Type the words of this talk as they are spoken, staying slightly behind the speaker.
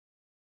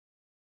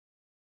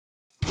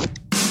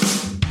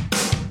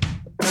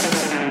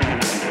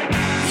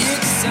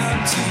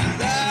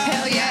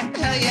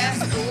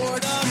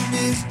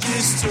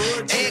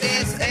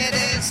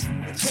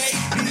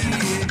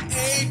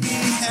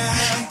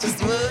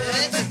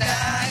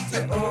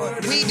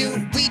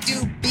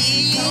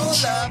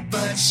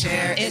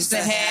the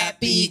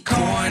happy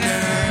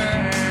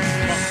corner.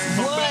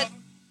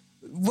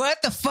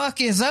 What the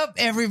fuck is up,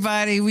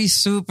 everybody? We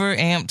super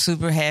amped,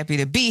 super happy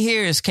to be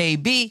here. It's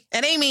KB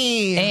and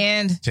Aimee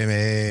and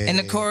Stimmy. And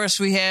of course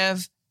we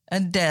have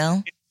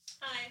Adele.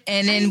 Hi.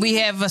 And then we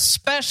have a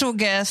special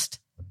guest.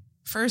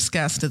 First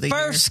guest of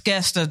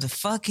the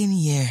fucking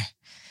year.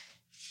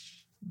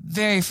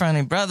 Very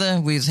funny brother.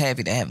 We was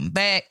happy to have him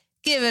back.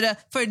 Give it up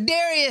for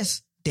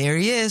Darius.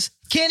 Darius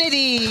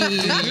Kennedy.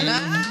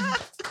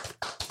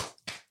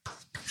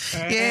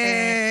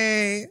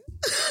 Yay.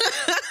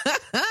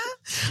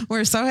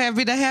 We're so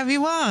happy to have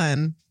you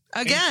on.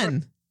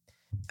 Again.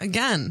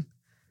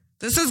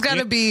 This is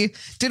gonna be,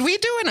 did we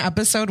do an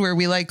episode where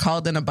we like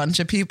called in a bunch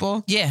of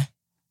people? Yeah.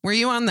 Were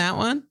you on that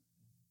one?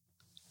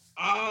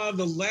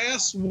 The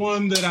last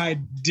one that I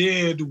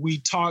did,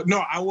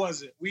 no, I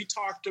wasn't. We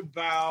talked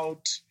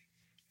about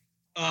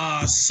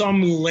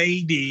some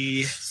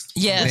lady.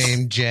 Yes.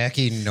 Named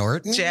Jackie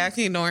Norton.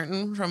 Jackie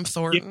Norton from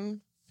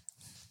Thornton.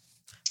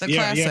 Yeah. The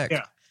classic.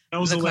 Yeah. That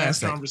was the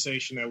last classic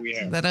conversation that we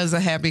had. That is a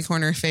Happy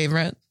Corner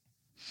favorite.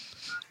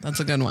 That's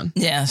a good one.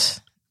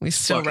 Yes. We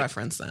still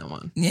reference that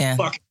one. Yeah.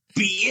 Fucking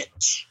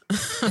bitch.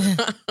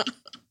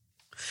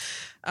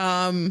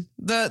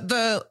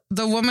 The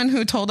woman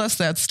who told us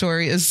that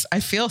story is,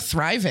 I feel,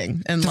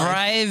 thriving in life.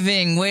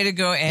 Thriving. Way to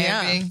go,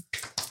 Aimee. Yeah.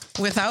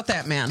 Without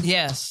that man.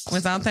 Yes.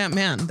 Without that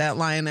man, that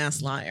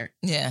lion-ass liar.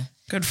 Yeah.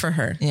 Good for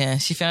her. Yeah.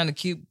 She found a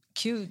cute,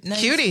 nice.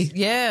 Cutie.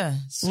 Yeah.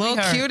 Little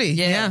Sweetheart. cutie.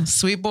 Yeah.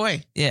 Sweet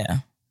boy. Yeah.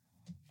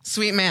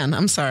 Sweet man.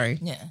 I'm sorry.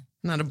 Yeah.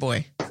 Not a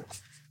boy.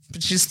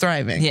 But she's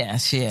thriving. Yeah,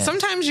 she is.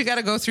 Sometimes you got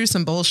to go through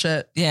some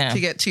bullshit to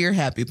get to your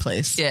happy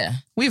place. Yeah.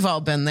 We've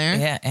all been there.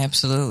 Yeah,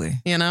 absolutely.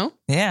 You know?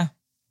 Yeah.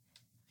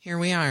 Here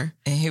we are.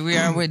 And here we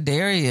are with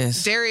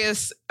Darius.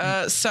 Darius,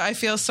 so I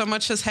feel so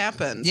much has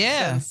happened.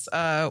 Yeah.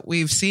 Since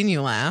we've seen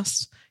you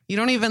last. You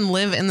don't even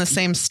live in the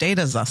same state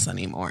as us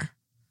anymore.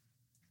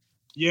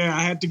 Yeah,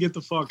 I had to get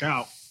the fuck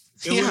out.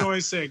 Illinois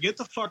said, get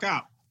the fuck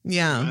out.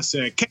 Yeah. And I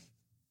said,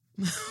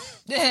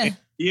 yeah.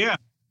 Yeah.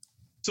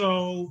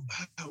 So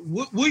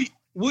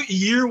what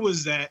year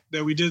was that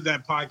we did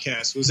that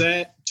podcast? Was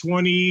that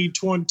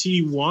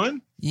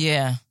 2021?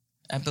 Yeah,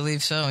 I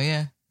believe so.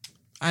 Yeah.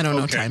 I don't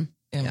know time.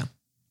 Yeah.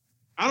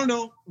 I don't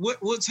know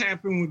what's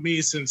happened with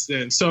me since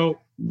then. So,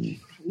 a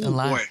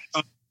lot.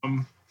 Boy,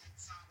 I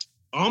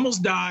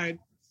almost died.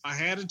 I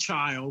had a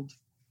child.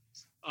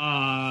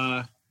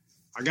 I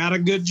got a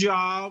good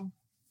job,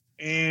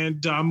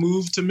 and I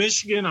moved to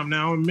Michigan. I'm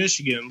now in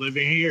Michigan,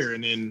 living here,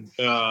 and then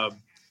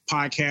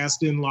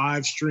podcasting,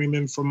 live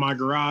streaming from my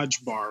garage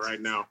bar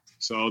right now.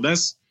 So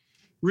that's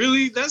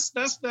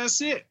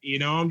it. You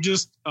know, I'm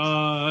just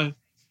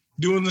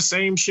doing the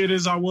same shit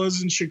as I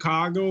was in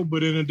Chicago,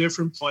 but in a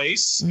different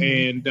place. Mm-hmm.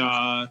 And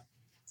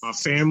my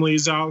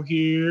family's out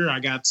here. I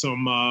got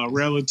some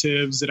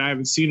relatives that I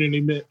haven't seen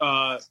in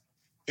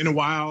a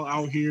while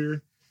out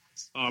here.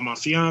 My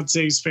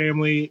fiance's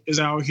family is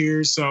out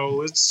here,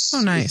 so it's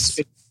nice.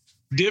 It's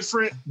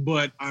different,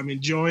 but I'm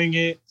enjoying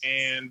it,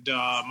 and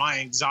my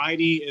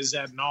anxiety is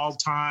at an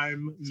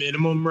all-time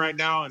minimum right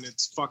now, and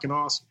it's fucking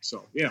awesome.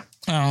 So yeah,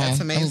 that's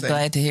amazing. I'm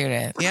glad to hear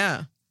that.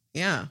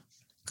 Yeah,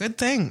 good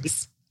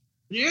things.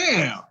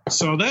 Yeah,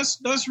 so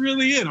that's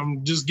really it.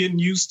 I'm just getting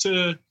used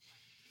to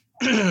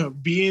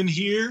being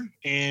here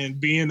and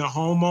being a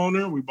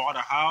homeowner. We bought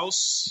a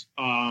house,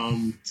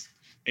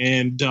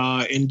 and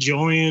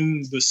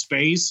enjoying the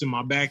space in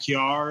my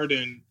backyard,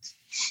 and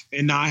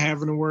not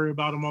having to worry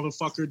about a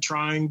motherfucker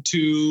trying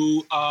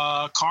to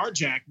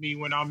carjack me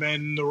when I'm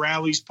in the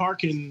Rally's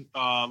parking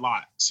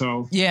lot.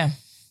 So yeah,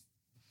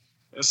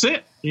 that's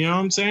it. You know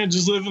what I'm saying?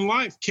 Just living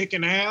life,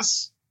 kicking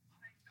ass,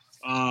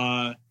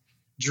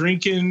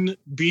 drinking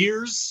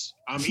beers.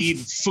 I'm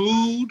eating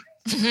food.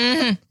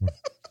 I'm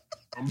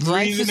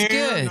breathing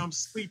air, and I'm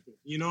sleeping.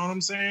 You know what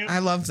I'm saying? I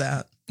love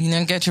that. You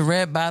know, get your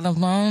red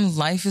bottom on.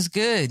 Life is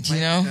good.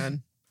 You know.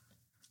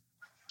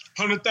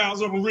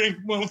 100,000 on a ring,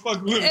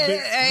 motherfucker.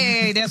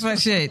 Hey, that's my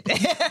shit.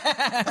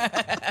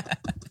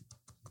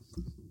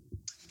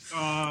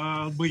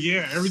 But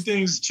yeah,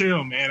 everything's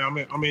chill, man.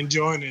 I'm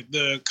enjoying it.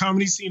 The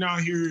comedy scene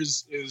out here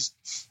is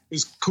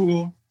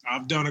cool.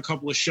 I've done a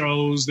couple of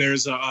shows.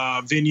 There's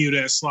a venue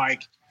that's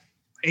like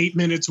 8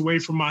 minutes away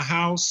from my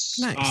house.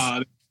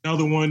 Nice.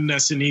 Another one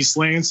that's in East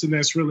Lansing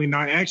that's really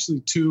nice.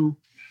 Actually, two.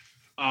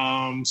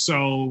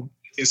 So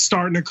it's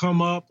starting to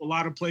come up. A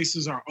lot of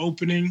places are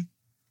opening.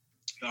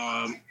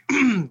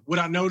 What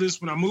I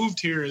noticed when I moved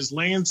here is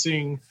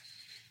Lansing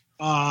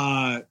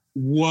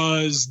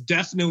was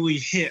definitely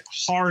hit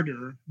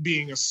harder,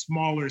 being a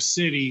smaller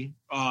city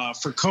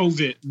for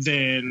COVID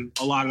than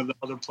a lot of the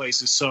other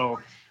places. So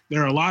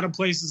there are a lot of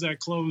places that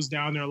closed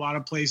down. There are a lot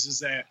of places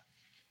that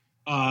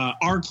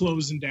are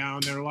closing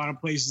down. There are a lot of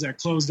places that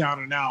closed down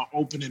and now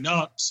opening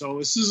up. So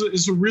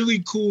it's a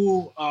really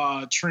cool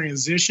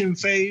transition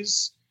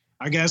phase,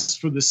 I guess,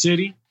 for the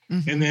city.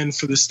 Mm-hmm. And then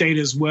for the state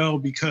as well,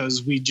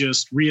 because we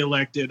just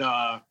reelected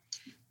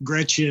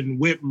Gretchen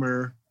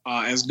Whitmer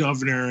as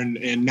governor,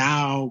 and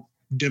now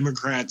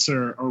Democrats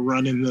are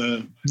running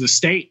the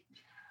state.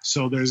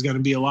 So there's going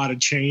to be a lot of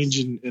change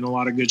and a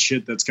lot of good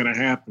shit that's going to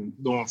happen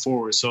going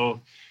forward.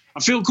 So I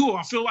feel cool.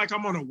 I feel like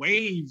I'm on a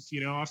wave,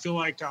 you know. I feel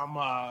like I'm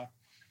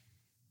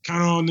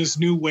kind of on this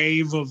new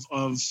wave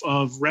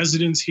of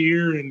residents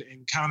here and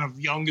kind of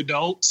young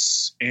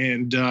adults.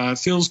 And it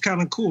feels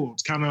kind of cool.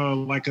 It's kind of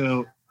like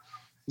a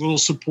little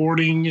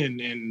supporting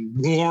and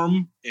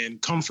warm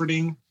and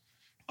comforting.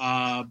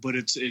 But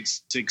it's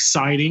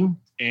exciting.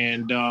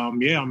 And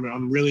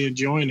I'm really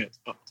enjoying it.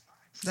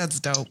 That's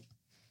dope.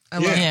 I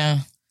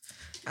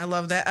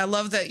love that. I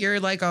love that you're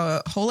like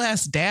a whole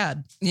ass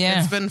dad. Yeah.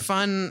 It's been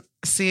fun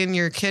seeing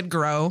your kid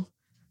grow,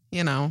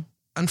 you know,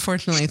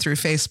 unfortunately through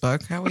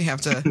Facebook. How we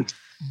have to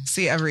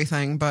see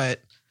everything,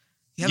 but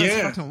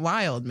that's fucking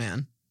wild,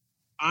 man.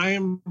 I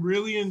am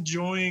really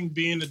enjoying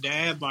being a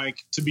dad.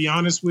 Like, to be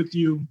honest with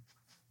you,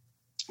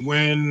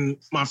 when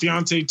my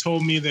fiance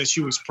told me that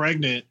she was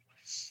pregnant,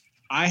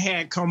 I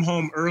had come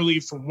home early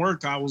from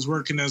work. I was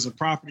working as a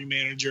property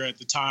manager at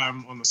the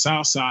time on the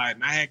South Side,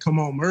 and I had come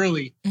home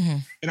early,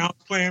 and I was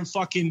playing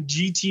fucking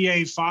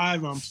GTA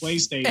 5 on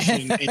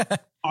PlayStation, and he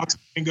talks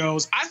and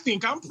goes, "I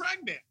think I'm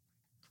pregnant."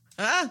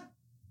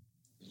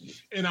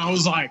 And I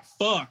was like,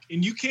 fuck.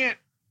 And you can't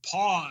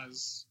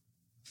pause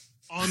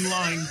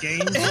online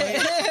gameplay.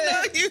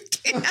 No, you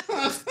can't.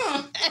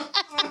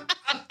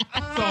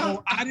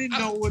 So I didn't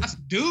know what to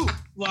do.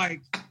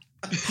 Like,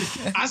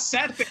 I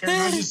sat there and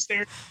I just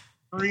stared at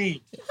the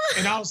screen.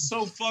 And I was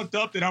so fucked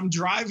up that I'm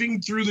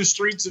driving through the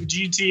streets of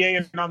GTA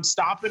and I'm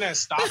stopping at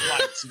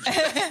stoplights.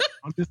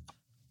 I'm just,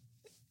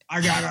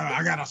 I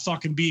gotta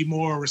fucking be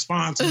more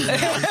responsible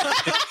now.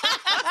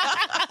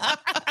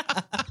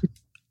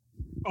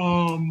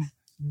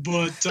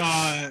 But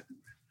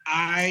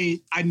I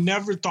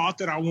never thought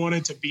that I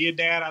wanted to be a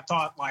dad. I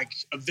thought like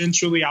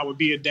eventually I would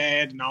be a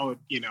dad and I would,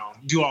 you know,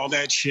 do all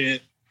that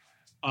shit.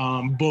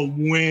 But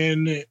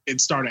when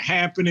it started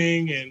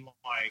happening and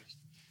like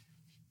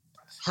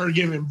her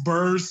giving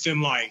birth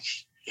and like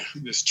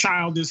this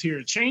child is here,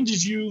 it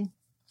changes you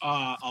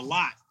a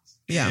lot.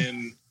 Yeah.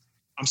 And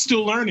I'm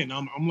still learning.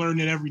 I'm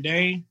learning every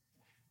day.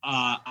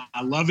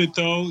 I love it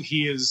though.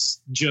 He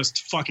is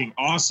just fucking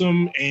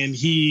awesome. And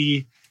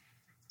he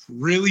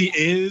really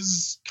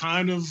is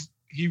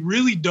he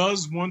really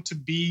does want to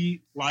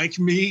be like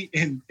me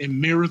and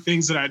mirror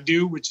things that I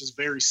do, which is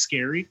very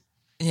scary.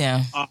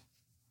 Yeah.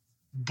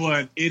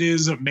 But it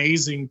is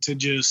amazing to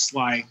just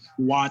like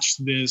watch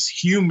this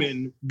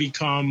human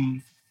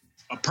become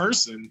a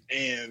person.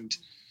 And,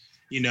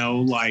 you know,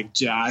 like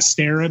I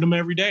stare at him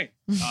every day.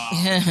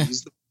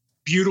 He's the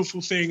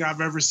beautiful thing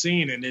I've ever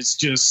seen. And it's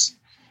just,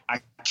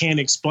 I can't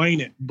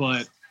explain it,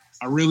 but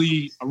I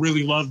really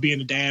love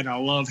being a dad. I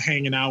love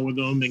hanging out with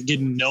him and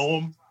getting to know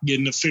him,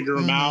 getting to figure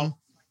him out,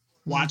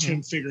 watch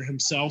him figure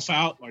himself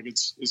out. Like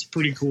it's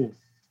pretty cool.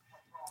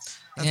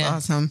 That's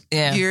awesome.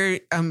 Yeah.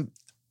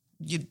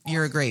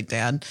 You're a great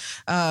dad.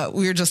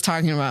 We were just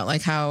talking about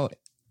like how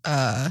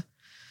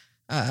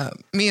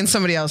me and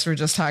somebody else were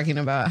just talking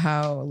about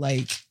how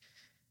like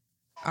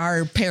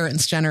our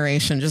parents'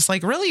 generation just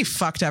like really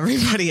fucked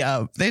everybody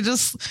up.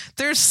 There's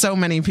so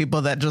many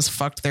people that just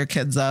fucked their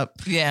kids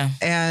up. Yeah.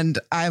 And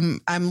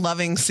I'm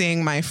loving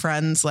seeing my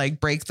friends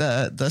like break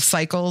the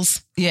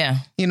cycles. Yeah.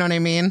 You know what I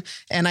mean?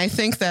 And I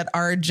think that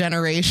our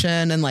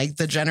generation and like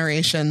the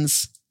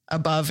generations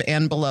above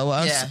and below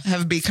us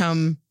have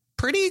become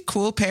pretty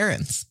cool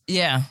parents.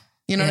 Yeah.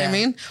 You know what I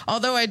mean?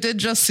 Although I did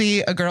just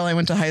see a girl I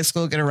went to high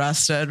school get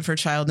arrested for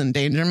child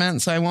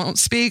endangerment, so I won't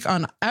speak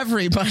on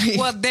everybody.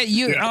 Well, that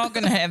you're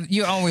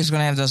always going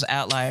to have those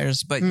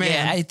outliers. But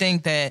yeah, I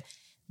think that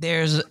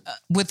there's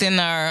within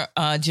our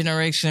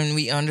generation,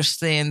 we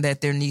understand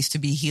that there needs to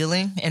be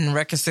healing and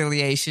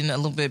reconciliation a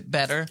little bit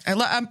better.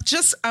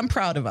 I'm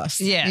proud of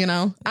us. Yeah. You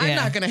know, I'm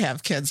not going to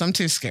have kids. I'm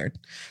too scared.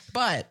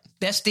 But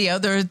that's the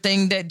other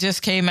thing that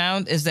just came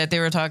out is that they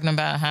were talking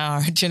about how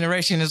our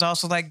generation is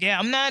also like,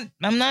 I'm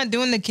not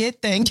doing the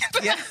kid thing.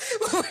 Yeah.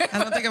 I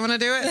don't think I'm going to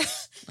do it.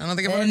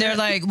 And they're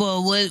like,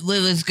 well, what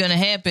was going to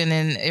happen?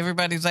 And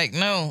everybody's like,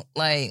 no,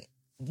 like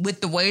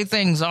with the way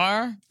things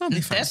are,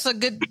 that's a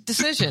good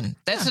decision.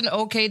 That's an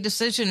okay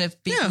decision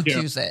if people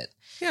choose that.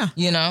 Yeah.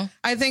 You know,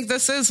 I think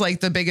this is like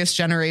the biggest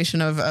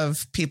generation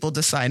of people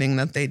deciding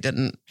that they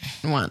didn't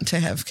want to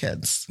have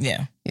kids.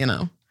 Yeah. You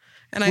know,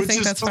 and I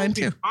think that's fine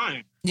too.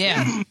 Fine.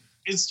 Yeah.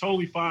 It's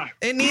totally fine.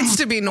 It needs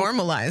to be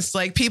normalized.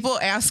 Like people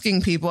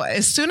asking people,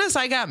 as soon as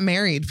I got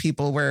married,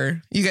 people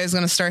were, you guys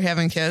going to start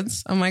having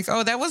kids? I'm like,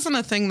 oh, that wasn't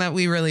a thing that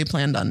we really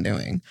planned on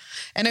doing.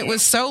 And it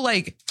was so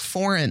like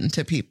foreign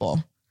to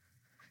people.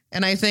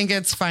 And I think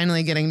it's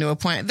finally getting to a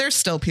point. There's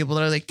still people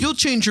that are like, you'll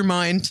change your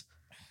mind.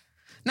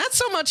 Not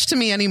so much to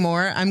me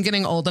anymore. I'm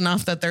getting old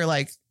enough that they're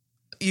like,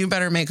 you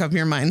better make up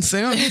your mind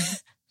soon.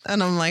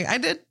 And I'm like, I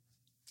did.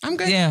 I'm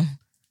good. Yeah.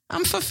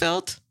 I'm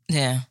fulfilled.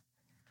 Yeah.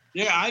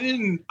 Yeah,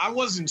 I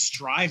wasn't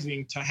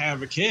striving to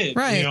have a kid.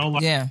 Right. You know,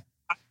 like, Yeah.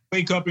 I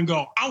wake up and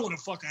go, I want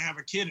to fucking have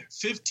a kid at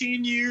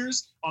 15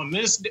 years on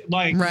this day.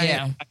 Like, Right.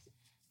 Yeah.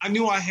 I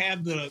knew I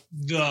had the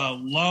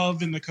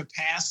love and the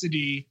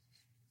capacity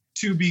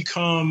to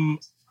become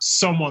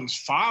someone's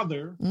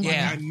father.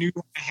 Yeah. Like, I knew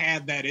I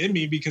had that in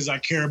me because I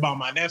care about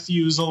my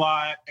nephews a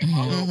lot and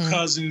my little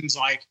cousins.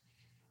 Like,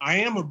 I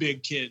am a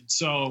big kid.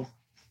 So,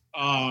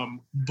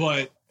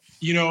 but,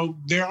 you know,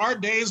 there are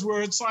days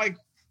where it's like,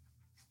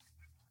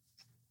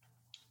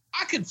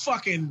 I could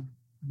fucking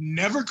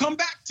never come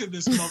back to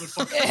this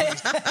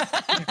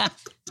motherfucker.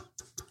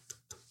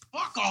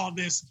 Fuck all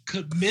this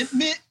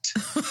commitment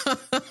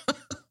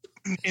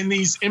and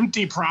these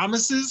empty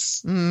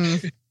promises.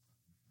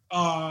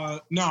 No,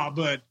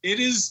 but it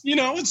is, you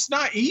know, it's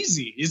not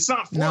easy. It's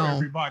not for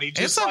everybody.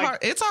 Just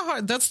it's a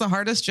hard, that's the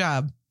hardest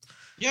job.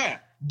 Yeah.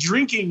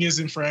 Drinking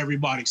isn't for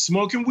everybody.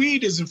 Smoking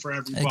weed isn't for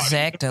everybody.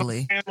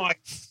 Exactly. And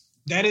like,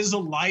 that is a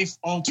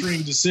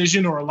life-altering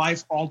decision or a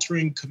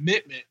life-altering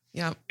commitment.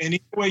 Yeah. And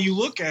either way you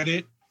look at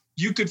it,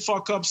 you could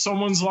fuck up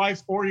someone's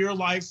life or your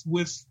life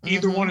with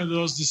either one of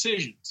those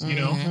decisions, you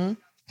know?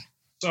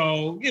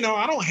 So, you know,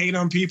 I don't hate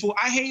on people.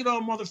 I hate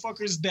on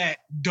motherfuckers that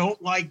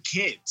don't like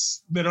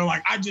kids, that are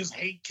like, I just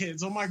hate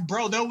kids. I'm like,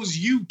 bro, that was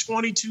you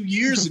 22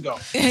 years ago.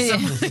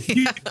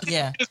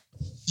 Yeah.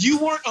 You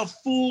weren't a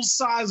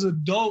full-size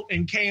adult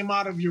and came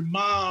out of your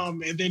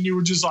mom, and then you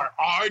were just like,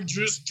 I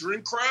just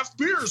drink craft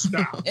beers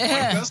now.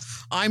 Yeah. Like,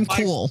 I'm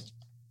cool.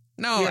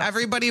 No,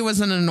 everybody was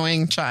an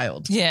annoying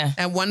child. Yeah.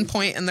 At one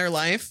point in their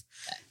life,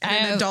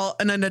 and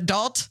an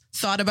adult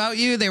thought about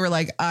you, they were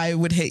like, I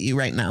would hit you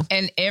right now.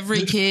 And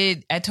every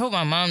kid, I told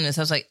my mom this,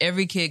 I was like,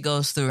 every kid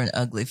goes through an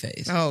ugly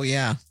phase. Oh,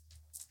 yeah.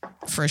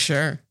 For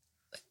sure.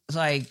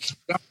 Like,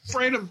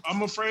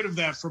 I'm afraid of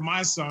that for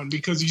my son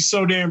because he's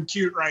so damn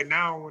cute right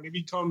now. When he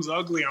becomes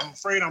ugly, I'm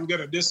afraid I'm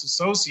gonna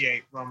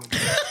disassociate from him.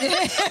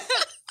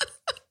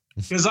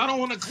 Because I don't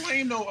want to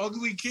claim no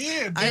ugly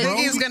kid. I think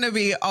he's gonna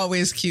be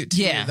always cute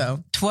to you,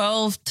 though.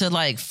 12 to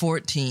like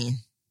 14.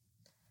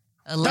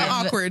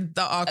 11,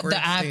 the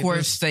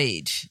awkward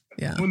stage.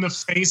 Yeah. When the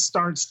face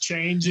starts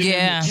changing.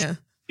 Yeah.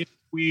 It's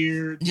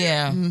weird.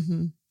 Yeah.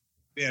 Mm-hmm.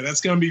 Yeah, that's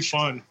gonna be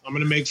fun. I'm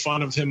gonna make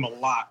fun of him a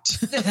lot.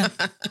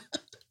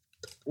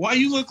 Why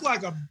you look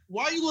like a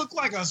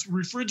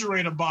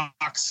refrigerator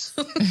box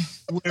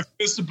with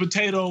Mr.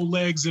 Potato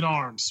legs and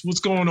arms? What's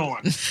going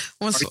on?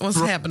 What's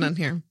happening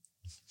here?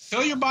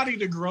 Tell your body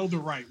to grow the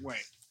right way.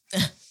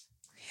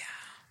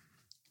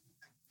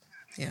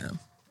 Yeah.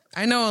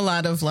 I know a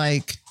lot of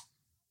like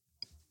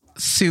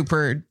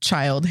super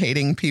child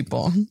hating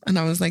people. And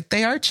I was like,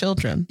 they are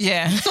children.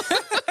 Yeah.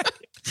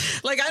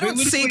 Like I don't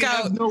seek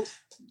out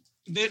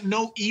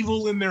no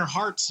evil in their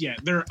hearts yet.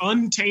 They're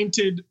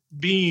untainted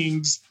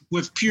beings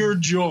with pure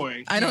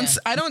joy. I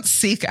don't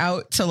seek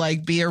out to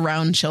like be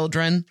around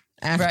children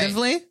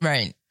actively.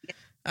 Right.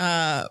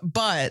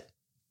 But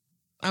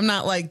I'm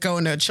not like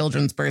going to a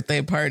children's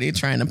birthday party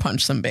trying to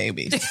punch some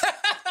babies.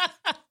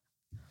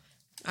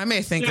 I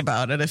may think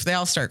about it if they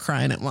all start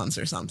crying at once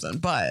or something,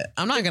 but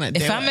I'm not going to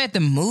do it. If I'm at the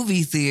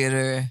movie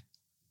theater.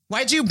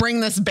 Why'd you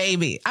bring this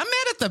baby? I'm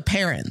mad at the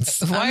parents.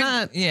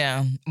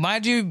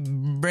 Why'd you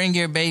bring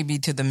your baby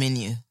to the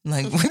menu?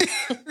 Like,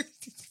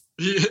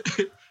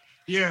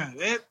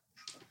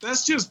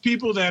 that's just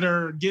people that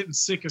are getting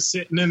sick of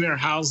sitting in their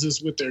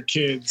houses with their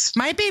kids.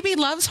 My baby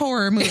loves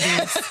horror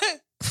movies.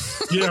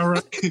 Yeah,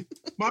 right.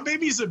 My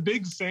baby's a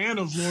big fan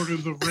of Lord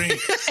of the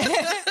Rings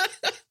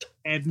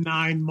at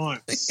 9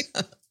 months.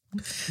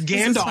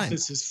 Gandalf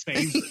is his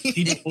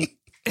favorite.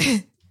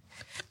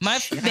 My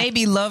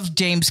baby loves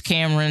James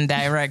Cameron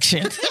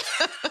direction.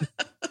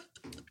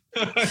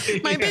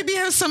 My baby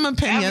has some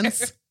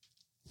opinions.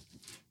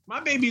 My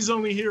baby's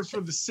only here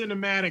for the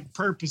cinematic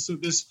purpose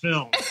of this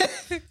film.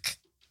 Oh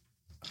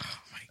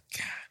my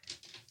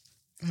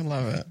God. I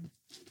love it.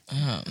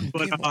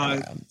 But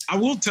I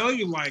will tell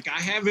you, like,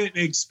 I haven't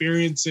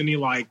experienced any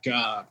like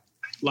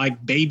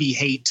baby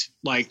hate,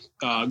 like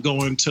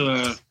going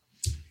to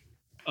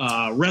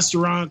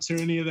restaurants or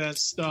any of that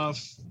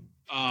stuff.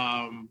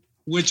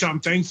 Which I'm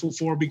thankful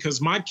for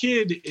because my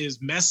kid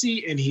is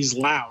messy and he's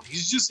loud.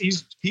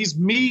 He's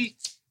me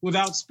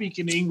without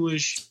speaking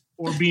English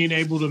or being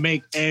able to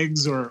make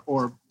eggs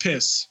or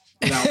piss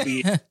without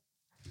being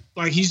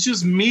like, he's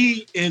just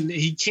me and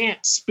he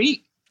can't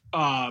speak.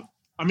 I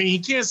mean, he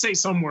can't say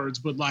some words,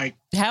 but like,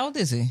 how old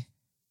is he?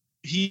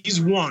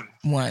 He's one.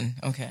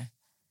 Okay.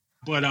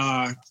 But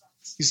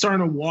he's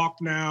starting to walk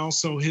now.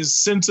 So his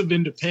sense of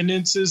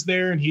independence is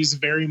there. And he's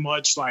very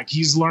much like,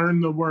 he's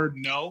learned the word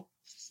no.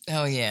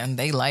 Oh yeah, and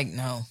they like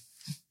no.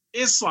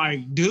 It's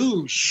like,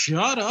 dude,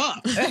 shut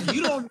up.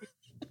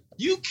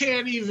 You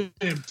can't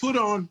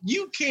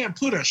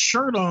put a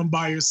shirt on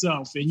by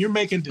yourself and you're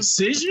making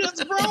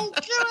decisions, bro?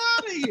 Get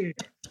out of here.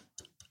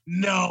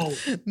 No.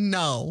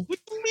 What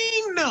do you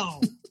mean no?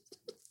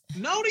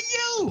 No to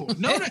you.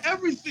 No to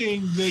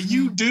everything that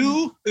you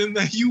do and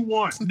that you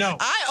want. No.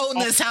 I own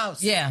this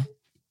house. Yeah.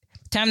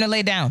 Time to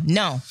lay down.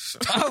 No.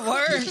 Oh,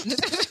 word.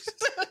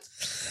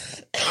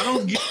 I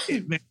don't get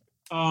it, man.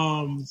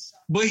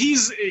 But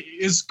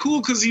it's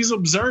cool because he's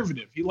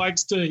observative.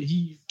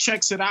 He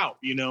checks it out,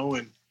 you know,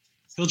 and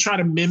he'll try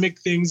to mimic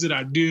things that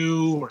I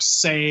do or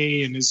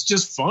say, and it's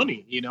just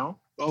funny, you know.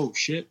 Oh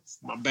shit,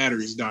 my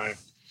battery's dying.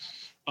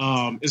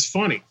 It's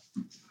funny.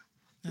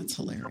 That's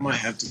hilarious. I might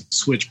have to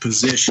switch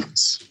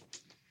positions.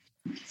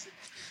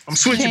 I'm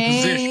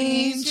switching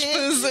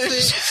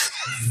positions.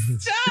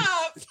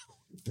 Stop.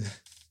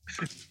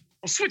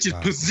 I'm switching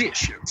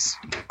positions.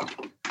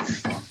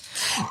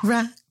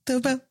 Rock the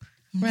boat.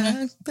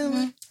 Rock the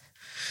boat.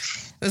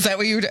 Is that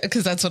what you were doing?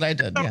 Because that's what I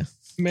did. Yeah.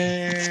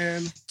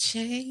 Man.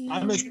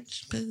 I miss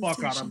Position.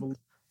 fuck out of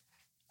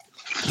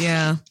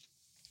Yeah.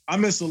 I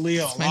miss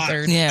Aaliyah a My lot.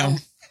 third. Yeah.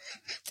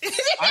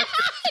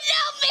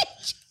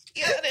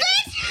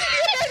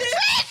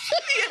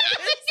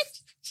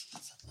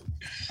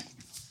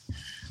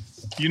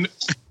 You know,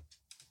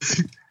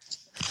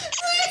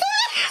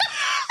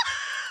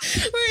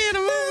 We're in a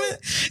moment.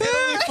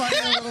 It'll be funny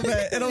a little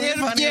bit. It'll be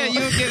funny. Yeah,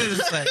 you'll get it a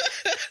sec.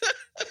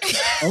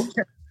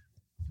 okay.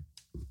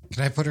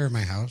 Can I put her in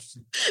my house?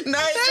 No,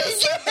 I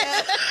just said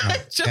that. Oh,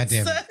 Just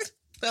goddamn said- it.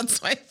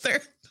 That's my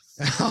third.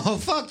 Oh,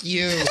 fuck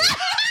you.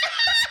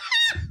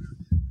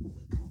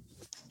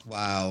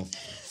 Wow.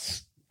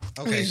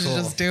 Okay, We should cool.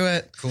 just do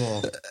it.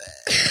 Cool.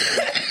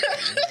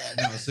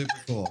 No, super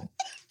cool.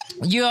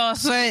 You all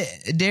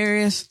set,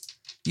 Darius?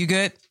 You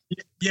good?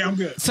 Yeah, I'm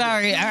good.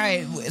 Sorry. All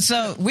right.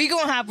 So we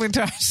gonna hop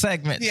into our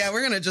segment. Yeah,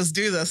 we're gonna just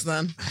do this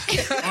then.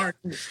 All right.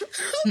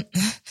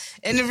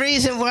 And the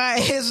reason why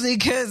is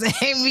because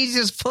Aimee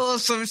just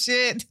pulled some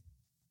shit.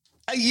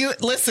 You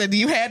listen.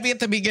 You had me at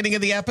the beginning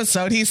of the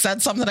episode. He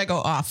said something. I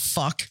go, oh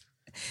fuck.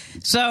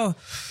 So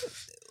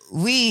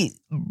we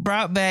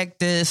brought back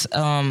this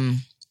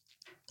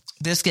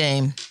this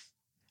game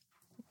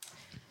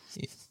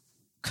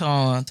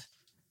called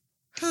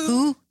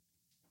Who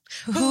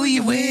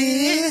You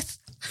With?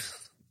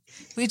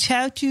 Which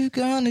house you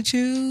gonna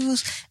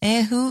choose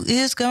and who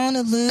is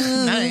gonna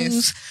lose?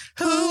 Nice.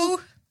 Who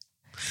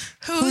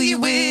You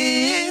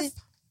with?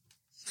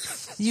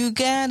 You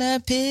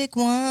gotta pick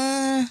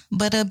one,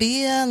 but it'll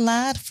be a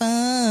lot of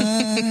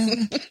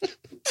fun.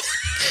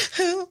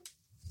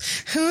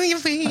 Who you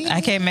be?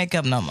 I can't make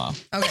up no more.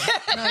 Okay.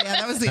 No, yeah,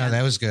 that was the No, end.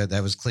 that was good.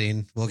 That was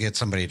clean. We'll get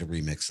somebody to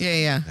remix it.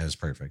 Yeah. That was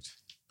perfect.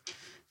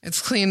 It's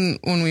clean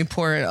when we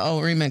pour it. I'll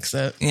remix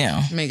it.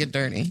 Yeah, Make it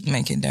dirty.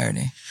 make it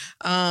dirty.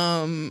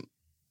 So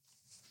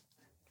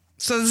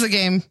this is a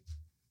game.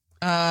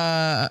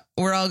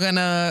 We're all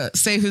gonna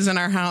say who's in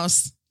our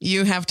house.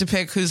 You have to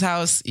pick whose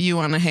house you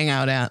want to hang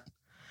out at.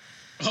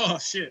 Oh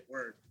shit!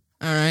 Word.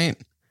 All right.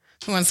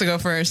 Who wants to go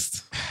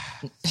first?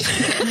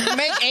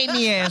 Make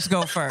Aimee ass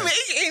go first.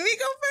 Make Aimee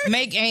go first.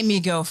 Make Aimee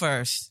go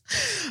first.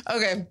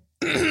 Okay.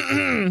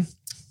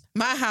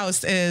 My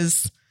house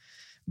is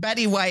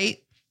Betty White,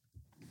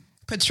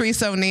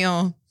 Patrice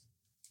O'Neal,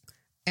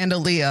 and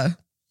Aaliyah.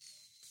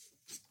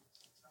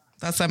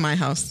 That's at my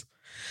house.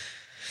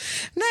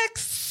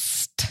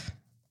 Next.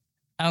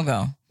 I'll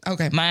go.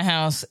 Okay. My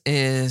house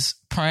is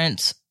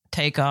Prince,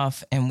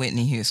 Takeoff, and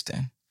Whitney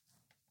Houston.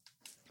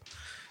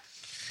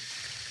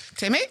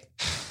 Timmy?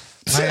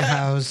 My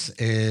house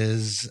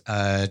is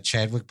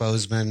Chadwick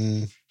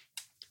Boseman.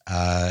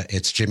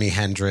 It's Jimi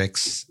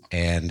Hendrix,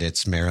 and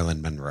it's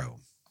Marilyn Monroe.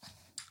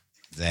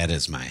 That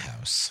is my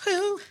house.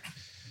 Who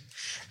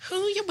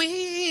you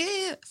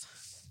with?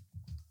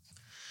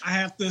 I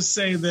have to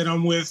say that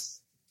I'm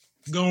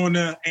going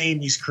to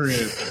Amy's crib.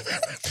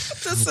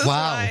 This is Wow,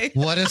 why.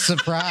 what a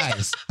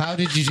surprise. How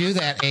did you do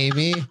that,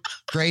 Aimee?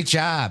 Great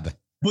job.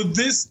 But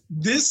this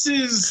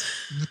is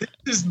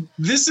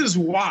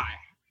why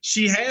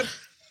she had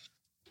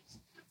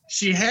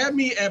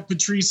me at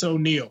Patrice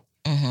O'Neal.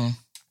 Mm-hmm.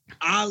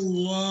 I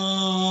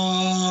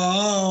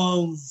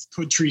love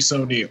Patrice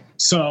O'Neal.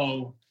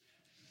 So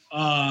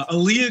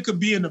Aaliyah could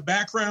be in the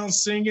background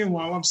singing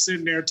while I'm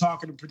sitting there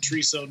talking to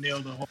Patrice O'Neal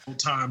the whole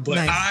time. But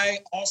Nice. I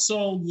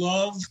also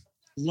love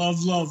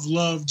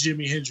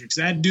Jimi Hendrix.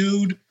 That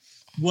dude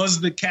was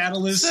the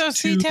catalyst So,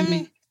 see, to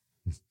Timmy?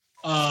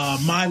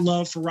 my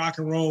love for rock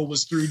and roll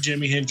was through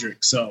Jimi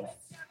Hendrix. So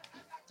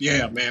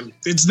yeah, man,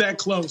 it's that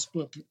close.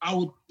 But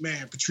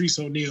Patrice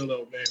O'Neal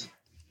though,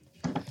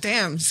 man.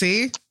 Damn,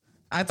 see?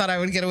 I thought I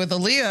would get it with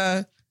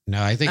Aaliyah.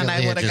 No, I think And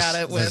I Aaliyah would've just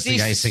got it with- was the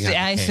icing on the the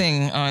cake.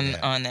 icing on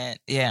Yeah. that.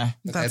 Yeah.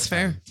 That's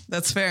fair. fine.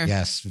 That's fair.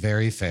 Yes,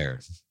 very fair.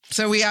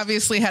 So we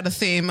obviously had a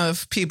theme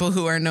of people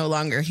who are no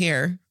longer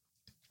here.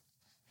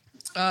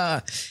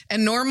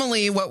 And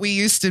normally what we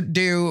used to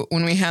do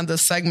when we had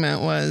this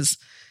segment was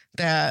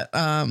that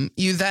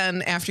you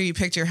then, after you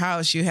picked your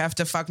house, you have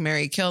to fuck,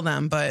 marry, kill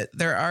them, but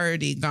they're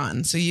already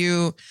gone. So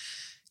you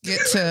get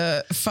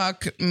to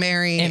fuck,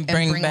 marry, And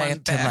bring back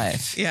one to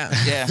life. Yeah.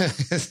 Yeah.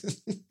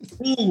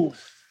 Ooh.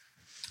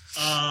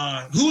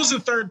 Who was the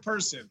third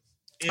person?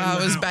 in It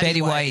the was house?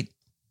 Betty White.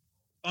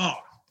 Oh,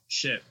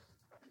 shit.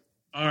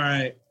 All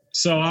right.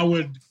 So I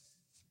would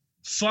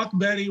fuck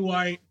Betty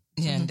White,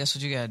 Yeah, that's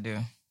what you gotta do.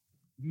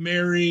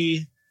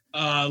 marry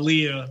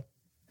Leah,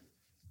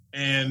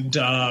 and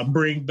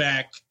bring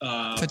back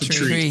Patrice.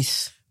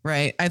 Patrice.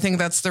 Right. I think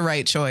that's the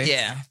right choice.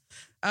 Yeah.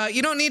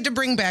 You don't need to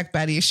bring back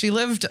Betty. She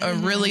lived a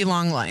really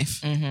long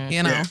life. Mm-hmm.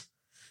 You know? Yeah.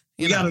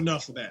 You We got know.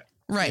 enough of that.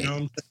 Right. You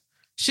know?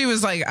 She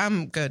was like,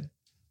 I'm good.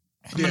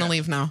 I'm Yeah. going to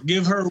leave now.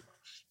 Give her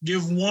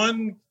give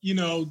one,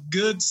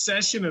 good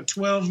session of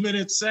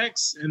 12-minute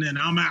sex, and then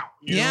I'm out.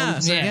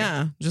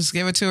 Yeah. Just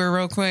give it to her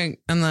real quick,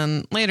 and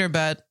then later,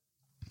 bed.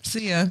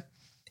 See ya.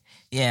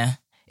 Yeah,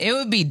 it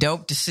would be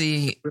dope to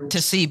see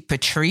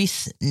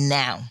Patrice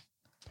now.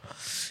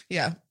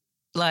 Yeah,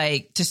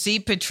 like to see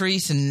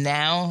Patrice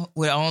now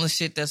with all the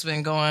shit that's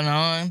been going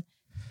on.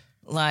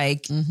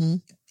 Like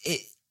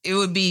it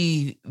would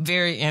be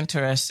very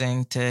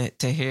interesting to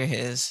hear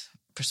his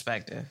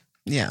perspective.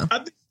 Yeah, I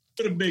think it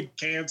would have been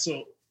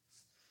canceled.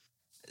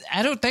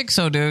 I don't think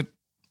so, dude.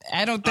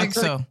 I don't think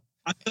so.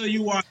 I'll tell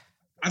you why.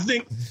 I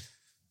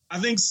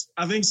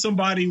think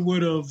somebody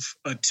would have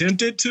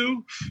attempted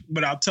to,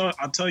 but I'll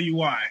tell you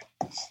why.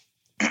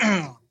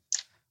 I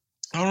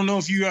don't know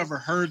if you ever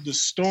heard the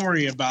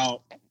story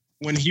about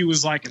when he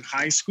was like in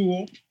high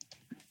school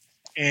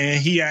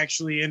and he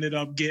actually ended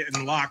up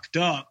getting locked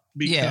up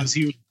because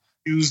he was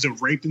accused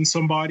of raping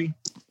somebody.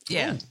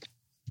 Yeah.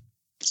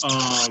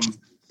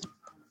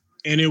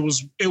 And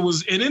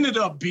it ended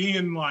up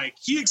being like,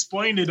 he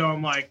explained it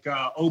on like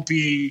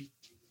Opie,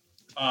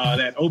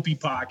 that Opie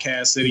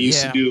podcast that he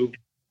used to do.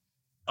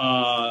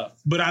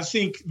 But I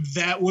think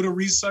that would have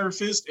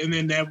resurfaced, and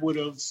then that would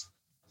have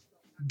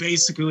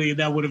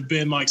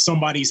been like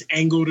somebody's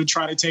angle to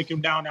try to take him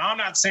down. Now, I'm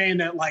not saying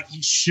that like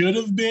he should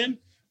have been,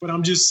 but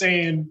I'm just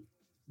saying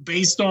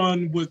based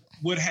on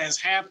what has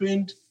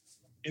happened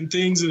and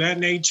things of that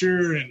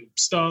nature and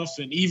stuff,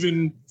 and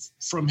even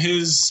from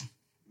his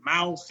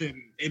mouth and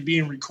it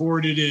being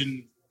recorded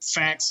and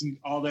facts and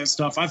all that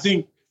stuff, I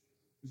think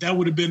that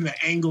would have been one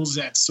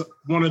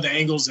of the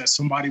angles that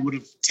somebody would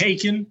have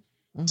taken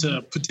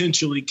to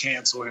potentially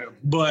cancel him.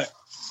 But,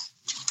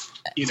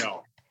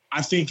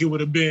 I think it would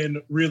have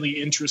been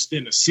really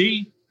interesting to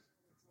see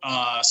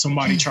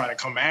somebody try to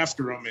come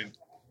after him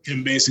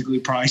and basically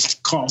probably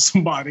call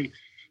somebody,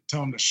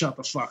 tell him to shut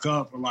the fuck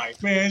up, or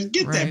like, man,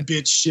 get that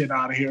bitch shit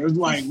out of here.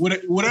 Like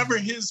whatever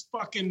his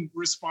fucking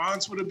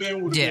response would have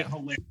been been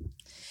hilarious.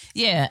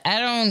 Yeah,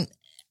 I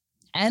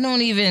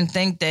don't even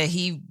think that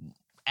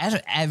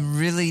I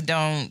really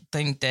don't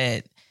think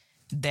that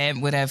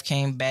would have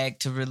came back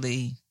to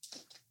really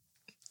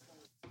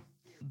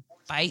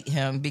fight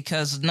him,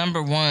 because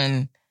number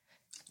one,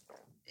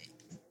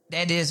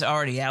 that is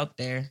already out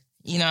there.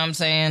 You know what I'm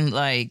saying?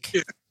 Like,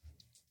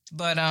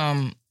 but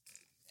I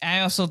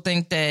also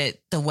think that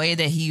the way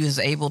that he was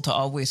able to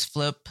always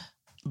flip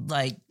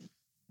like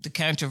the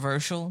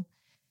controversial,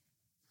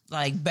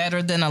 like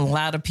better than a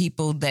lot of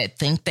people that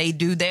think they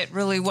do that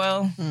really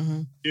well.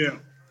 Mm-hmm.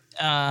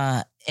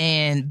 Yeah.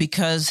 And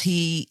because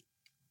he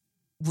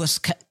was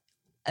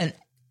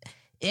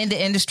in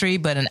the industry,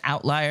 but an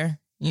outlier,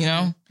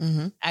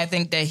 I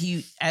think that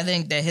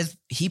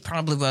he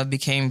probably would have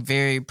became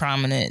very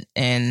prominent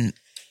and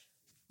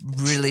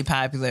really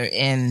popular,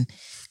 and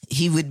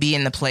he would be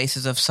in the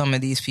places of some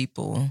of these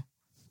people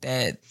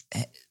that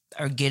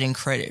are getting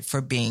credit for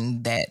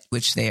being that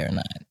which they are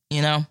not,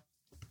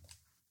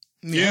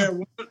 Yeah.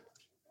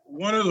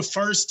 One of the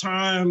first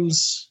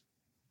times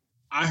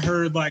I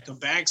heard like a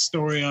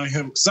backstory on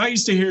him, because I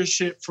used to hear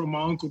shit from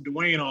my Uncle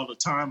Dwayne all the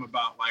time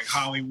about like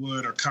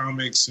Hollywood or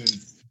comics and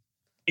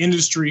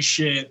industry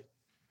shit.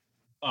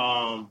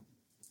 But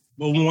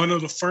one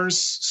of the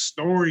first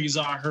stories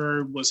I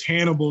heard was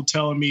Hannibal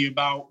telling me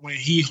about when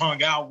he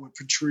hung out with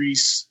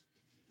Patrice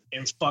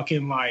and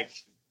fucking like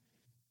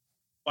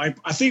I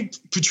think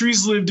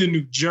Patrice lived in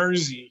New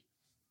Jersey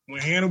when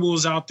Hannibal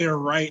was out there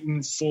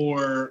writing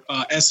for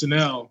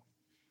SNL,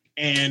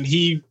 and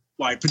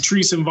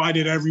Patrice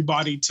invited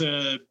everybody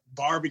to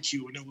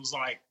barbecue, and it was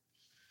like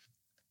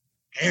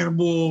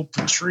Hannibal,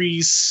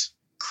 Patrice,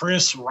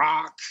 Chris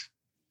Rock,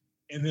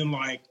 and then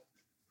like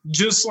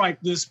just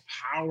like this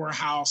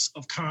powerhouse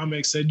of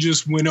comics that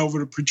just went over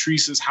to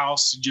Patrice's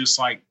house to just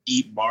like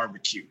eat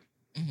barbecue.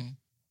 Mm-hmm.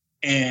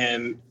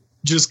 And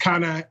just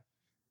kind of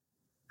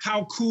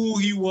how cool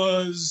he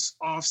was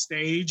off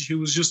stage. He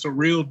was just a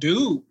real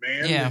dude,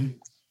 man. Yeah. And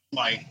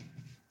like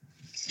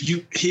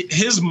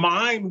his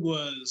mind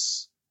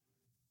was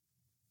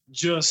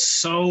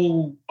just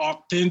so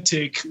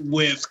authentic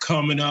with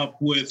coming up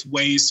with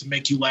ways to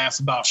make you laugh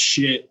about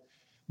shit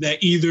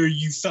that either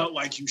you felt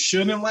like you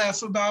shouldn't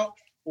laugh about,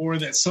 or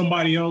that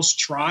somebody else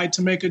tried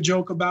to make a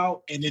joke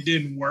about and it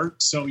didn't work.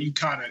 So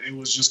it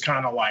was just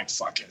kind of like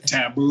fucking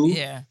taboo.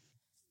 Yeah.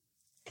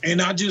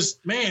 And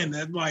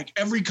that like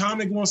every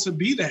comic wants to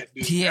be that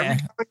dude. Yeah. Every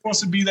comic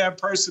wants to be that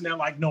person that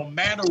like, no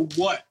matter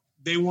what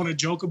they want to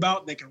joke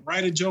about, they can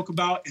write a joke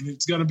about, and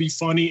it's going to be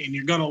funny and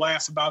you're going to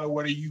laugh about it,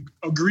 whether you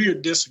agree or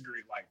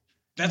disagree. Like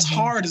that's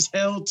hard as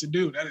hell to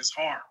do. That is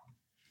hard,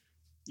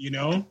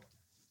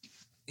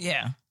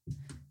 Yeah.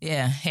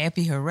 Yeah.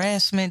 Happy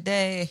Harassment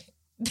Day.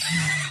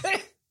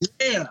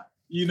 Yeah,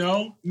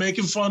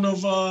 making fun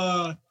of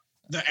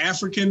the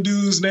African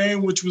dude's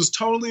name, which was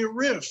totally a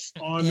riff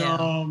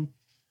on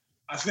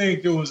I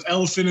think it was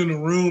Elephant in the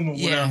Room or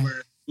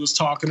whatever. He was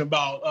talking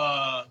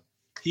about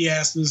he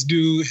asked this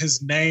dude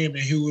his name and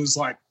he was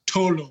like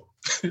Tolu.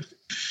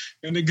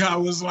 And the guy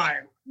was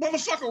like,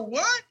 motherfucker,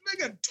 what?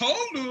 Nigga,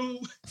 Tolu.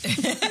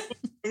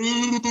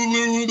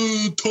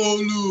 Tolu,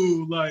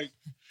 like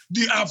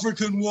the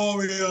African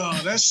warrior.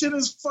 That shit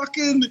is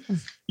fucking,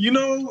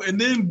 and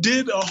then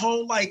did a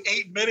whole like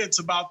 8 minutes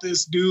about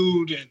this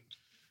dude and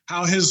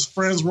how his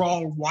friends were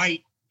all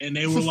white and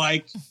they were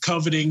like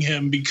coveting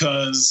him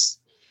because,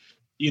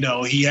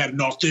 he had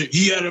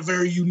a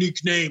very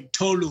unique name,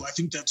 Tolu. I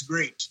think that's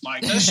great.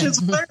 Like that shit's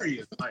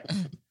hilarious. Like,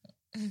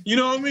 you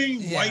know what I mean?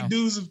 Yeah. White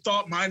dudes have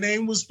thought my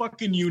name was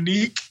fucking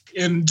unique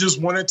and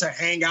just wanted to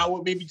hang out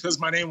with me because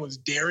my name was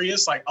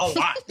Darius. Like a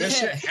lot. That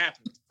shit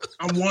happened.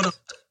 I'm one of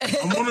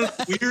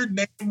the weird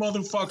name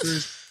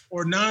motherfuckers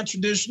or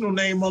non-traditional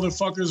name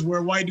motherfuckers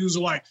where white dudes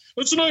are like,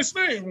 "That's a nice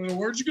name.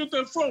 Where'd you get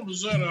that from?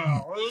 Is that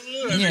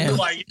and you're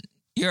like,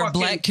 you're a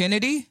Black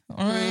Kennedy?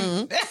 All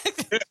right.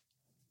 Yeah.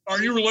 Are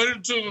you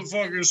related to the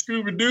fucking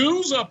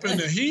Scooby-Doos up in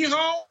the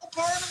hee-haw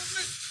part of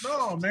it?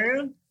 No,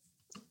 man.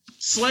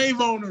 Slave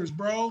owners,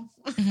 bro.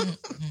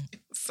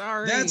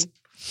 Sorry.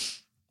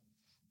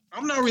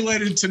 I'm not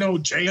related to no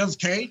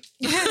JFK.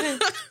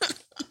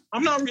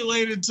 I'm not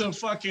related to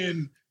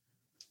fucking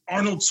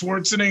Arnold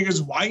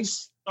Schwarzenegger's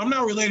wife. I'm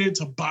not related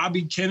to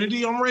Bobby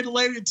Kennedy. I'm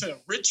related to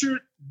Richard,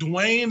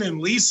 Dwayne,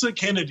 and Lisa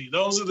Kennedy.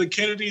 Those are the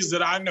Kennedys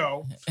that I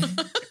know.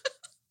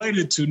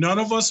 Related to. None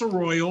of us are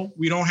royal.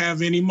 We don't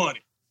have any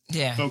money.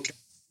 Yeah. Okay.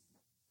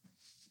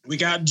 We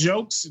got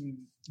jokes and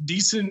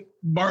decent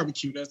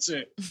barbecue. That's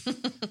it.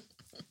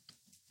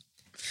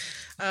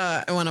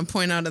 I want to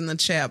point out in the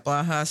chat,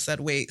 Blaha said,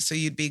 wait, so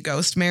you'd be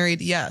ghost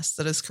married? Yes,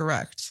 that is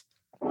correct.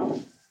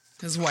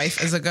 His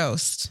wife is a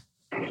ghost.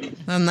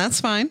 And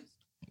that's fine.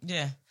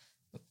 Yeah.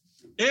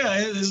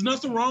 Yeah, there's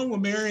nothing wrong with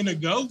marrying a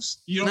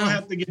ghost. You don't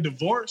have to get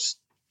divorced.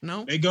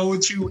 No. They go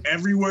with you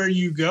everywhere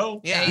you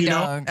go. Yeah, you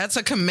know? That's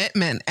a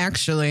commitment,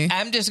 actually.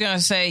 I'm just going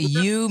to say,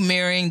 you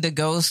marrying the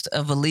ghost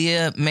of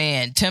Aaliyah,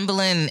 man,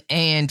 Timbaland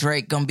and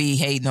Drake going to be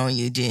hating on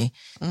you, G.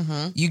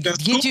 Mm-hmm. You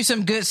get you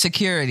some good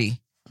security.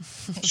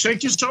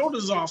 Shake your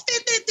shoulders off.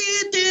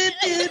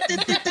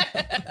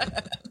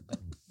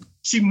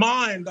 She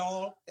mine,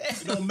 dog.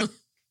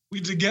 We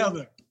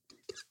together.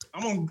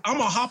 I'm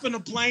gonna hop in a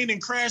plane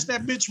and crash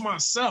that bitch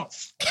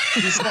myself.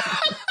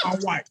 My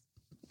wife.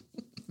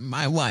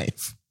 My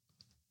wife.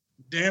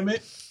 Damn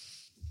it.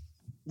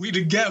 We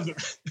together.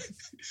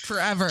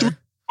 Forever. 3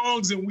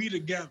 songs and we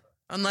together.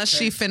 Unless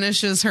she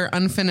finishes her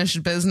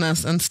unfinished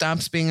business and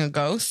stops being a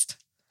ghost.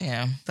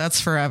 Yeah.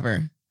 That's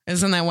forever.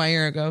 Isn't that why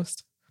you're a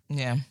ghost?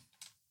 Yeah.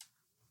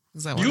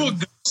 Is that you a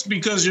ghost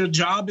because your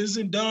job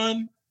isn't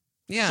done?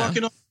 Yeah.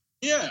 Fucking up.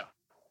 Yeah.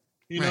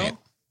 You know?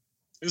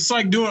 It's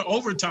like doing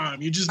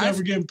overtime. You're just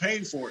never getting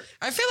paid for it.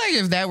 I feel like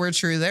if that were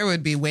true, there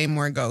would be way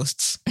more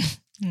ghosts.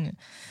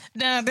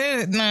 Nah,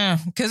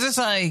 because it's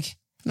like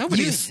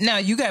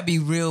you gotta be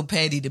real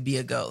petty to be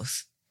a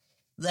ghost.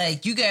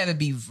 Like you gotta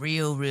be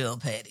real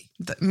petty.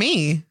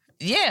 Me?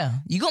 Yeah,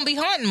 you gonna be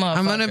haunting motherfuckers.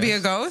 I'm gonna be a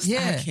ghost.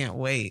 Yeah, I can't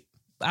wait.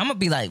 I'm gonna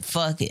be like,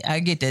 fuck it. I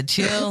get to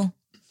chill.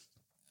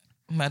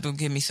 I'm about to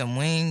give me some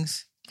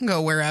wings.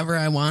 Go wherever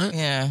I want.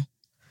 Yeah,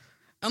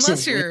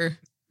 unless you're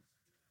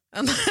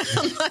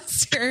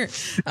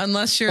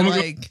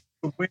like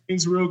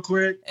wings real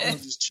quick. I'm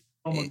just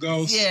I'm a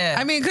ghost. Yeah,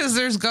 I mean, because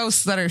there's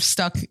ghosts that are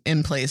stuck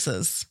in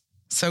places.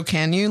 So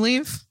can you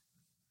leave?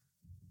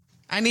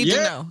 I need to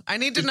know. I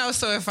need to know.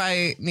 So if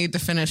I need to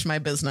finish my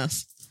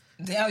business,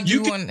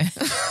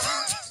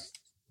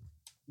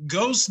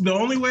 Ghost. The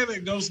only way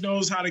that Ghost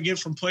knows how to get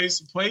from place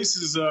to place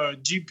is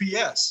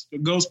GPS, the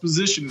Ghost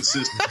positioning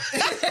system.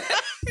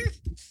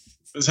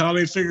 That's how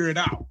they figure it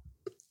out.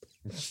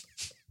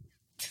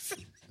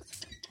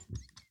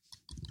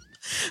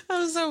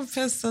 I'm so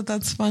pissed that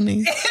that's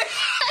funny.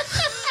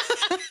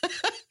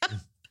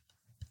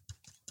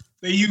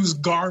 They use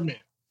Garmin,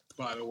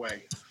 by the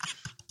way.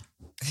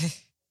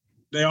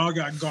 They all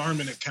got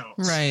Garmin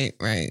accounts. Right.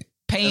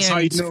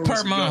 Paying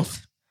per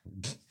month.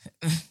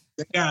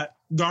 They got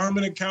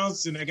Garmin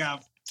accounts and they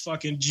got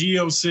fucking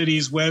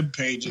GeoCities web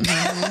pages.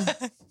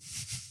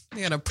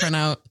 You got a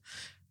printout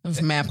of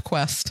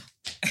MapQuest.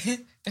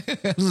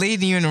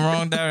 Leading you in the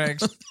wrong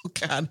direction. Oh,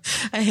 God.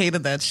 I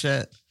hated that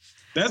shit.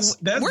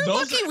 We're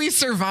lucky we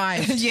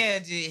survived. Yeah,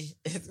 gee.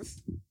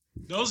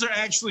 Those are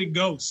actually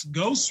ghosts.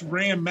 Ghosts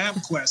ran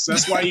MapQuest.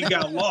 That's why you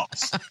got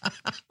lost.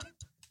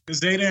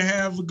 Because they didn't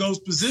have a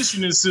ghost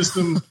positioning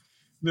system.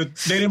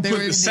 They were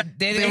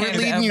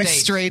leading you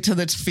straight to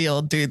the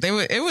field, dude.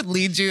 It would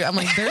lead you. I'm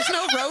like, there's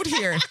no road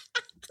here.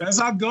 That's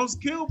how ghosts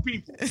kill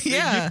people.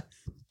 Yeah.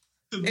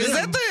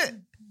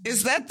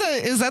 Is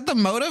that the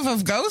motive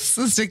of ghosts?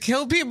 Is to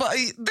kill people?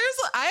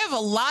 I have a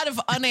lot of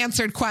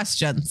unanswered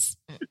questions.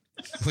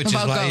 Which is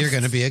why ghosts. You're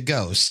going to be a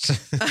ghost.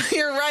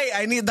 You're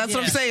right. That's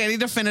what I'm saying. I need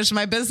to finish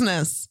my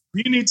business.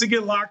 You need to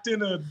get locked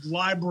in a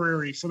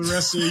library for the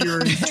rest of your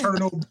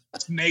eternal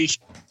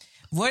nation.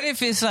 What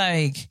if it's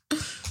like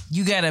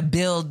you got to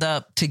build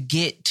up to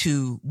get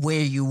to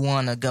where you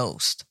want a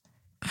ghost?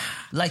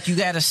 Like you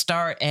got to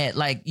start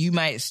at you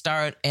might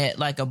start at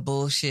a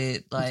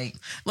bullshit like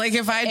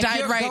if I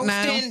died right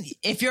now,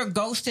 if your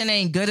ghosting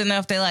ain't good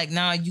enough, they're like,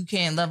 no, you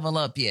can't level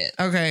up yet.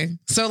 Okay,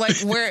 so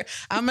where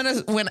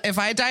if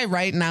I die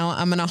right now,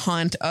 I'm gonna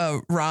haunt a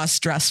Ross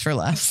Dress for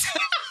Less.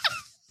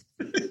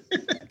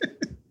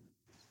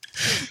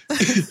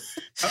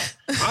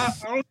 I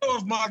don't know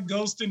if my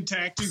ghosting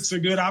tactics are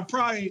good. I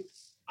probably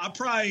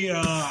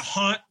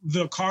haunt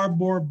the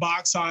cardboard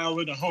box aisle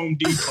at a Home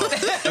Depot.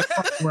 That's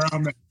probably where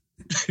I'm at.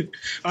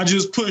 I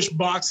just push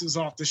boxes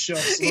off the shelf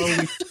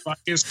slowly. I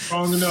get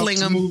strong enough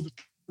to move the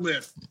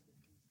lift.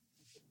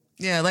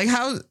 Yeah, like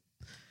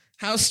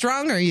how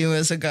strong are you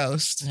as a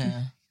ghost?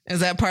 Yeah. Is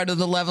that part of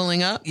the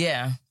leveling up?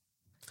 Yeah.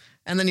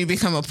 And then you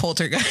become a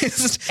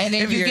poltergeist. And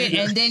then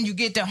you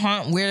get to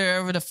haunt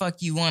wherever the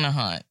fuck you want to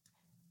haunt.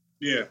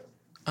 Yeah.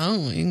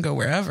 Oh, you can go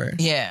wherever.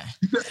 Yeah.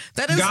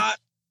 That is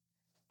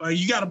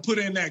you got to put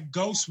in that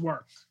ghost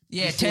work.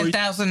 Yeah,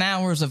 10,000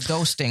 hours of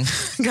ghosting.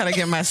 Got to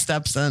get my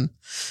steps in.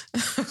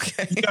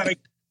 Okay. You got to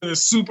get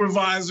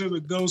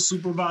the ghost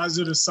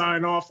supervisor to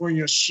sign off on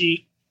your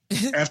sheet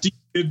after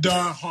you get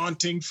done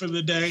haunting for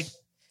the day.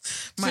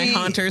 My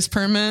haunter's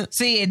permit.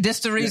 See, this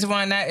is the reason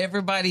why not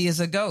everybody is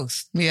a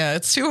ghost. Yeah,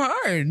 it's too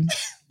hard.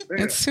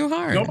 It's too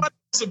hard. Nobody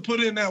wants to put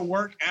in that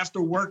work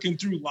after working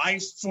through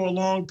life for a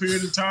long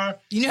period of time.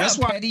 You know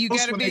that's how petty you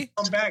got to be? They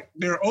come back,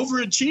 they're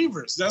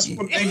overachievers. That's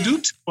what they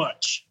do too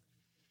much.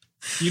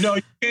 You know,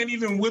 you can't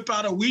even whip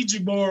out a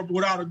Ouija board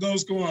without a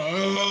ghost going,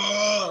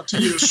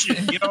 to your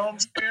shit. You know what I'm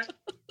saying?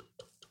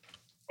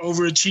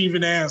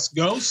 Overachieving ass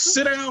ghost.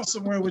 Sit down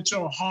somewhere with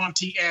your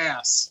haunty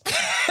ass.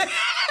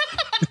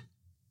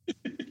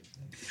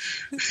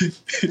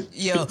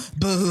 Yo,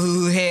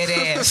 boo head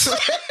ass.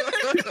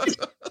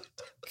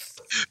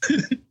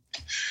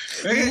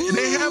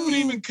 They haven't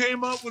even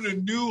came up with a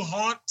new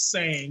haunt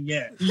saying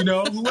yet. You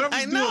know,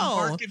 whoever's doing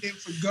marketing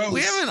for ghosts.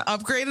 We haven't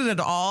upgraded at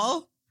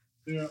all.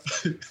 Yeah.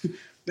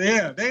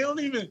 Yeah, they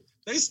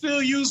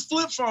still use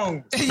flip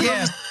phones.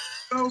 Yeah.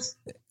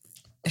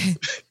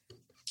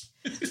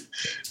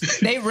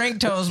 They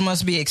ringtones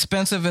must be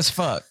expensive as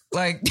fuck.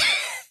 Like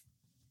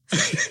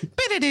they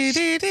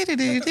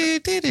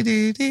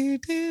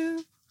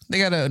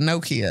got a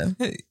Nokia.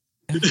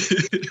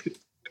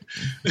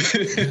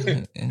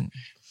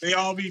 They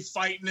all be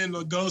fighting in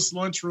the ghost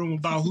lunchroom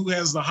about who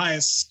has the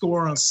highest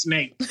score on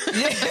Snake.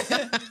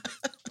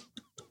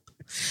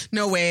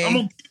 No way. I'm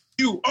gonna get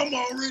you. I'm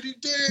already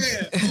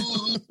dead.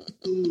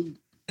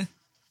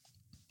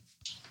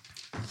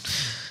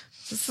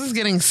 This is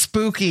getting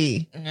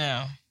spooky.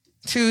 Yeah.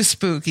 Too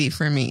spooky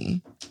for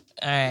me.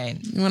 All right.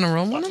 You want to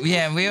roll one of them?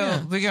 Yeah,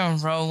 we're going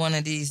to roll one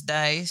of these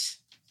dice.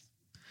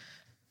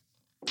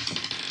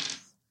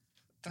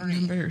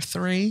 Number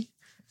 3.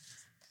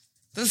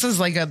 This is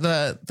like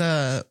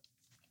the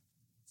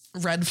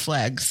red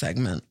flag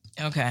segment.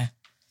 Okay.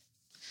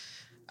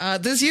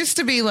 This used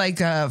to be like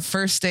a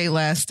first date,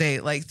 last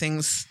date, like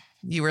things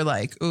you were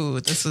like, ooh,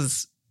 this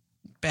is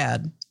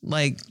bad.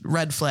 Like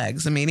red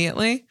flags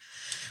immediately.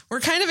 We're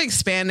kind of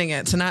expanding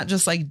it to not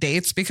just like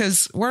dates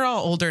because we're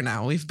all older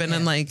now. We've been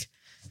in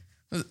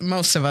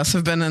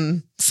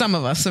some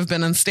of us have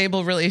been in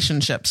stable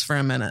relationships for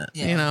a minute,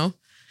 you know?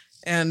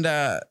 And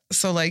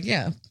so like,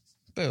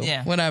 boo,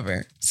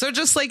 whatever. So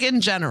just like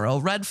in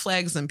general, red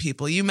flags in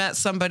people. You met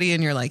somebody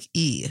and you're like,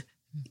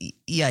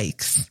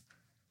 yikes.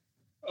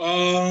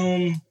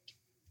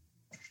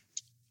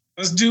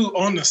 Let's do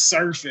on the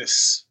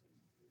surface.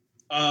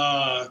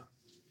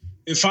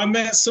 If I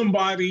met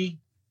somebody,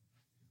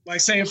 like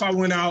say if I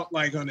went out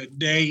like on a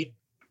date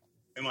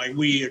and like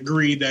we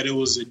agreed that it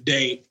was a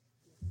date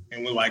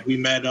and we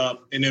met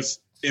up, and if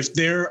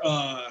their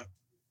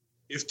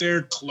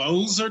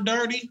clothes are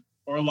dirty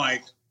or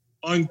like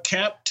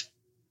unkept,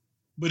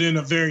 but in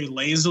a very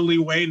lazily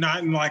way, not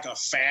in like a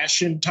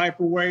fashion type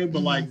of way,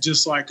 but like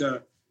just like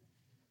a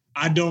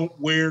I don't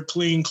wear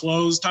clean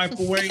clothes type of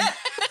way.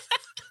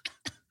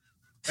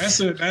 That's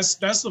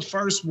the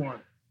first one.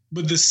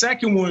 But the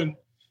second one,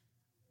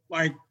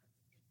 like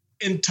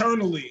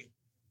internally,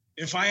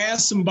 if I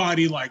ask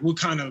somebody like what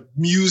kind of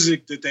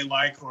music that they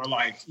like, or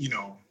like, you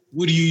know,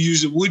 what do you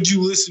use it? Would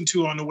you listen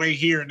to on the way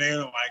here? And they're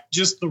like,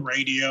 just the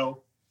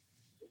radio.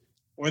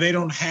 Or they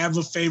don't have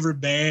a favorite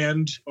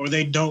band, or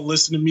they don't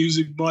listen to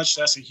music much.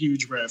 That's a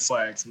huge red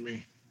flag for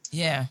me.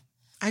 Yeah.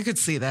 I could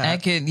see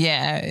that.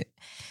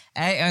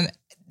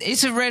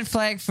 It's a red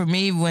flag for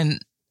me when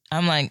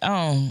I'm like,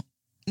 oh,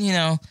 you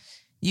know,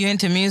 you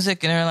into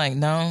music? And they're like,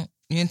 no.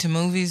 You into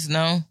movies?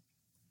 No.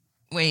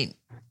 Wait.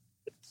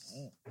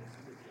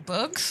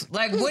 Books?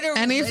 Like, what are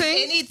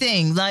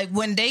anything? Like,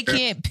 when they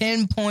can't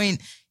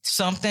pinpoint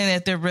something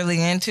that they're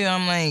really into,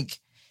 I'm like,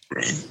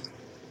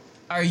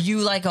 are you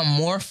like a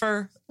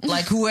morpher?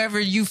 Like, whoever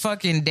you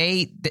fucking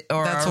date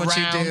or that's around, what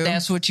you do?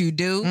 That's what you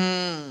do?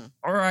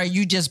 Or are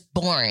you just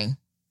boring?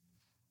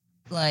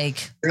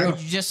 Like, are you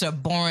just a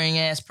boring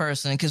ass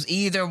person? Because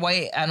either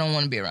way, I don't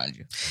want to be around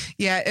you.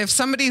 Yeah, if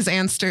somebody's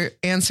answer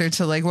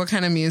to like what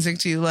kind of music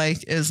do you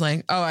like is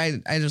like, oh,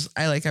 I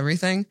like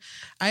everything.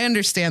 I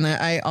understand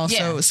that. I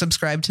also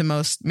subscribe to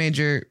most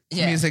major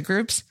music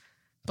groups.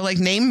 But like,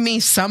 name me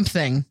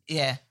something.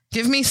 Yeah.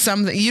 Give me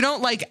something. You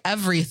don't like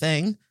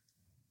everything.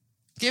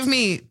 Give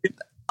me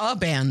a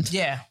band.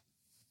 Yeah.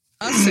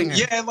 A singer.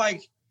 Yeah,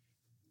 like,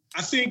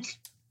 I think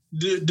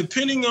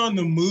depending on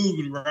the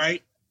mood,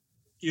 right?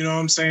 You know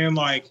what I'm saying?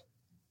 Like,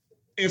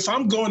 if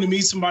I'm going to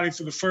meet somebody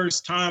for the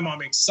first time,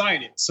 I'm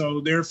excited. So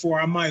therefore,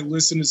 I might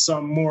listen to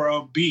something more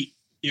upbeat,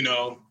 you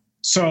know?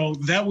 So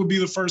that would be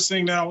the first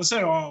thing that I would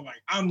say, oh,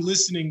 like, I'm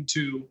listening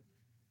to,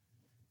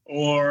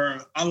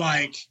 or I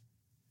like,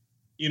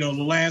 you know,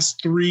 the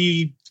last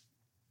 3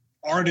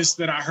 artists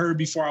that I heard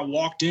before I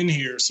walked in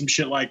here, some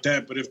shit like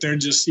that. But if they're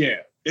just,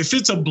 if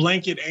it's a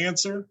blanket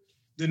answer,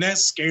 then that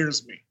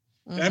scares me.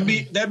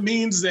 Mm-hmm. That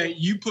means that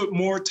you put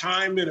more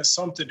time into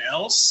something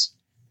else.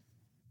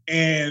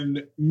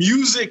 And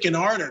music and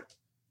art are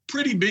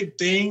pretty big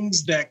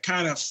things that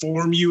kind of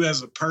form you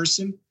as a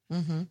person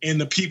and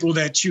the people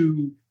that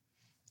you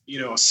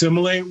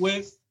assimilate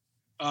with.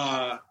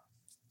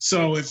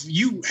 So if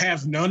you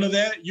have none of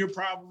that, you're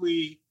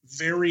probably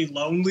very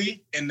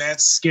lonely, and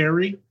that's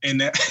scary.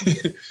 And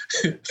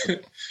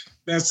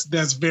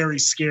that's very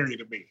scary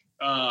to me.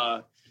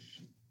 I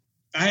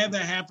had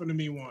that happen to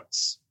me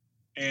once,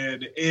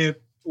 and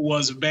it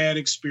was a bad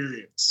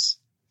experience.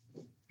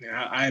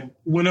 I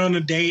went on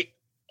a date,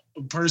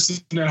 a person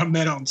that I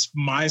met on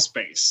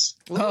MySpace.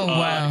 Oh,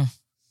 wow.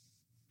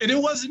 And it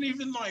wasn't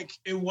even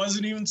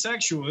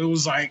sexual. It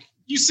was like,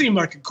 you seem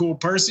like a cool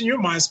person. Your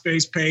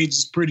MySpace page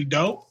is pretty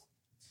dope.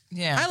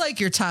 Yeah. I like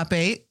your top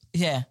 8.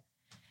 Yeah.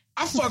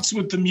 I fucks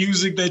with the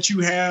music that you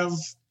have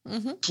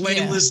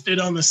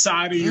playlisted on the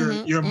side of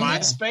your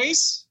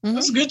MySpace.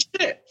 That's good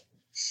shit.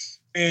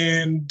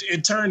 And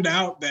it turned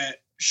out that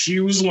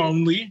she was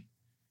lonely.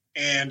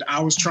 And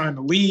I was trying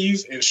to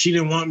leave, and she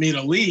didn't want me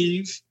to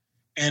leave.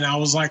 And I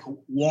was like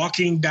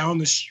walking down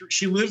the street.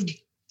 She lived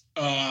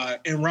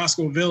in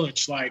Roscoe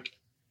Village, like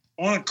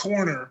on a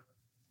corner,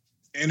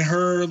 and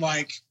her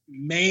like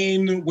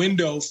main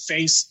window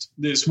faced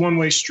this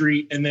one-way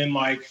street. And then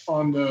like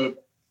you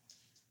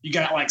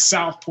got like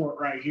Southport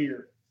right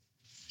here.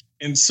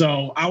 And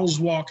so I was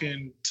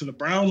walking to the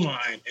Brown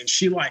line, and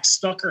she like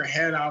stuck her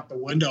head out the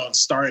window and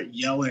started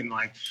yelling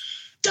like,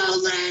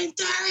 "Don't leave,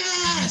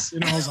 Darius!"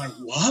 And I was like,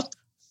 what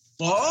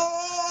the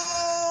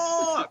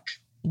fuck?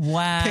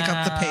 Wow. Pick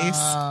up the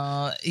pace.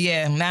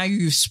 Yeah, now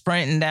you're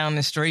sprinting down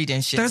the street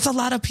and shit. There's a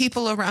lot of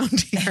people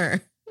around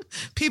here.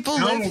 People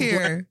live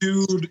here.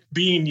 Dude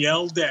being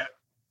yelled at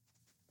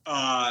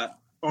on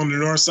the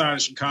north side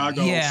of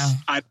Chicago. Yeah.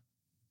 I'd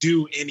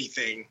do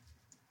anything.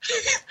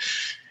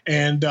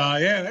 And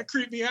that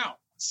creeped me out.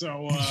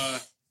 So,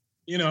 I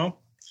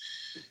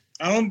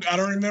don't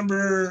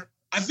remember.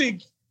 I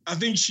think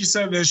she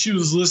said that she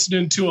was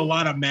listening to a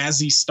lot of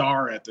Mazzy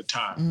Star at the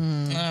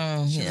time.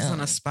 She was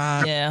on a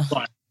spot. Yeah.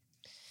 But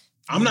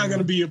I'm not going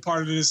to be a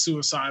part of this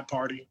suicide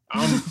party.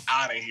 I'm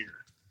out of here.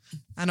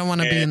 I don't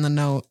want to be in the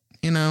note,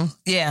 you know?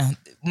 Yeah.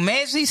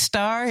 Mazzy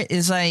Star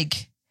is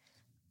like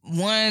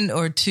 1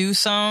 or 2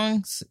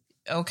 songs.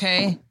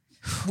 Okay.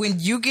 When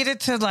you get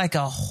it to like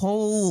a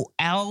whole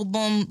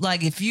album,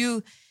 like it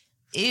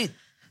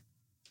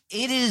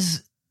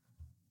is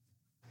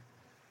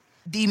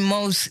the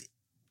most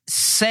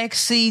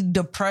sexy,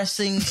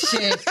 depressing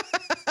shit.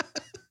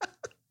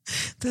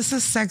 This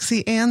is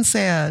sexy and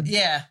sad.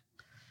 Yeah.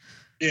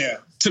 Yeah.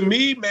 To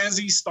me,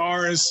 Mazzy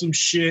Star is some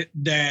shit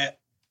that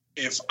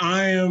if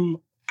I am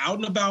out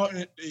and about,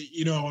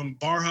 I'm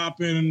bar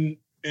hopping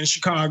in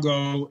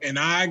Chicago, and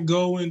I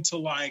go into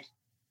like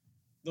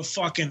the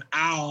fucking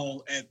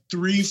Owl at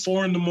 3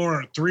 in the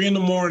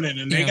morning,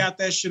 and they got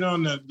that shit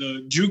on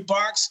the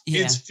jukebox,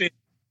 it's fit,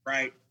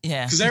 right?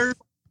 Yeah. Because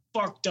everybody's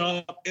fucked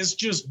up. It's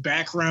just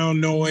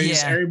background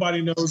noise. Yeah.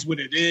 Everybody knows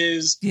what it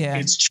is. Yeah.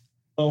 It's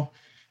chill.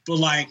 But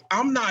like,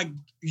 I'm not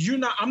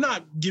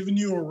giving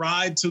you a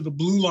ride to the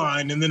Blue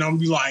Line, and then I'm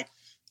be like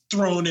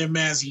throwing in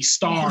Mazzy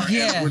Star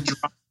as we're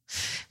driving.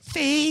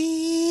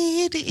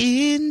 Fade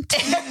into.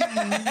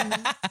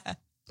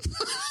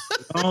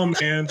 Oh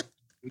man.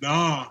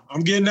 Nah,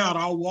 I'm getting out.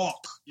 I'll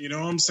walk. You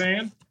know what I'm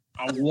saying?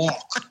 I'll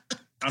walk.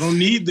 I don't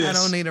need this. I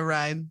don't need a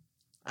ride.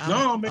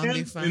 No,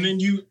 man. And then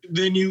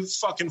you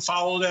fucking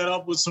follow that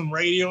up with some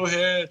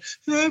Radiohead.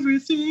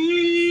 Everything.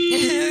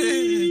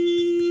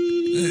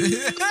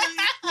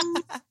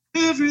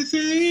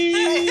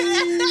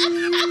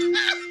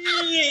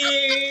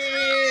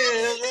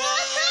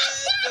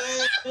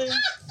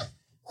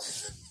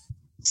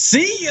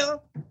 See ya.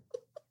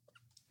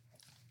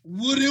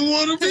 Wouldn't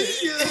want to be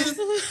ya.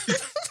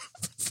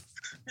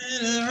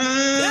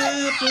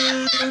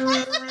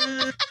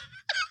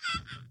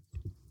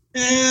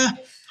 Yeah,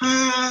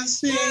 I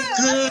see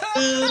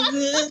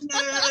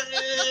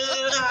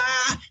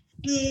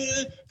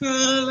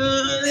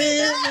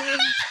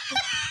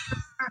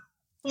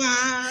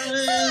why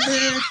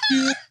did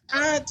you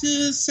try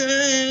to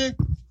say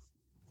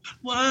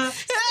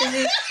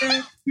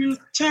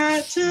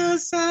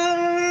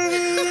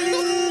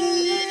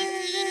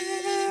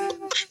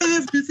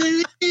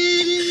Everything.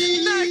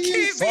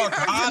 Fuck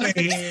out of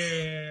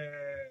here.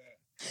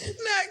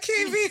 Not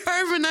KB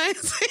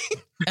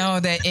harmonizing. Oh,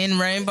 that In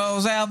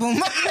Rainbows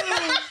album.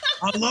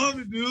 I love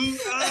it, dude.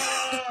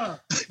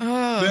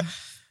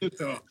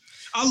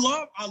 I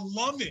love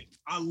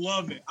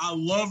it. I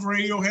love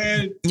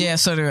Radiohead. Yeah,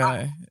 so do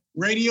I.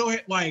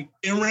 Radiohead, like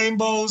In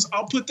Rainbows,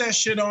 I'll put that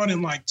shit on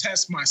and like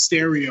test my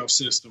stereo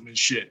system and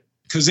shit.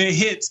 Cause it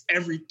hits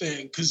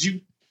everything. Cause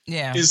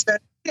it's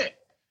that shit.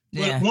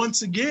 But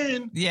once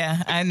again,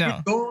 I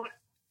know.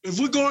 If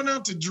we're going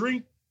out to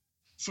drink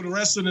for the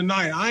rest of the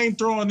night, I ain't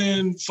throwing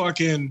in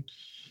fucking,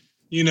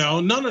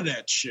 none of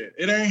that shit.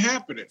 It ain't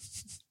happening.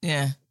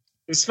 Yeah.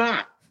 It's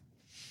not.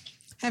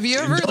 Have you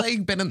ever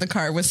been in the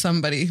car with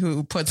somebody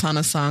who puts on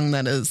a song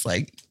that is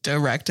like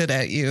directed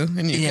at you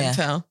and you can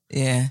tell?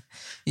 Yeah.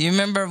 You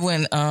remember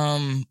when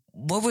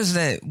what was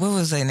their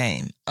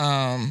name?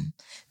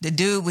 The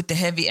dude with the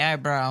heavy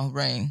eyebrow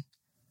ring.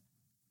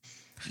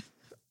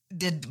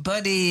 Did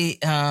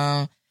Buddy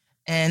and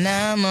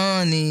I'm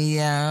on the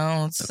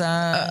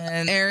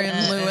outside.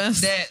 Aaron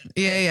Lewis.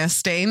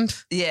 Stained.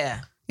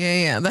 Yeah.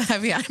 Yeah. The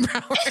heavy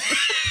eyebrow.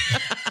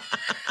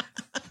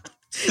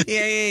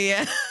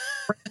 Yeah.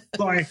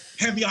 Like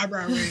heavy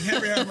eyebrow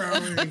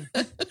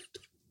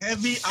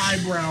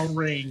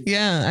ring.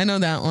 Yeah, I know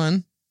that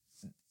one.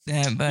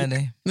 Yeah,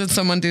 buddy. Did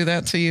someone do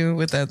that to you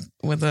with a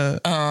what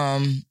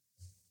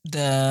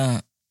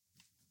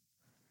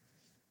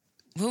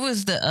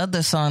was the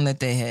other song that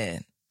they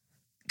had?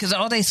 Because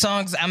all their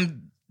songs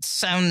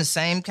sound the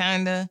same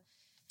kind of.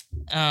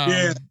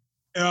 They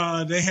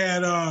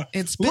had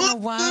It's Been a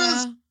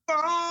While.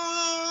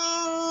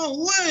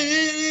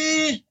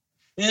 Away.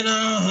 And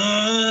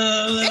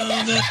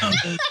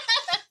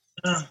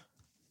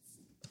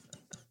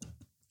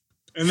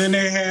then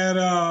they had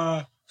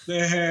and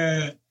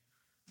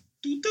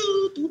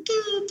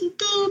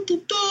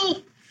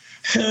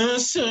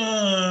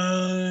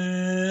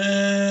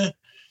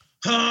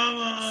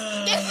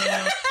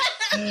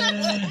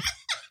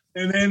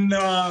then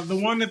the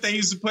one that they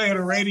used to play on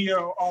the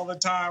radio all the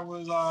time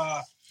was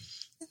like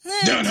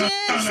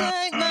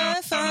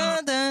my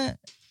father.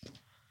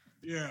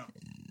 Yeah.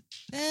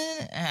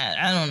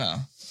 I don't know.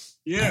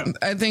 Yeah.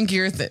 I think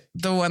you're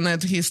the one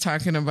that he's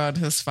talking about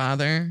his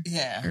father.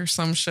 Yeah. Or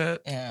some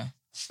shit. Yeah.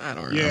 I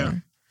don't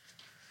remember.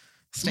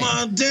 Yeah.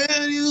 My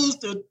dad used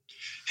to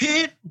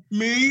hit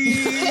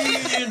me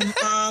in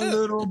my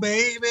little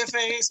baby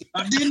face.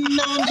 I didn't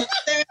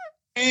understand.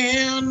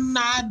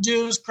 I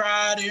just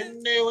cried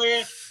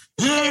anyway.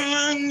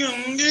 And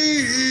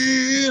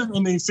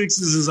he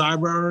fixes his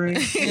eyebrow ring.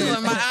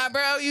 My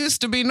eyebrow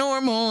used to be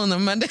normal, and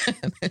then my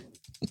dad.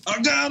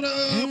 I got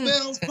a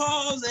Bell's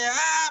palsy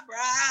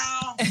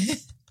eyebrow.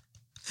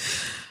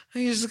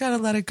 You just gotta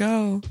let it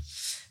go.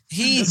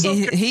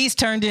 He's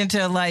turned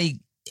into like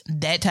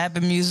that type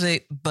of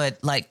music,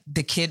 but like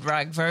the Kid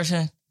Rock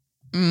version.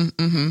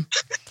 Mm-hmm.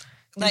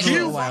 Like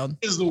Kid Rock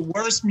is the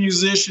worst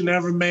musician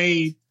ever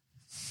made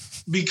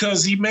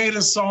because he made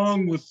a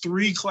song with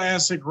 3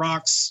 classic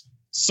rock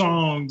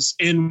songs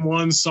in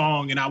one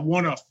song, and I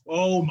want to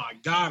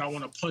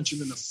punch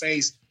him in the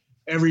face.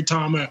 Every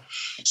time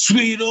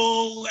sweet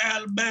old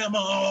Alabama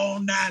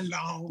all night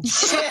long.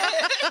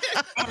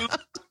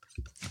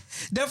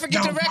 Don't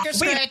forget the record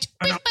scratch.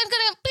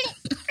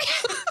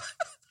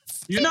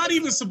 You're not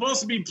even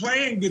supposed to be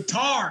playing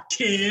guitar,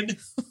 kid.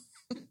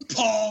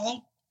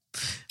 Paul,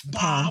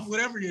 Bob,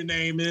 whatever your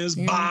name is,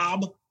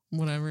 Bob.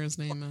 Whatever his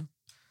name is.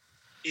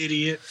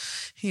 Idiot.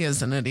 He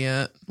is an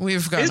idiot.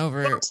 We've gone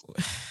over it.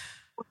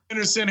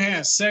 Anderson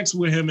had sex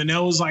with him, and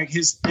that was like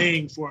his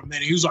thing for a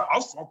minute. He was like,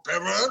 I'll fuck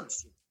Pamela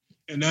Anderson.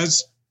 And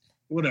that's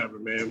whatever,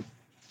 man.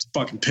 It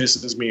fucking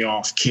pisses me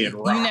off, Kid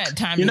Rock.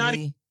 You're not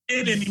a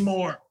kid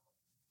anymore.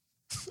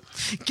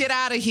 Get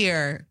out of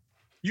here.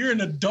 You're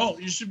an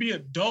adult. You should be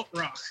adult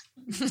rock.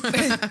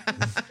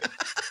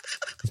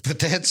 But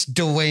that's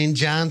Dwayne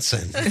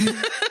Johnson.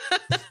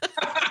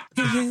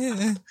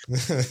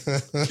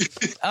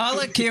 All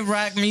the Kid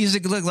Rock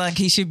music look like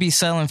he should be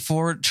selling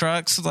Ford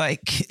trucks.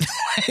 Like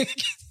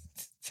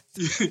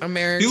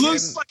American. He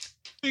looks like he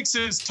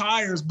fixes his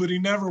tires, but he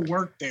never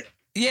worked there.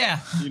 Yeah.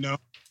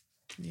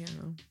 Yeah.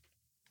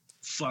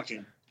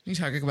 Fucking. You're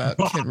talking about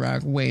Kid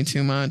Rock way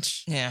too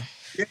much. Yeah.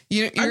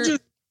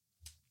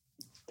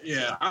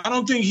 I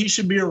don't think he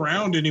should be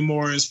around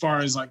anymore as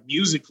far as like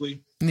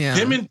musically. Yeah.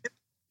 Him and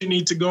Ted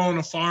need to go on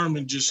a farm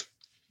and just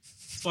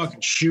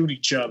fucking shoot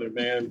each other,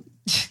 man.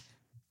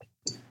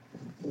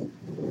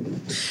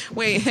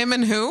 Wait, him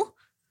and who?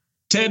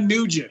 Ted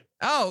Nugent.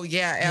 Oh,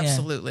 yeah,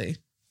 absolutely. Yeah.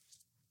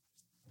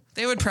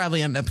 They would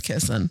probably end up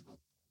kissing.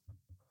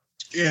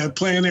 Yeah,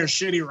 playing their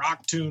shitty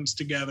rock tunes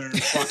together.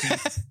 And fucking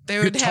they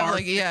would have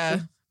like,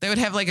 they would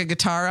have like a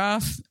guitar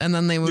off, and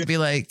then they would be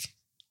like,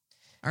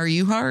 "Are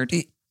you hard?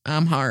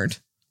 I'm hard.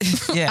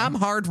 Yeah, I'm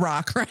hard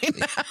rock right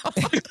now."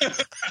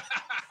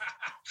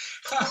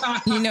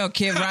 You know,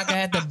 Kid Rock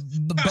had to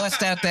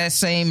bust out that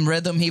same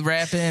rhythm he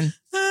rap in.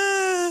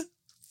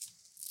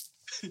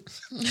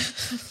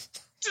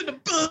 to the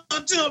bar,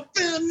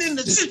 jumping in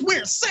the shit,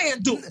 wearing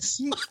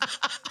sandals.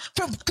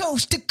 From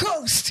coast to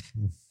coast.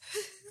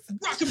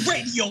 Rockin'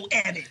 radio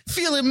addict.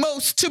 Feeling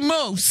most to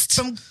most.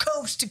 From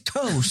coast to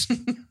coast.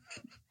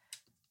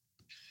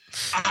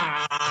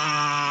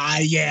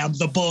 I am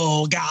the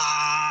bull god.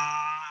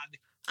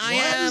 I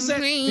am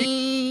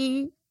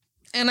free,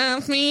 and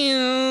I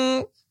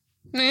feel.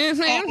 I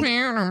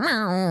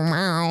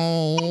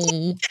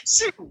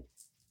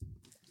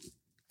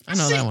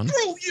know that one.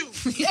 Through you.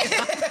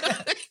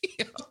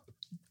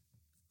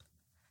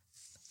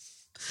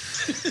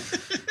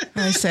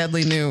 I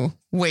sadly knew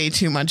way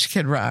too much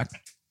Kid Rock.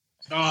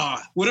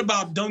 What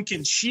about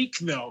Duncan Sheik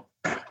though?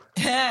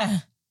 Yeah.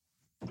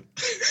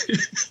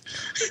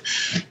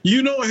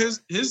 You know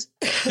his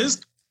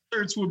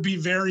concerts would be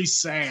very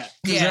sad.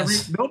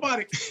 Yes.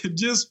 Nobody,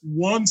 just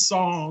one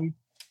song,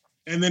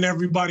 and then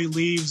everybody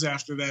leaves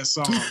after that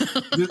song.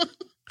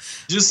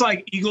 just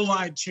like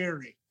Eagle-Eyed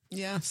Cherry.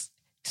 Yes.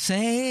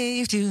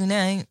 Save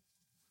tonight.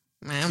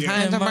 I'm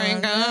trying to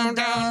bring them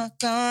down.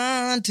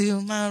 Gone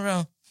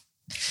tomorrow.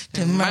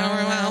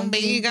 Tomorrow I'll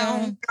be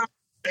gone.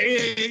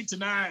 Hey,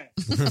 tonight.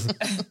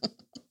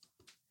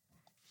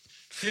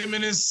 Him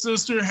and his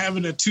sister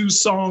having a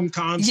 2-song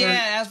concert.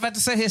 Yeah, I was about to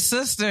say his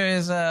sister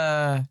is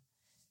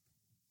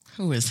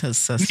Who is his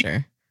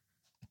sister?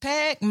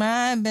 pack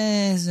my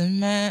bags and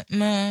my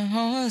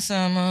horse.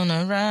 I'm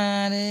gonna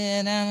ride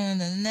it out in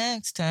the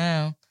next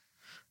town.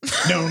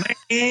 No,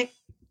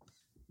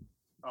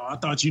 I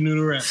thought you knew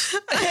the rest.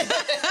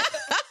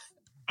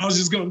 I was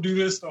just gonna do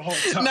this the whole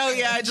time. No,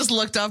 yeah, I just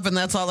looked up and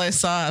that's all I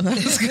saw. That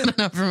was good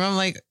enough for me. I'm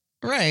like,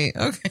 right,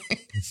 okay.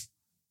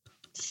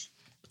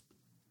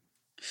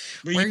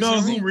 But you know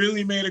who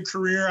really made a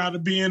career out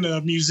of being a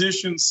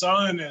musician's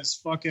son is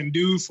fucking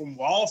dude from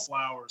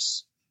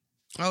Wallflowers.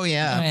 Oh,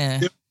 yeah. Oh,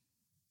 yeah.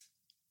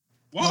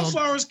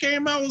 Wallflowers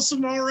came out with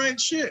some all right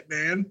shit,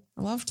 man.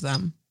 I loved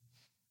them.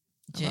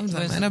 I Was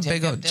had a it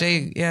big Jacob old Dylan?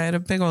 Jake. Yeah, I had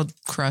a big old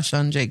crush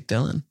on Jake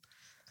Dylan.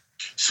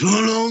 So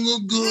long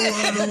ago,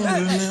 I don't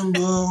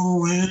remember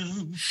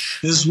when.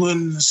 It's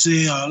when I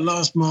say I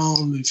lost my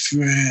only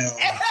friend.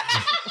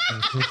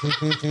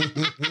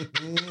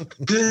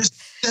 This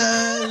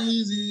time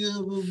easy of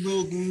a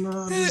broken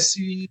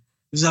odyssey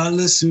as I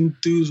listen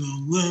through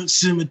the wet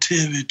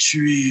cemetery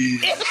tree.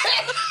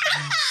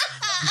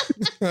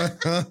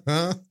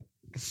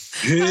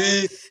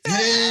 Hey,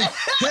 hey,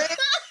 hey.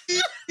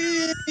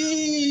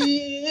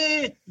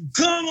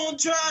 Come on,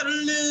 try a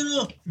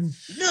little.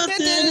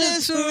 Nothing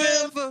is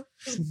forever.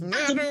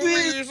 Nothing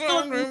be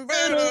something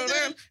better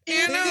than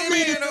in the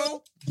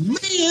middle.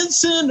 Me and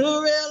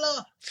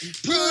Cinderella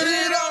put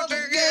it all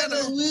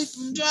together. We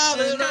can drive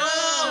it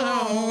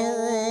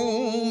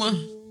home.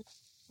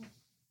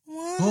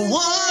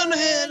 One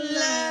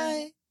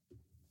headlight.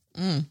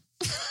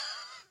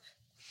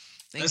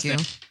 Thank you.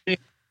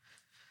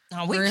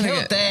 Oh, we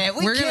killed that.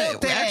 We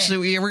killed that.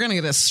 Actually, we're gonna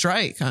get a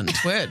strike on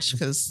Twitch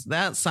because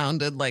that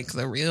sounded like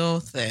the real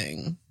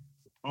thing.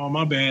 Oh,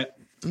 my bad.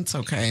 It's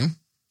okay.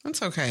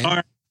 It's okay. All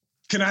right.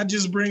 Can I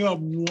just bring up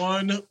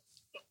one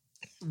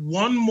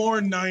more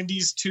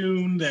 90s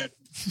tune that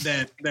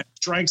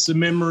strikes a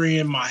memory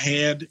in my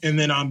head, and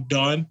then I'm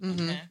done?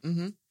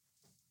 Mm-hmm.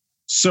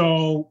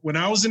 So when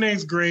I was in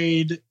 8th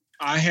grade,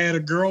 I had a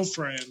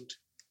girlfriend,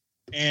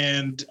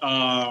 and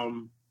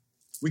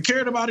we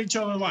cared about each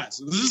other a lot.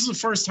 So this is the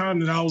first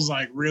time that I was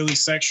like really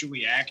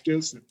sexually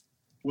active.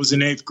 Was in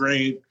 8th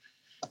grade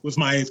with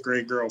my 8th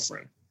grade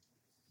girlfriend,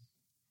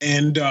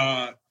 and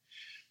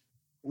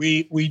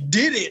we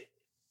did it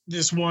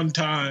this one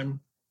time,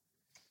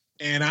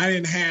 and I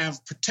didn't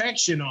have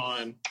protection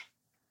on.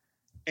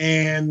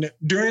 And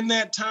during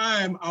that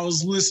time, I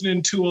was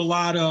listening to a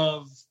lot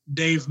of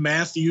Dave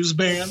Matthews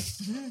Band.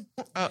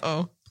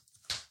 Uh-oh.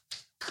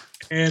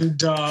 And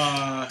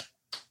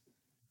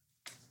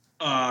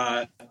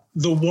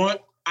the one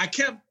I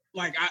kept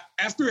like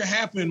after it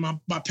happened,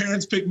 my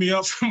parents picked me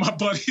up from my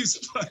buddy's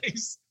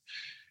place,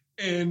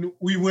 and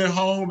we went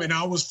home, and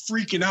I was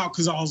freaking out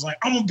because I was like,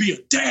 I'm gonna be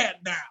a dad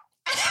now.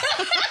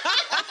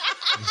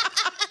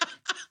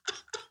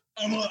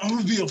 I'm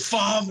gonna be a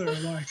father,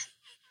 like.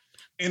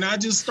 And I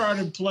just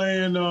started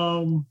playing.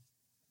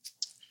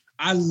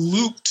 I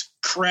looped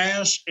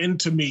 "Crash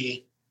Into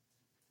Me"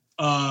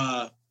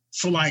 for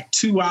like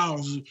 2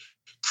 hours.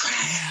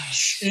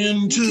 Crash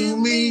into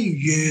me,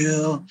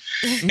 yeah.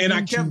 And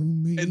I kept,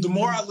 and the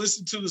more I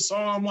listened to the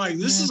song, I'm like,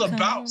 this is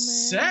about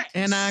sex.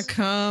 And I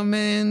come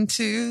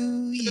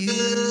into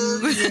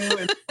you. Yeah.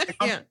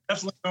 I'm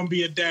definitely gonna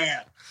be a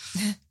dad.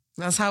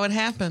 That's how it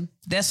happened.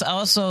 That's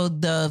also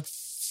the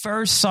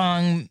first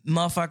song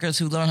motherfuckers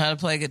who learn how to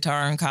play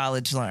guitar in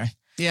college learn.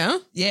 Yeah?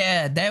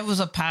 Yeah, that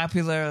was a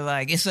popular,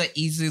 like, it's an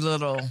easy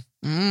little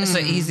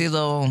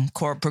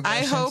chord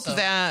progression. I hope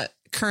that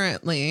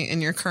currently, in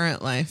your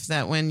current life,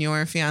 that when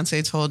your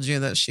fiance told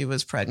you that she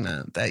was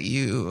pregnant, that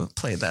you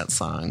played that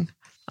song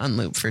on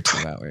loop for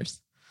 2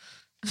 hours.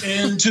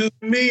 And to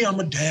me,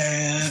 I'm a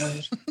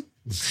dad.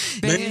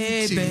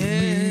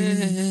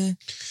 Baby.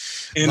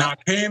 And I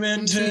came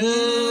into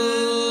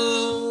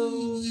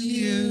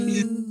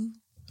you.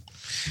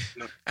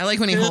 I like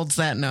when he holds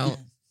that note.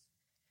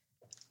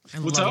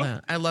 What's up?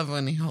 That. I love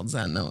when he holds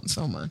that note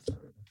so much.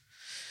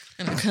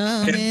 And I'm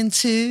coming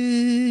to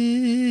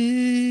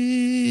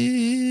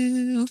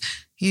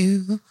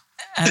you.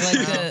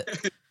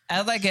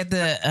 I like at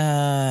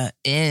the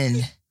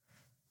end.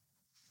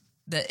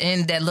 The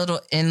end, that little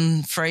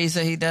end phrase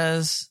that he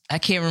does. I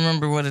can't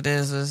remember what it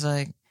is. It's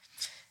like,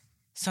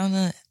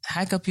 something,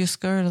 hike up your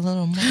skirt a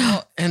little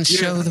more and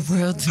show the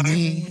world to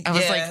me. I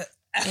was like,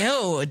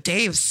 ew,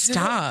 Dave,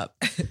 stop.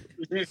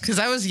 Because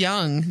I was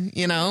young,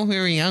 you know, we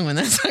were young when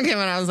that song came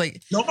out. I was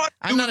like,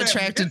 I'm not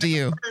attracted to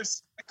you.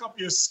 Hike up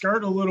your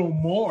skirt a little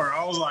more.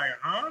 I was like,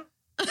 huh?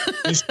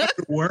 And show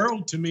the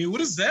world to me. What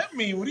does that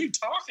mean? What are you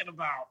talking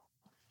about?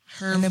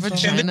 Her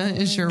vagina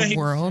is your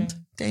world,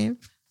 Dave.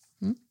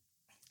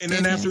 And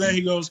then after that,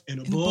 he goes, in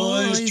a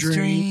boy's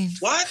dream.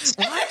 What?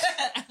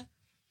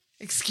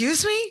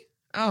 Excuse me?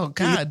 Oh,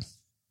 God.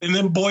 And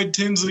then Boyd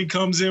Tinsley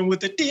comes in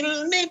with the...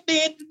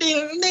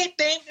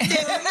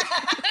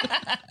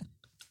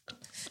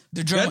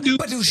 The drum.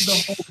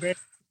 The whole band.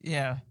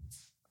 Yeah.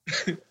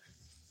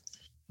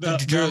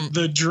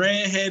 The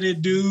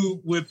dread-headed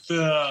dude with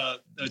the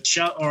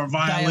cello or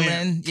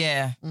violin.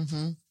 Yeah.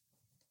 Mm-hmm.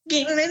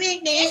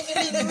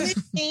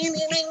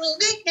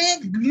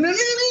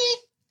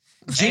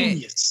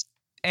 Genius.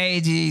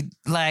 AG,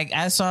 like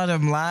I saw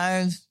them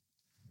live,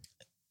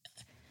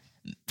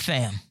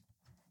 fam.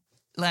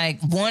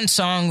 Like one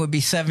song would be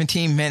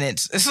 17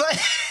 minutes. It's like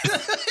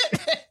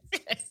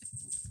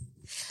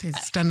the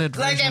extended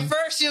version. Like at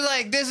first you're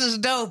like, this is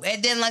dope,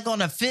 and then like on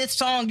the fifth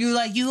song you're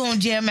like, you gonna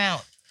jam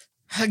out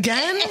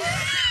again?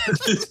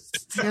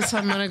 Guess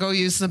I'm gonna go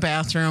use the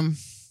bathroom.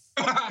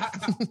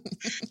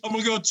 I'm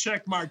gonna go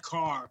check my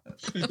car.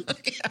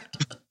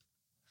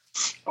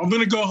 I'm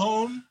gonna go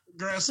home,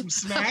 grab some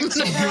snacks.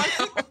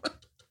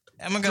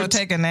 I'm gonna go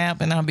take a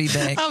nap and I'll be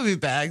back. I'll be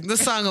back. The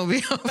song will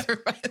be over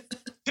by then.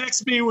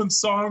 Text me when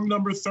song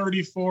number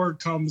 34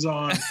 comes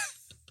on.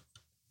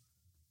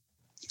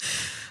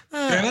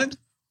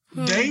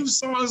 Dave's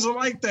songs are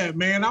like that,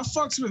 man. I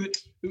fucks with it.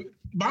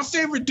 My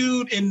favorite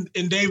dude in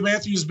Dave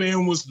Matthews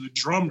Band was the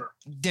drummer.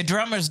 The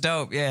drummer's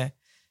dope, yeah.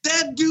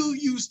 That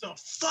dude used to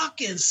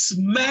fucking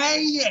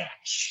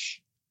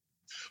smash.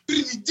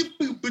 He'd just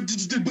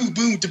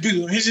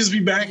be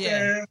back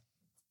there.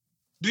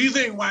 Do you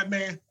think, white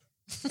man?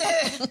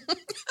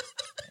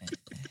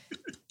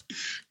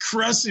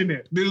 Crushing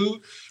it,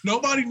 dude.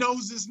 Nobody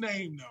knows his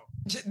name, though.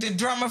 The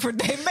drummer for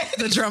Dave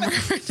Matthews. The drummer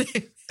for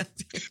Dave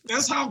Matthews.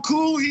 That's how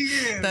cool he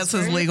is. That's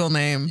his legal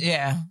name.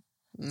 Yeah.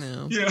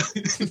 No. Yeah.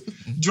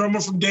 Drummer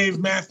from Dave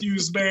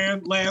Matthews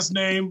Band. Last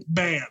name,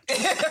 Band.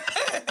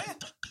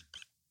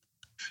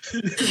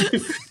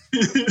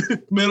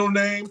 Middle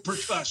name,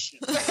 Percussion.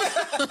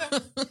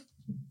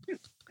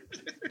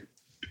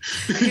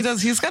 He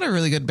does. He's got a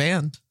really good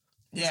band.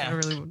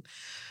 Yeah.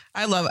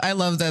 I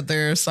love that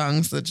there are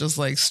songs that just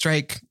like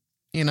strike,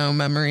 you know,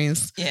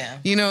 memories. Yeah.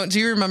 You know, do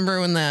you remember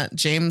when that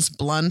James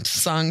Blunt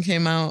song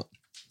came out?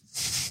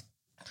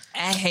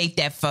 I hate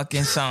that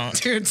fucking song.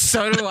 Dude,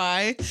 so do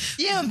I.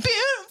 You're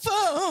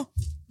beautiful.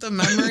 The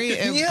memory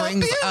it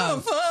brings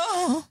up.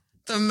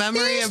 The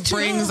memory it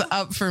brings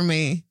up for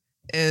me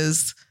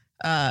is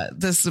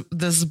this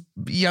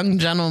young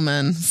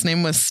gentleman. His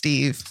name was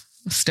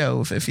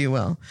Stove, if you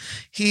will.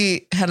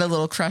 He had a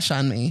little crush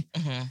on me.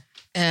 Mm-hmm.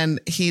 And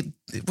he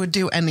would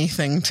do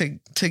anything to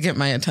get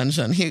my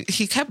attention.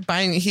 He kept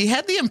buying. He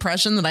had the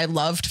impression that I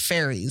loved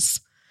fairies,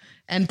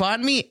 and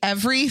bought me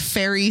every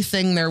fairy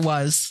thing there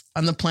was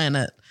on the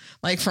planet,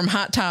 like from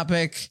Hot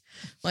Topic,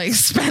 like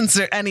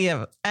Spencer,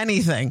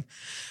 anything.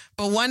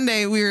 But one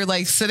day we were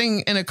like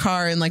sitting in a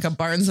car in like a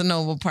Barnes and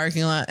Noble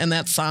parking lot, and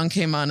that song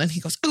came on, and he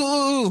goes,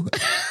 "Ooh,"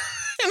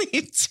 and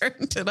he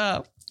turned it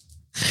up,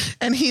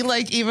 and he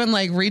like even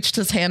like reached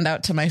his hand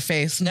out to my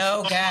face.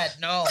 No, God,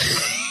 no.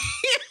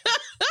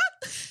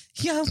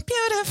 You're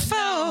beautiful.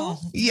 No,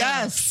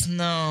 yes.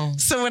 No.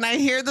 So when I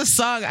hear the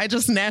song, I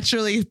just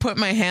naturally put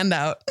my hand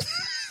out.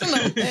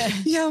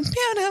 You're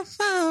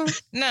beautiful.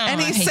 No.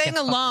 And he sang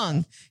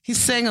along. He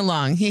sang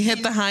along. He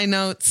hit the high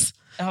notes.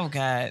 Oh,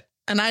 God.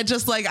 And I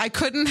just like, I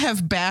couldn't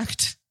have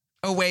backed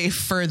away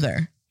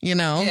further, you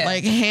know,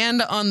 like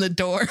hand on the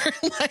door.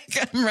 Like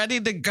I'm ready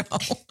to go.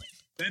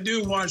 That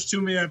dude watched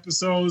too many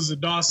episodes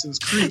of Dawson's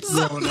Creek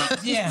growing up.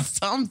 Yeah.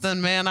 Something,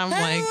 man. I'm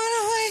like,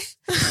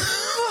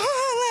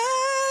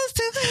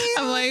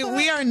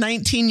 we are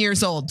 19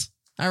 years old.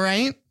 All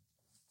right.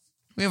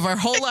 We have our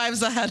whole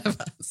lives ahead of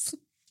us.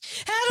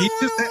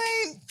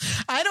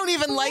 I don't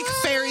even like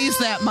fairies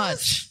that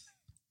much.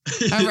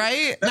 All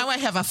right. Now I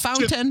have a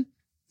fountain.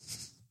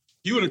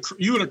 You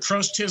would have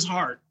crushed his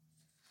heart.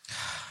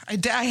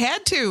 I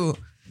had to.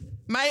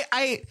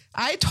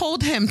 I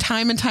told him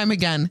time and time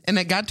again, and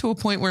it got to a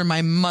point where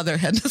my mother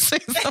had to say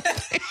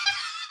something.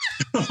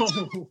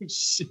 Oh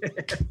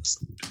shit!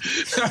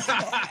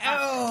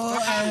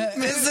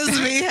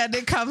 Mrs. V had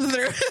to come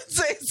through and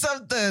say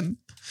something.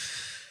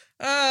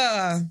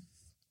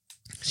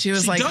 She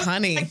was like,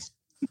 "Honey, like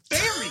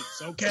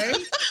fairies, okay?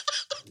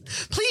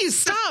 Please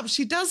stop.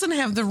 She doesn't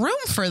have the room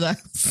for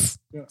this.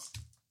 Yeah.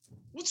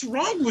 What's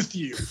wrong with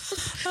you?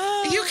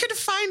 You could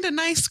find a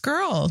nice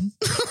girl.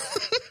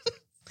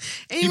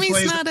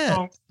 Amy's not it.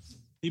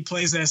 He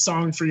plays that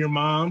song for your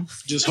mom.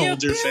 Just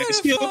hold your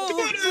face. You're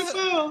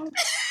beautiful.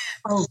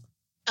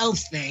 Oh,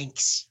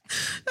 thanks.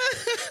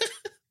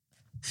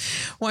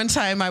 One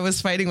time I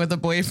was fighting with a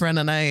boyfriend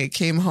and I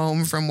came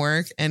home from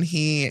work and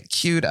he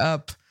queued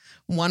up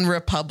One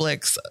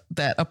Republic's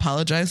that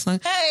apologize song.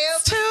 Hey,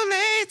 it's too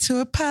late to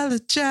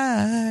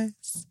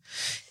apologize.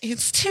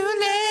 It's too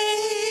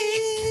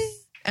late.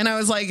 And I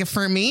was like,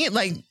 for me,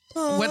 like,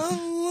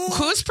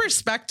 whose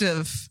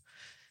perspective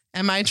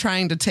am I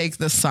trying to take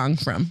this song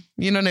from?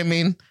 You know what I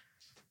mean?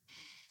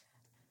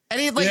 And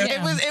he, like,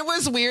 it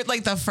was weird.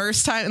 Like the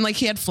first time, and like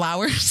he had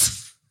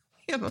flowers,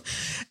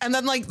 and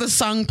then like the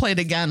song played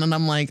again, and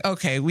I'm like,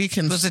 okay, we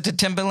can. Was it the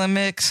Timbaland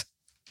mix?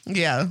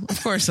 Yeah,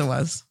 of course it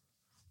was.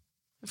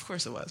 Of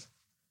course it was.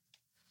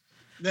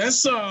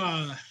 That's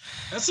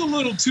a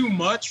little too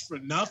much for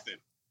nothing.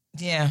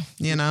 Yeah,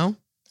 you know.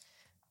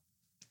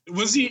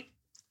 Was he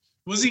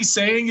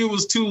saying it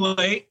was too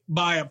late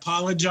by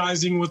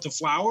apologizing with the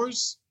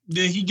flowers?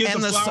 Did he get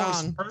the flowers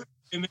song first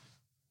and then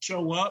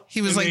show up?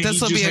 He was like,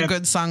 this will be a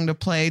good song to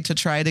play to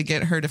try to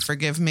get her to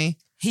forgive me.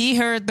 He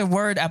heard the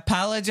word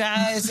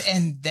apologize,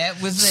 and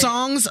that was it.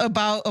 Songs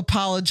about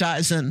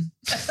apologizing.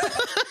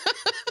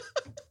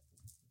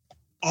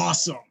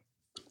 Awesome.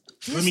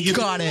 Let me get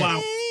Got the it.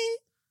 flowers.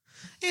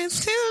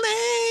 It's too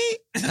late.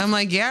 I'm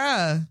like,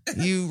 yeah,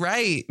 you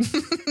right.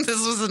 This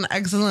was an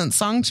excellent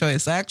song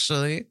choice,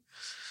 actually.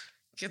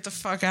 Get the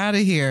fuck out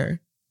of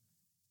here.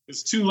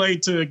 It's too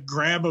late to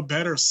grab a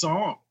better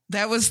song.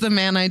 That was the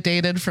man I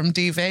dated from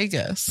D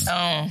Vegas.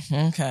 Oh,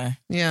 okay.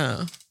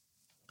 Yeah.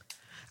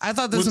 I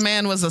thought this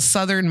man was a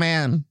Southern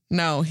man.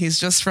 No, he's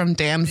just from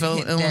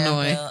Danville,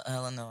 Illinois.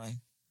 Illinois.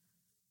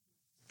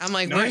 I'm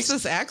like, where's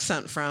this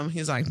accent from?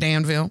 He's like,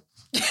 Danville.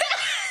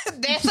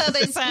 That's how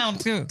they sound,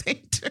 too.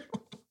 They do.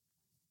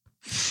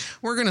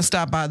 We're going to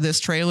stop by this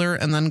trailer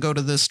and then go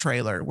to this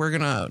trailer. We're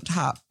going to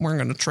hop. We're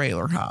going to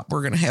trailer hop.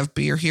 We're going to have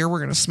beer here. We're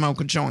going to smoke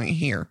a joint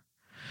here.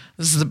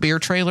 This is the beer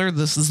trailer.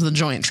 This is the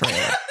joint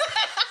trailer.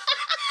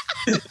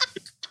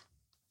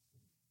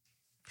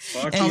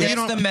 And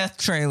that's the meth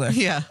trailer.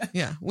 Yeah,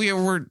 yeah.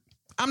 We're.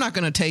 I'm not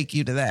going to take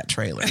you to that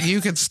trailer.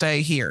 You could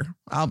stay here.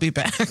 I'll be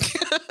back.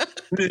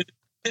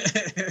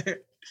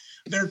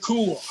 They're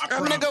cool. I'm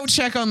going to go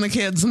check on the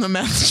kids in the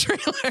meth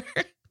trailer.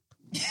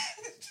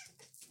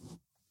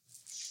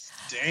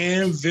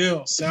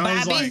 Danville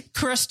sounds Bobby, like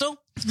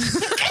Crystal.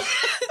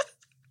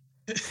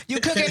 You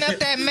cooking up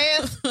that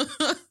meth?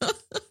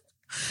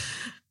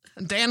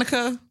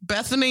 Danica,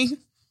 Bethany,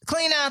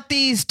 clean out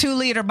these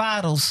 2-liter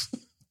bottles.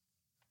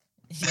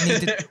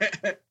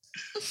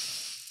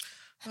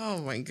 Oh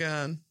my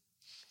God.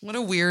 What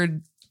a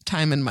weird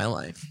time in my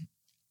life.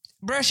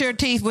 Brush your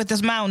teeth with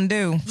this Mountain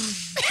Dew.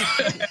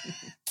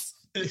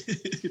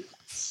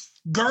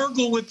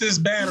 Gurgle with this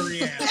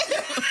battery ass.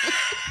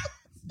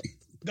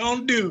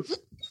 Don't do.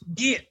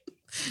 Get.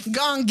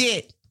 Gon'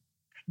 get.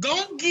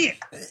 Gon' get.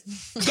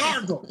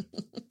 Gargle.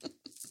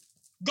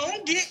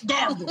 Gon' get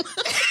gargle.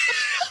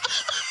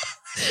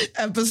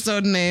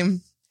 Episode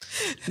name.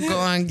 Go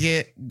on,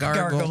 get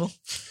gargle.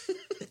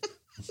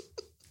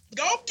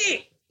 Go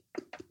get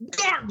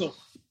gargle.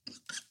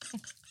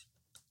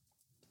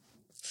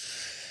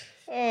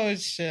 Oh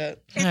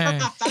shit.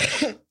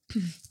 It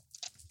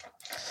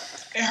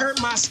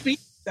hurt my speech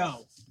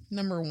though.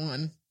 Number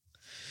 1.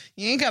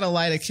 You ain't got a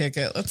lie to kick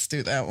it. Let's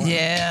do that one.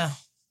 Yeah.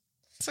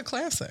 It's a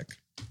classic.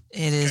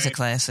 It is a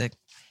classic.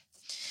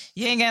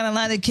 You ain't got a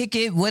lie to kick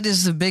it. What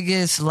is the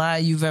biggest lie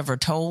you've ever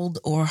told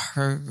or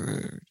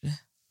heard?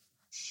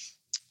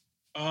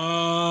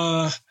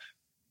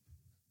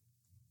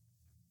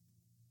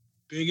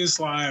 Biggest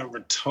lie I ever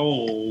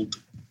told.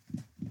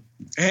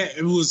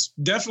 It was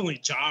definitely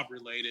job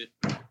related.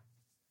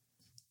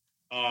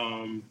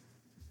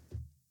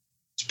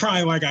 It's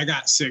probably like I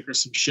got sick or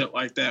some shit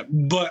like that.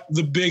 But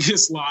the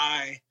biggest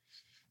lie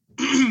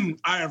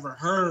I ever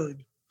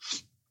heard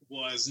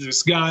was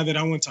this guy that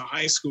I went to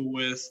high school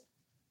with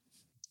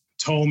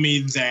told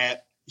me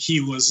that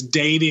he was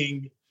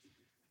dating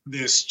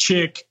this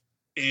chick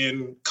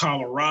in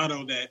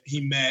Colorado that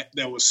he met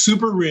that was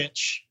super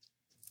rich,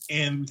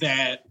 and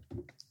that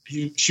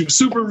she was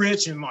super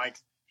rich and like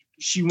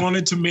she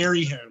wanted to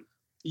marry him.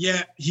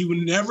 Yet he would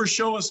never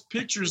show us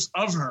pictures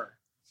of her.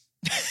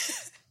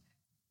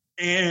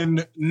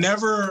 And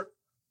never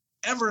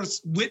ever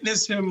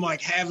witness him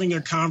like having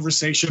a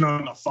conversation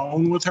on the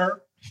phone with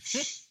her.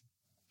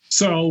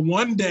 So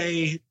one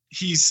day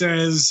he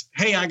says,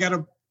 hey, I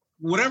gotta,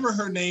 whatever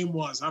her name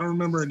was, I don't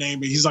remember her name,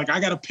 but he's like,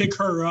 I gotta pick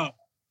her up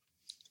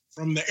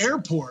from the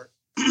airport,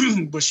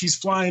 but she's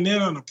flying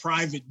in on a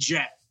private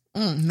jet.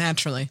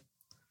 Naturally.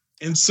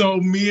 And so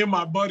me and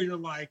my buddy are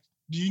like,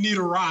 do you need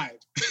a ride?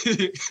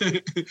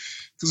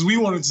 Because we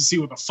wanted to see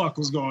what the fuck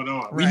was going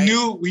on. Right.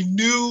 We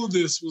knew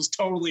this was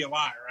totally a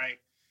lie, right?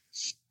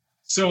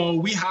 So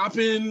we hop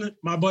in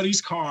my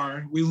buddy's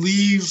car, we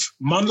leave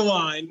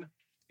Mundelein,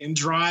 and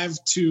drive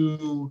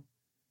to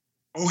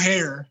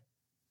O'Hare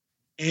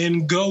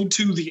and go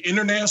to the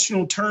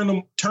international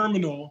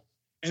terminal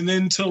and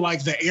then to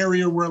like the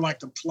area where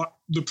like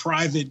the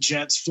private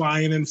jets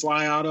fly in and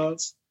fly out of.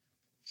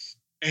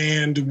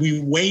 And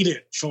we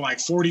waited for like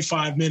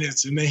 45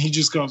 minutes. And then he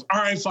just goes, all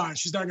right, fine.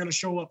 She's not going to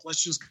show up.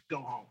 Let's just go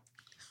home.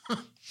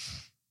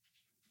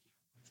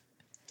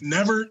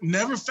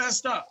 Never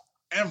fessed up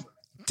ever.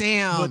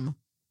 Damn.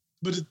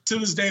 But to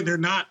this day, they're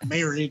not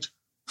married.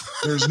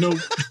 There's no.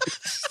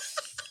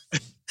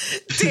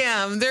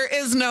 Damn, there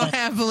is no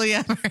happily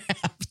ever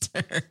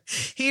after.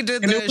 He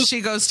did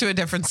she goes to a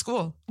different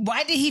school.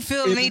 Why did he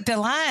feel the need to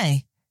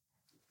lie?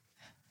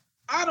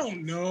 I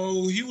don't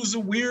know. He was a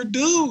weird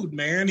dude,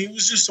 man. He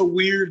was just a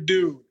weird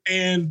dude.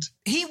 And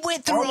he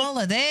went through all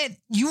of that.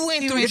 You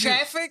went through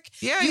traffic?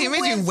 Yeah, he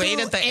made you wait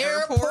at the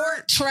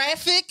airport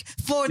traffic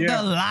for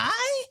the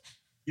lie?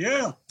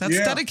 Yeah. That's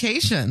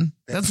dedication.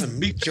 That's some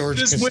George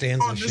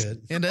Costanza shit.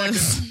 It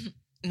is.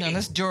 No,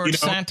 that's George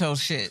Santos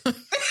shit.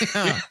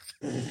 Yeah.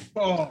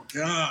 Oh,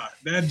 God.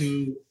 That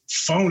dude,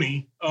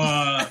 phony.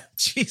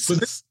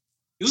 Jesus.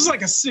 It was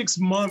like a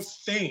 6-month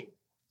thing.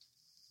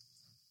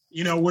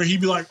 You know, where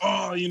he'd be like,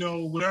 oh, you know,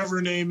 whatever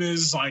her name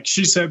is, like,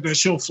 she said that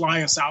she'll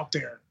fly us out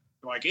there,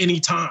 like,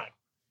 anytime.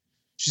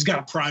 She's got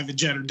a private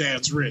jet. Her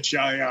dad's rich.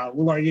 Yeah.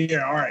 We're like,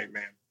 yeah, all right,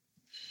 man.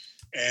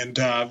 And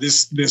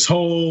this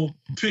whole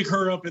pick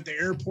her up at the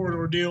airport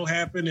ordeal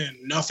happened, and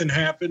nothing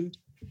happened.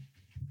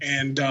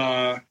 And,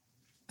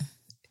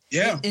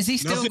 yeah. Is he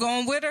still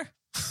going with her?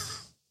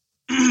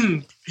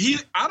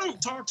 I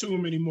don't talk to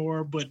him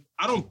anymore, but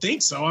I don't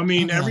think so. I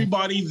mean,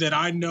 everybody that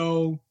I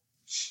know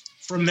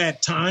from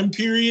that time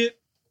period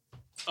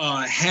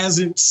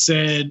hasn't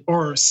said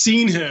or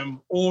seen him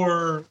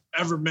or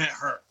ever met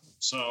her.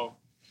 So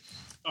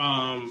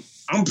I'm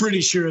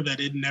pretty sure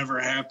that it never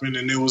happened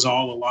and it was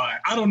all a lie.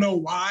 I don't know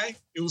why.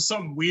 It was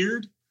something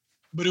weird,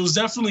 but it was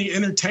definitely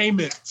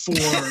entertainment for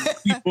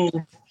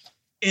people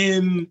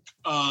in,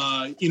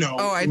 you know.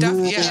 Oh, I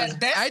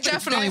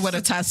definitely would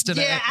have tested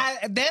it.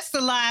 Yeah, that's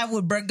the lie I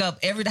would bring up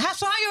every day. How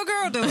your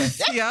girl doing?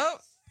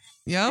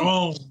 Yep.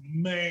 Oh,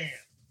 man.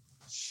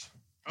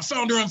 I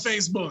found her on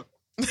Facebook.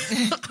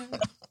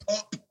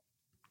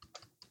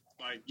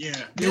 Like, yeah,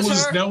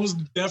 that was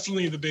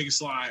definitely the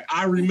biggest lie.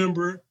 I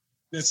remember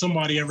that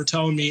somebody ever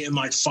telling me and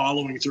like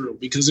following through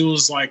because it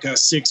was like a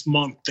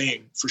 6-month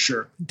thing for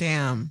sure.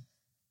 Damn.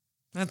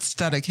 That's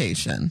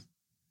dedication.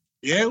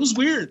 Yeah, it was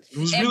weird. It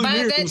was and really weird.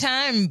 And by that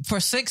time, for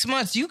 6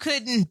 months, you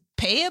couldn't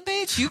pay a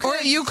bitch? You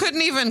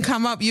couldn't even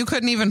come up. You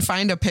couldn't even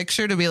find a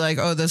picture to be like,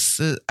 oh,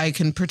 I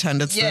can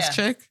pretend it's this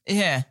chick?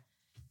 Yeah.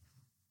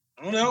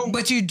 I don't know.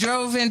 But you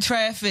drove in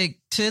traffic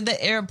to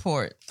the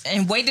airport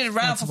and waited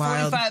around for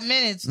 45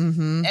 minutes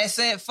and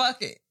said,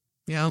 fuck it.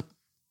 Yep.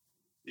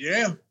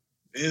 Yeah.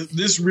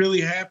 This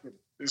really happened.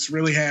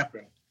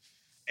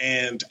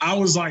 And I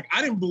was like,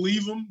 I didn't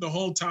believe him the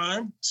whole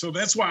time. So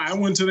that's why I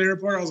went to the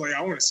airport. I was like,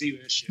 I want to see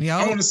this shit. Yep.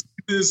 I want to see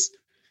this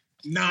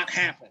not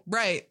happen.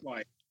 Right.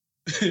 Like,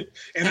 and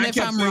if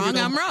I'm wrong,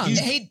 I'm wrong.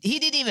 He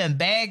didn't even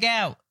bag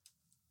out.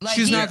 Like,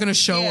 she's not going to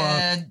show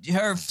up.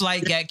 Her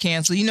flight got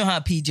canceled. You know how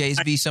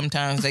PJs be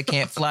sometimes. They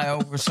can't fly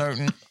over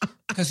certain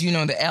because, you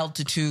know, the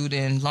altitude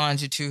and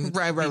longitude.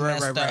 Right.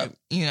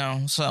 You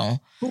know, so.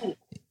 Cool.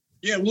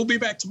 Yeah, we'll be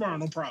back tomorrow.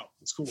 No problem.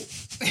 It's cool.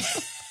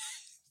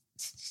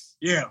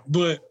 Yeah,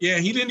 but yeah,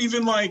 he didn't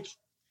even like,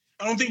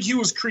 I don't think he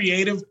was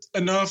creative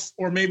enough,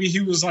 or maybe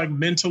he was like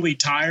mentally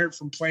tired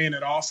from playing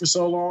it off for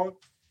so long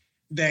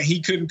that he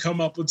couldn't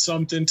come up with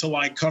something to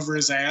like cover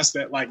his ass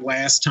that like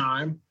last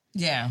time.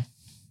 Yeah.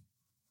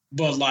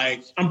 But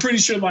like, I'm pretty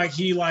sure like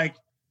he like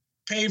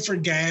paid for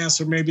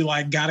gas or maybe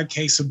like got a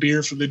case of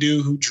beer for the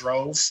dude who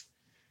drove.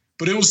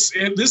 But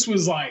this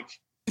was like,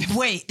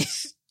 wait,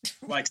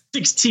 like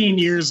 16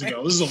 years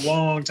ago. This is a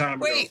long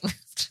time ago.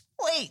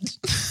 Wait.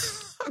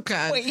 Oh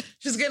God. Wait.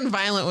 She's getting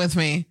violent with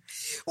me.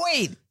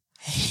 Wait,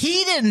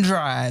 he didn't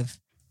drive.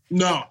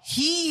 No.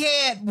 He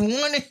had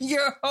one of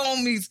your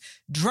homies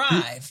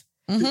drive.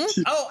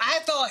 Mm-hmm. Oh, I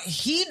thought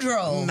he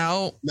drove.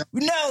 No,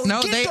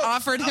 they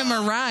offered him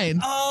a ride.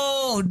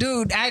 Oh,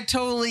 dude, I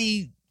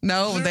totally...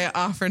 No, they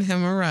offered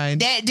him a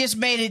ride. That just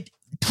made it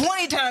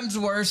 20 times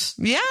worse.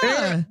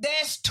 Yeah.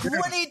 That's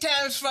 20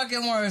 times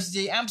fucking worse,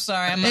 G. I'm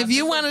sorry. If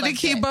you wanted to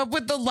keep up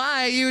with the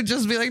lie, you would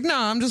just be like, no,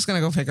 I'm just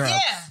going to go pick her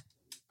up.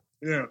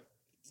 Yeah.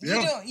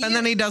 And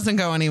then he doesn't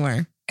go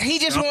anywhere. He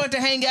just wanted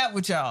to hang out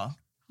with y'all.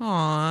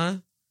 Aw.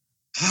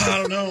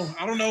 I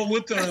don't know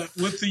what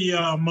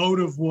the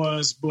motive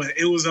was, but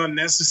it was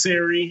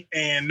unnecessary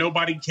and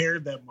nobody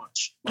cared that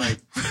much. Like,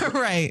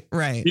 right.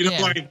 You know,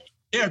 like,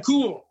 yeah,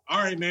 cool. All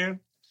right, man.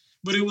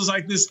 But it was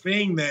like this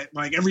thing that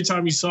like every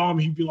time you saw him,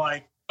 he'd be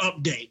like,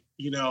 update,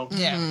 you know?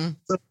 Yeah. Mm-hmm.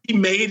 So he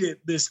made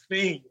it this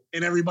thing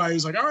and everybody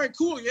was like, all right,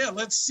 cool. Yeah,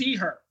 let's see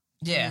her.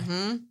 Yeah.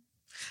 Mm-hmm.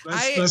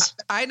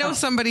 I know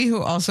somebody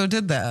who also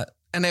did that.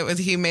 And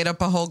he made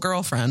up a whole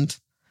girlfriend.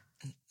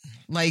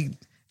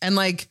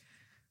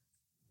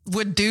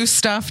 Would do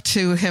stuff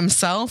to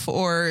himself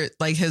or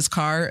like his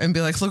car and be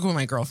like, look what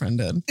my girlfriend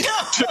did.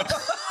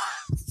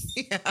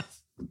 Yeah.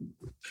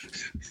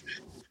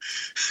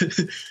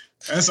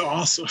 That's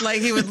awesome.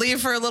 Like he would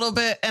leave for a little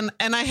bit and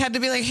I had to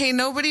be like, hey,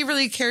 nobody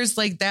really cares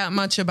like that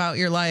much about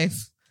your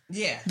life.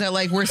 Yeah. That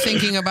like we're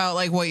thinking about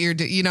like what you're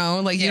doing, you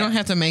know, like you don't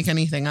have to make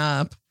anything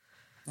up.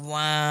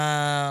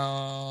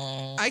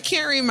 Wow. I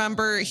can't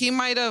remember. He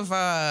might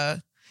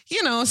have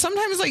you know,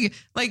 sometimes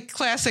like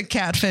classic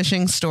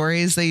catfishing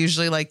stories, they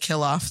usually like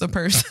kill off the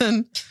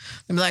person.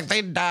 They'd be like,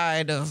 they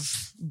died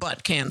of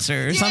butt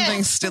cancer or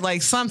something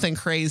like something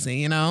crazy,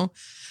 you know?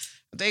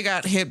 They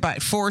got hit by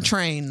 4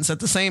 trains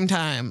at the same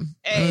time.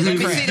 Hey, let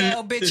me see that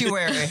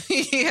obituary.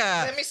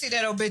 Yeah. Let me see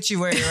that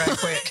obituary right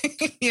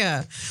quick.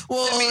 Yeah.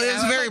 Well, it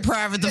was very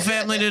private. The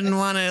family didn't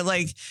want to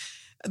like,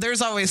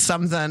 there's always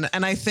something.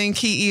 And I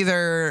think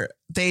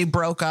they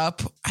broke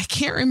up. I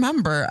can't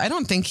remember. I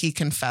don't think he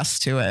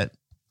confessed to it.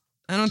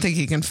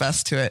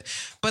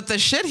 But the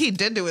shit he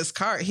did to his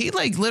car, he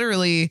like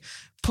literally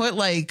put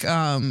like,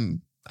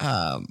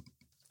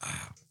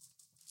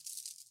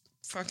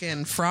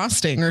 fucking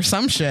frosting or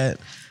some shit,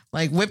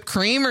 like whipped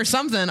cream or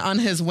something on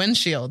his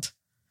windshield,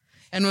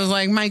 and was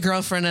like, my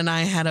girlfriend and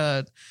I had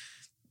a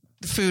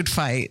food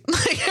fight.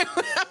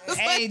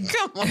 Hey,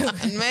 come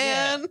on,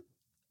 man. Yeah.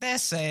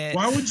 That's sad.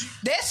 Why would you?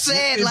 That's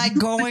sad. Like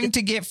going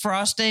to get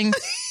frosting and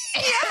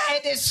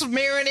then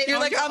smearing it. You're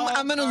like,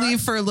 I'm going to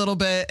leave for a little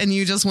bit, and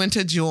you just went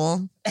to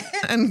Jewel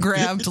and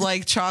grabbed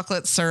like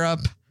chocolate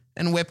syrup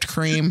and whipped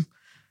cream,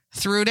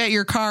 threw it at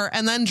your car,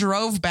 and then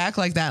drove back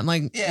like that. And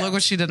like, look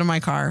what she did to my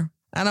car.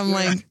 And I'm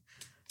like,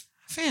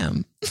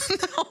 fam,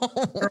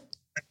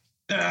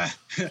 no.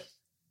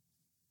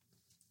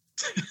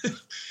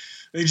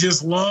 They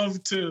just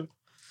love to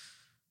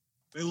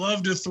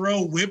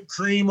throw whipped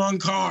cream on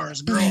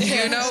cars, girls.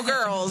 You know,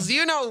 girls,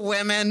 you know,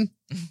 women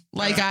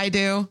like I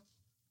do,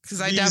 because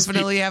I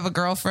definitely have a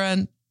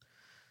girlfriend.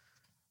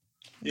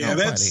 Yeah,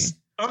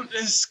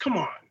 it's come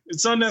on.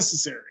 It's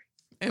unnecessary.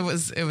 It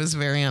was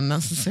very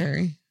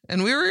unnecessary.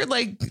 And we were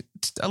like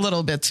a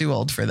little bit too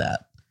old for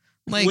that.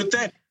 Like with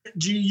that,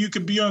 you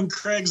could be on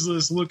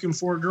Craigslist looking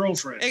for a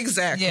girlfriend.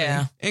 Exactly.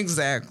 Yeah.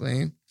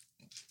 Exactly.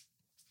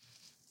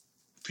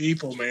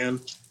 People, man.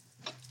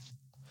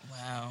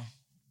 Wow.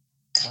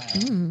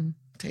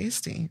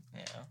 Tasty.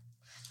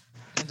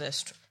 Yeah.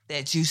 That's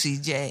that Juicy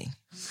J.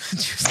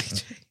 Juicy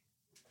J.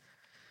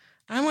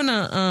 I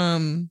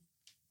wanna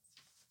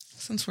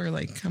since we're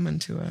like coming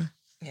to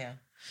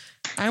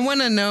I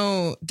wanna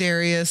know,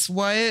 Darius,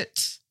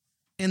 what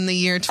in the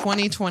year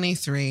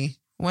 2023,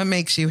 what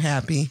makes you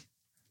happy?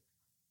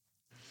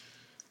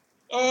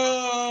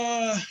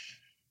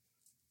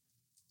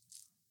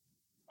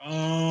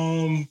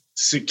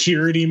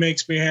 Security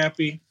makes me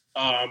happy.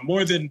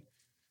 More than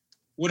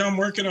what I'm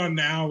working on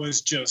now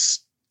is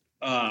just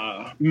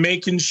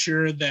making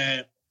sure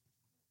that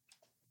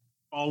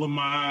all of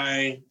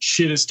my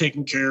shit is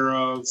taken care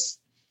of,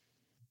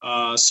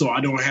 so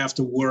I don't have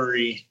to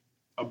worry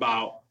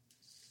about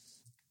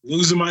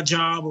losing my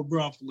job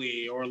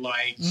abruptly or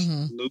like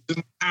losing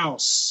my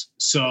house.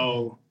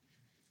 So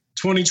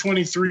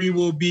 2023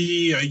 will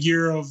be a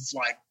year of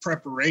like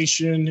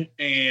preparation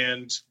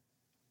and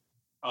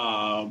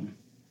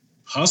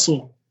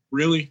hustle,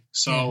 really.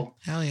 So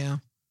hell yeah,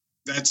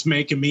 that's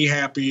making me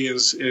happy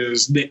is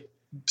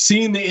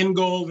seeing the end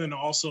goal and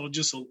also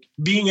just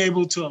being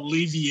able to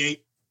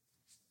alleviate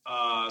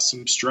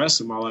some stress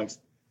in my life.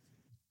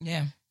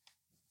 Yeah,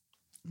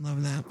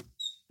 love that.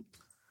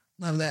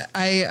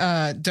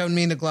 I don't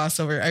mean to gloss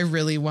over. I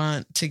really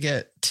want to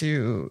get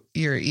to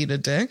your eat a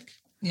dick.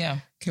 Yeah.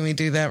 Can we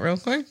do that real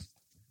quick?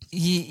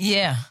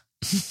 Yeah.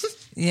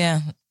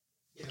 Yeah.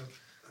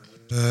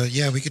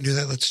 Yeah, we can do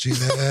that. Let's do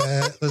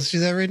that. Let's do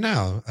that right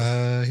now.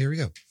 Here we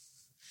go.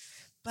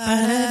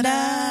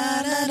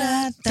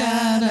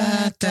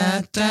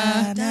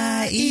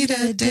 Eat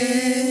a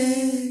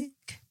dick.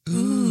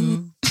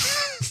 Ooh.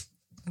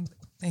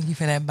 Thank you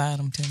for that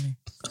bottom, Timmy.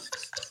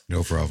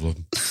 No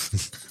problem.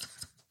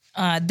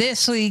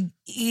 This week,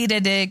 Eat a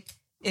Dick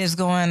is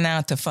going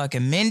out to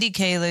fucking Mindy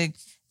Kaling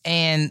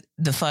and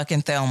the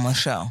fucking Thelma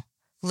show.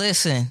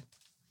 Listen,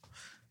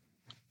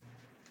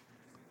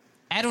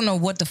 I don't know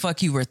what the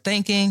fuck you were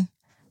thinking.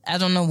 I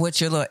don't know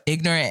what your little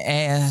ignorant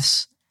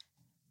ass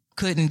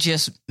couldn't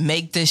just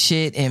make this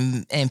shit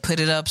and put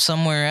it up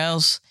somewhere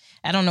else.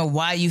 I don't know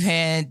why you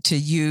had to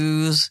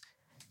use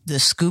the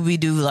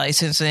Scooby-Doo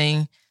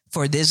licensing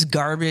for this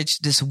garbage,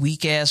 this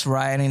weak-ass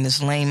writing,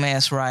 this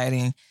lame-ass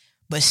writing.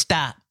 But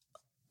stop.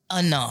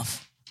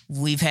 Enough.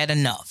 We've had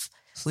enough.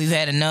 We've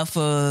had enough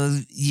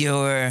of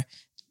your,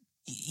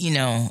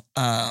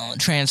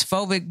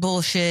 transphobic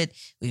bullshit.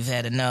 We've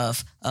had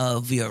enough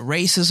of your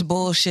racist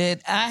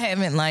bullshit. I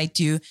haven't liked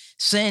you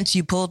since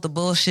you pulled the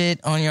bullshit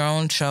on your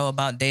own show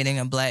about dating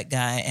a black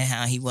guy and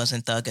how he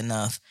wasn't thug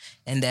enough.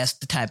 And that's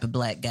the type of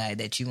black guy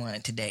that you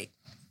wanted to date.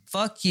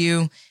 Fuck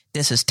you.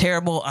 This is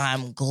terrible.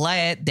 I'm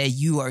glad that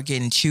you are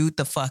getting chewed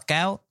the fuck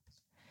out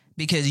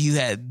because you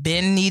have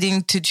been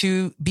needing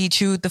to be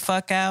chewed the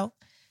fuck out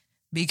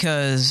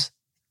because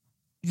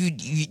you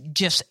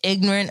just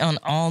ignorant on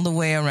all the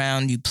way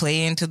around. You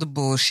play into the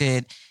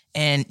bullshit.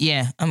 And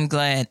yeah, I'm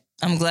glad.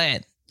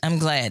 I'm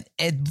glad.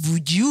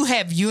 Would you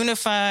have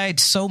unified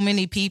so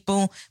many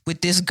people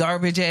with this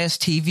garbage ass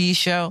TV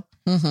show?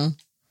 Mm-hmm.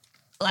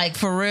 Like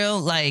for real,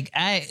 like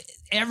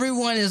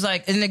everyone is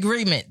like in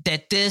agreement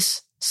that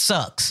this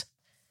sucks.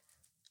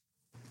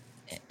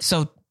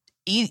 So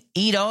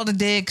eat all the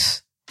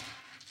dicks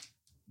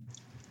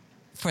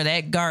for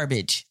that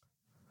garbage.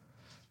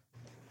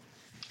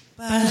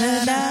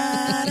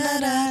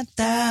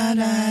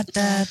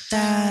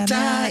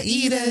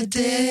 Eat a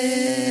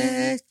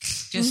dick.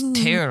 Just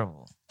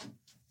terrible.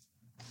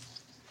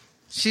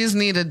 She's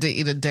needed to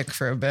eat a dick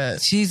for a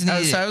bit.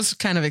 I was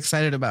kind of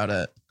excited about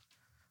it.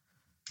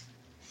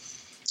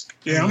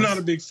 Yeah, I'm not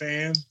a big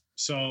fan.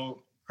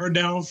 So her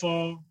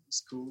downfall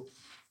is cool.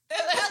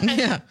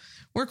 Yeah,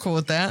 we're cool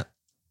with that.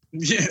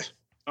 Yeah,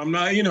 I'm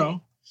not,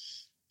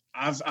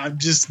 I've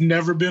just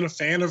never been a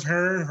fan of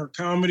her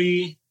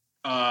comedy,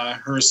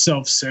 her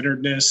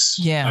self-centeredness.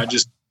 Yeah. I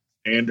just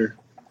stand her.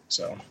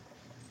 So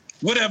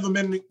whatever,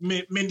 Mindy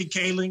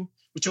Kaling,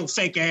 with your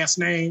fake ass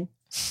name.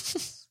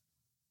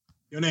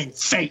 Your name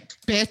fake.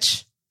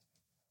 Bitch.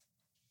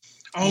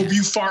 I hope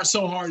you fart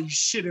so hard you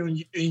shit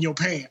in your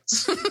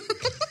pants.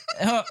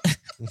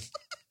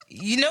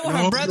 You know what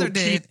her brother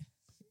did?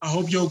 I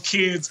hope your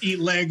kids eat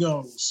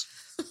Legos.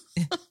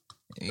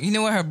 You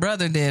know what her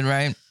brother did,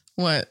 right?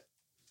 What?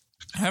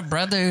 Her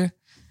brother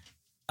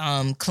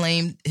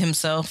claimed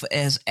himself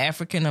as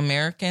African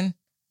American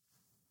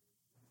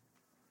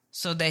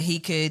so that he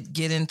could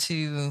get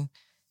into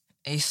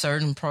a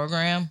certain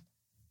program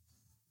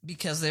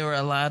because there were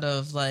a lot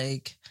of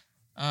like,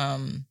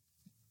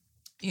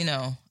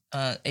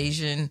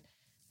 Asian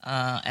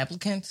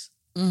applicants.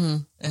 Mm-hmm.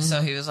 And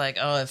so he was like,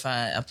 oh, if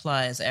I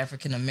apply as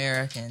African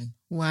American.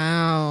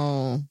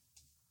 Wow.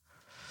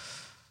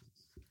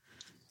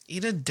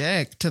 Eat a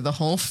dick to the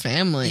whole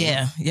family.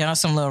 Yeah. Y'all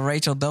some little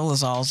Rachel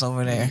Dolezals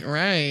over there.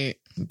 Right.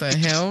 The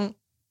hell?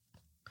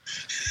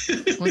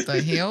 What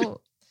the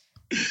hell?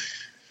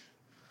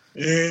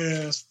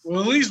 Yes.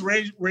 Well, at least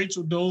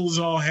Rachel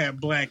Dolezal had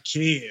black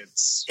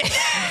kids.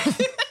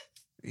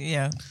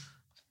 Yeah.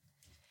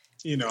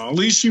 At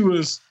least she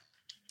was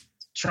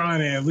trying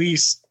to at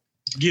least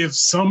give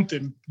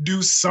something,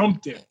 do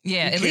something.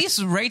 Yeah, at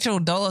least Rachel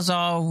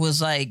Dolezal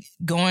was like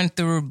going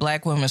through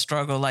black women's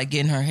struggle, like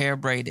getting her hair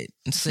braided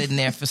and sitting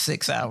there for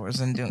 6 hours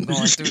and going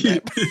through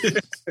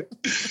that.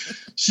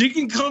 She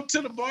can come to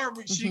the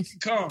barber. She can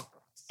come.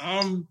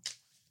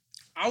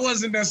 I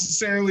wasn't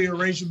necessarily a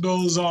Rachel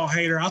Dolezal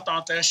hater. I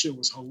thought that shit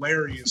was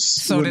hilarious.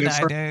 So did I,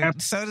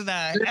 dude. So did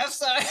I. I'm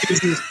sorry.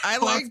 I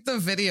liked the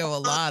video a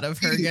lot of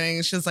her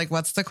getting. She's like,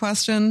 "What's the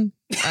question?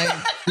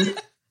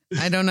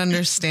 I don't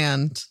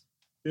understand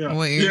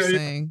what you're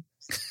saying."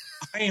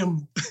 I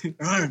am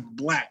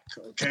black.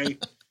 Okay,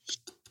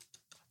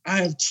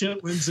 I have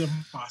chitlins in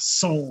my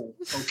soul.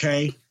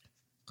 Okay,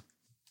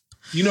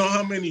 you know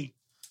how many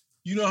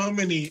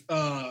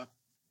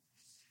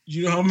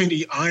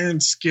iron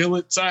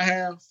skillets I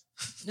have?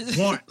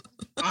 One.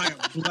 I am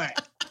black.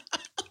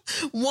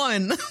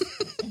 One.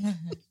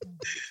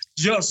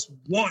 Just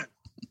one.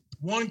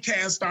 One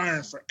cast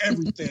iron for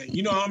everything.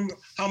 You know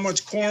how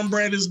much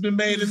cornbread has been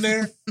made in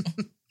there?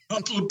 A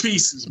couple of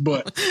pieces,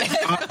 but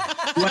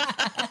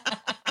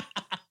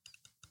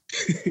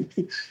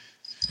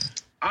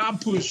I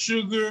put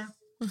sugar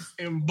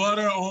and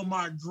butter on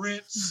my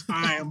grits.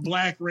 I am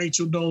black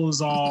Rachel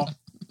Dolezal.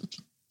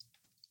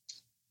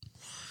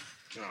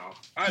 No,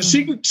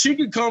 she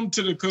could come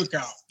to the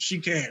cookout. She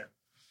can.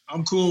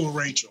 I'm cool with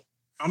Rachel.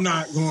 I'm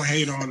not going to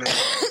hate on her.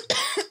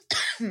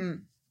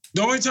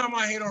 The only time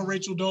I hate on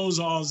Rachel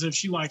Dolezal is if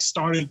she like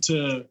started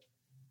to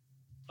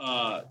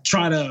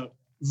try to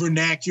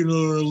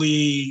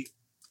vernacularly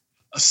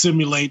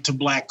assimilate to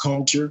black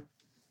culture.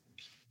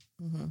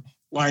 Mm-hmm.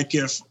 Like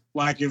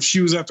if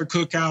she was at the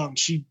cookout and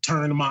she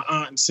turned to my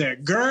aunt and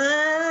said,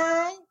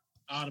 "Girl,"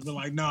 I'd have been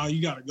like, "No,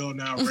 you got to go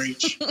now,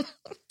 Rach."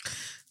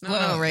 No,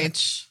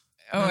 Rach.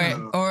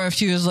 Or if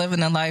she was living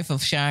the life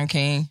of Sean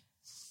King.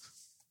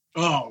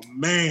 Oh,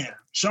 man.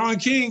 Sean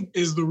King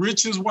is the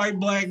richest white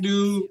black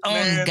dude. Oh,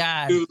 man,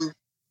 God. Dude.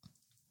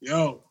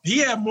 Yo, he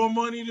had more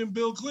money than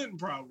Bill Clinton,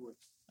 probably.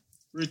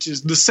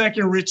 The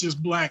second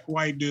richest black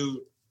white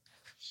dude.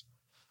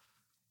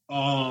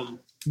 But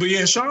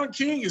yeah, Sean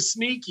King is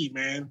sneaky,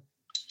 man.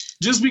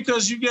 Just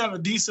because you got a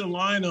decent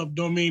lineup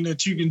don't mean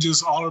that you can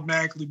just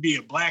automatically be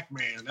a black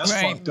man. That's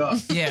fucked up.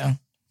 Yeah.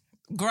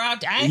 I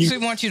actually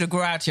want you to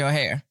grow out your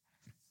hair.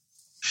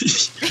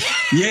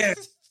 Yeah.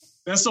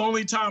 That's the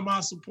only time I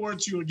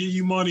support you or give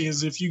you money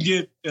is if you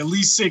get at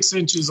least 6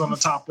 inches on the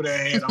top of that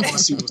head. I want to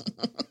see what's...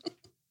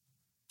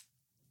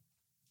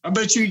 I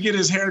bet you get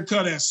his hair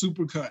cut at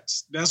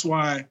Supercuts. That's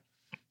why,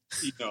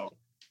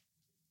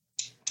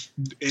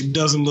 it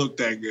doesn't look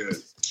that good.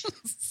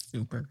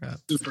 Supercut.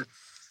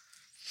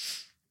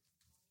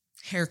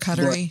 Hair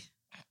cuttery.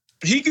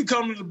 But he could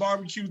come to the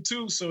barbecue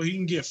too, so he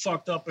can get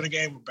fucked up in a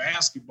game of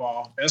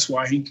basketball. That's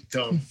why he could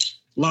come.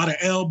 A lot of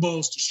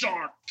elbows to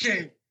Sean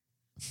King.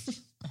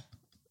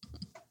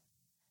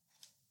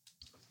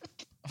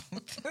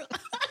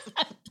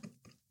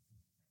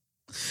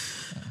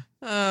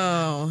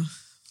 Oh,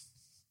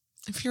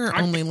 If you're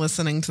only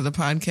listening to the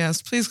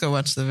podcast, please go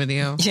watch the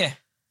video. Yeah.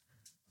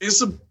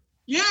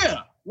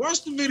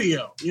 Watch the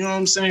video. You know what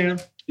I'm saying?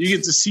 You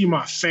get to see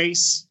my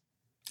face.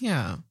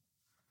 Yeah.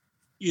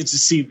 You get to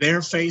see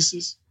their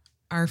faces.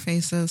 Our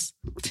faces.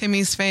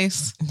 Timmy's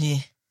face.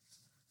 Yeah.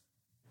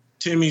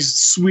 Timmy's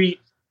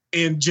sweet,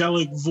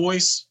 angelic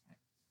voice.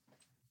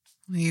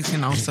 You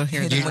can also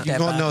hear that.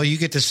 You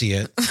get to see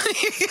it.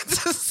 You get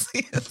to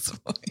see his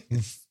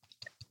voice.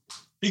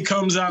 He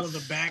comes out of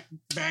the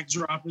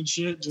backdrop and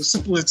shit, just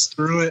splits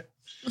through it.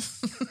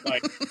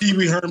 Like Pee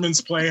Wee Herman's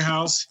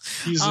Playhouse.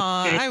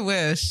 I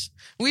wish.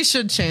 We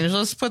should change.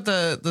 Let's put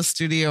the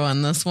studio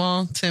on this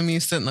wall. Tim, you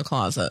sit in the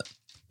closet.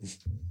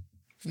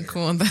 You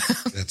cool with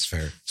that? That's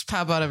fair. Just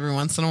pop out every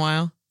once in a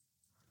while.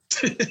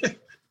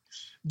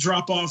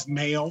 Drop off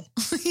mail.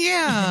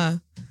 Yeah.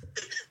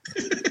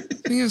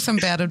 We have some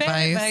bad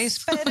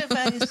advice. Bad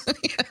advice.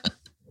 Yeah.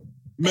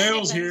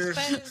 Mail's here.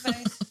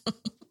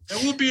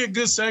 That would be a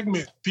good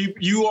segment.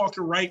 You all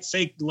can write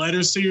fake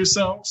letters to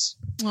yourselves.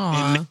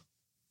 Aww.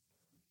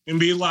 And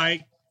be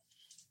like,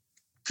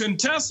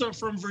 Contessa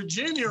from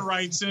Virginia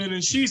writes in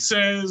and she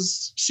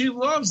says she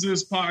loves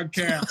this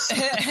podcast.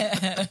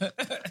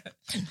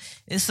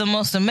 It's the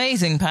most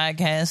amazing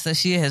podcast that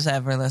she has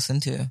ever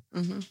listened to.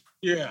 Mm-hmm.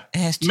 Yeah.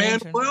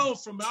 Manuel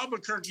from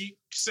Albuquerque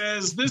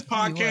says this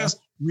podcast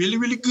really,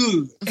 really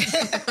good.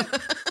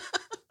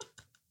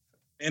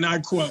 And I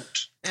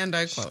quote.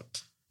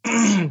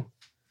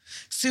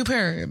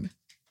 Superb.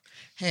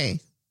 Hey.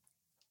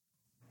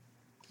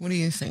 What do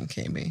you think,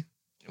 KB?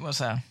 What's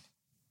that?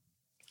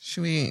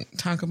 Should we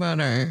talk about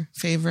our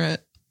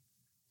favorite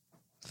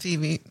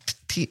Thevey?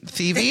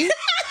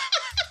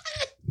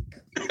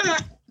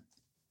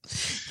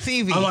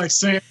 I like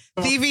saying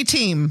Thevey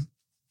team.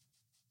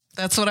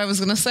 That's what I was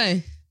going to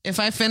say. If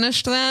I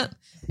finished that,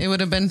 it would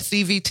have been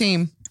Thevey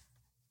team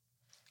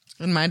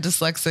in my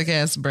dyslexic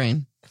ass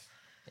brain.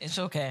 It's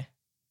okay.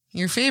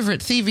 Your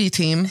favorite Thevey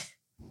team.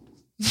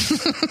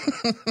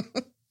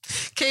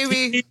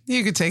 KB,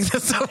 you could take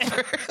this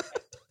over.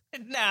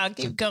 No,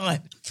 keep going.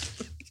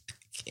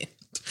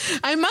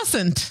 I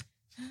mustn't.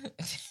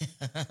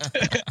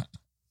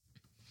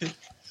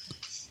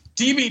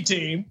 TV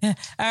team. All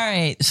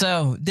right.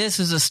 So this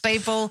is a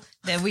staple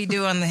that we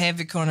do on the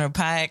Heavy Corner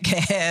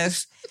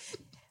podcast.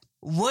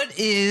 What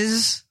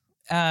is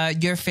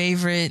your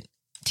favorite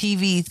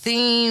TV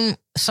theme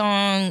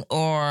song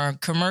or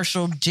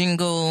commercial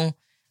jingle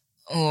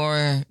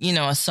or,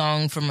 a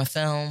song from a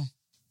film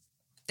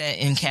that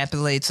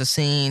encapsulates a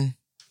scene?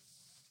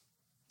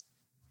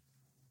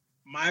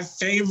 My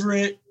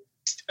favorite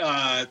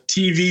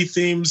TV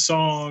theme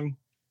song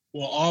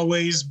will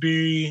always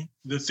be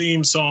the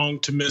theme song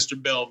to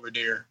Mr.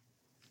 Belvedere.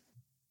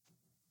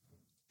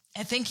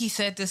 I think he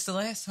said this the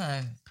last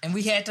time, and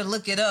we had to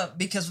look it up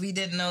because we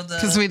didn't know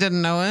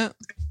it.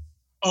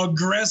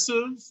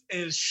 Aggressive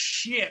as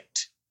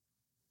shit.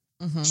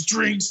 Mm-hmm.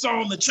 Streets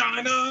on the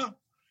China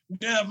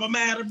never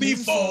mattered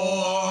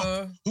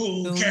before.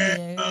 Who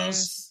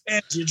cares?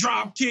 As you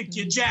drop kick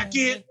your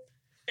jacket,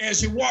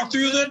 as you walk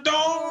through the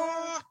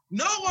door,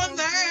 no one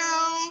there.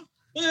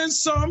 And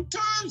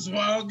sometimes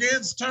world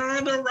gets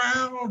turned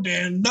around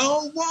and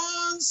no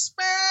one's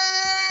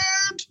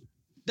spared.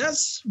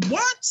 That's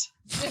what?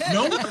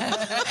 No.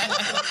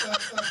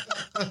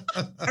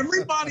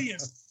 Everybody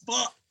is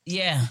fucked.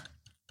 Yeah.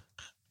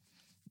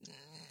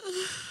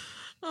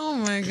 Oh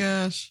my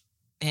gosh.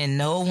 And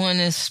no one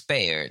is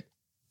spared.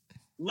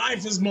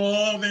 Life is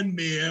more than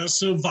mere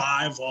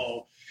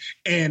survival.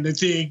 And to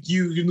think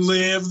you can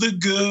live the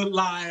good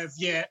life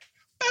yet.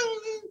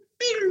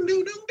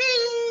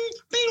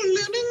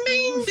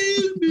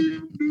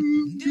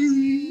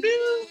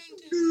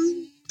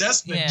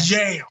 That's the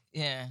jam.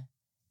 Yeah.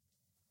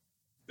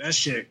 That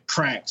shit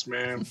cracks,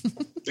 man.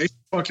 They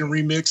fucking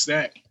remix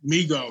that.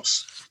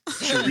 Migos.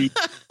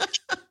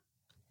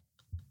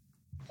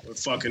 With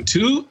fucking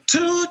two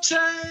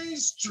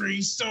chains,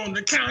 streets on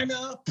the kind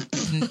of.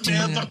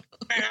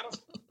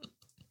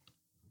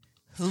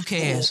 Who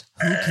cares?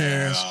 Who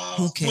cares?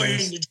 Who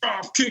cares? When you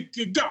drop kick,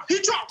 you got. He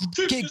dropped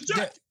kick his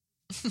jack.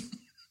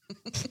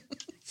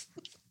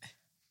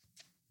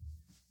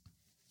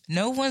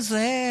 No one's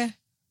there.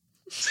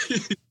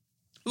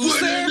 Who's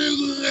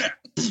there?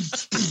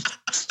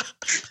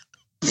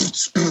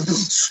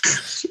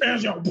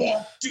 As you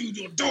walk through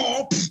the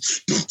door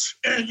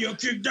and you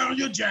kick down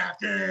your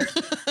jacket.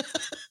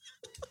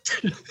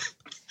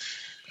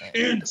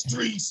 In the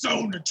streets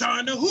on the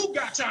China. Who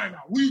got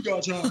China? We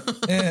got China.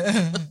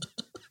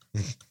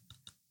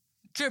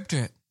 Drip.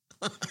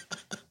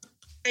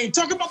 Ain't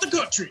talking about the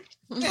country.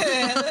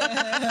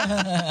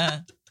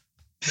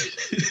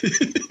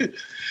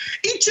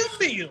 Eat your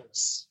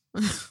meals.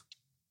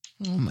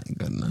 Oh my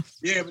goodness.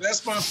 Yeah, but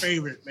that's my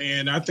favorite,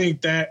 man. I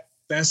think that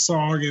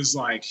song is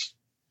like,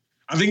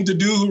 I think the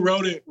dude who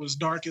wrote it was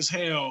dark as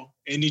hell,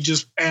 and he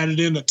just added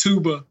in a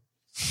tuba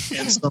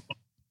and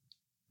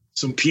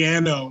some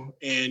piano,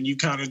 and you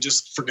kind of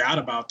just forgot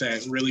about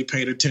that and really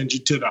paid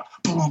attention to the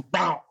boom,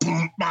 boom,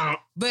 boom, boom.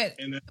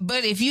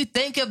 But if you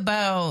think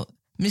about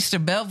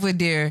Mr.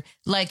 Belvedere,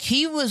 like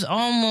he was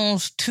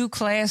almost too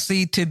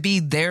classy to be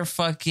their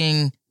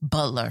fucking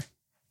butler.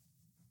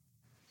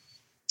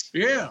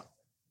 Yeah.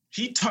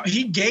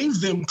 He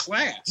gave them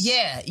class.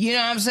 Yeah, you know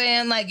what I'm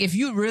saying? Like, if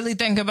you really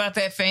think about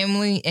that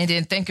family and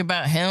then think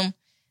about him,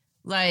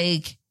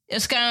 like,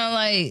 it's kind of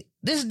like,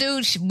 this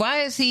dude,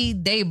 why is he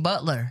they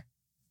butler?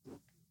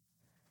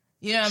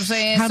 You know what I'm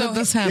saying? How did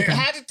this happen?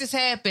 How did this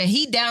happen?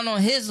 He down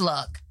on his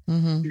luck.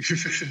 Mm-hmm.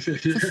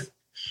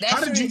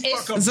 How did you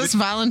fuck up? Is this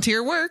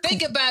volunteer work?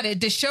 Think about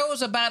it. The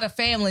show's about a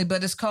family,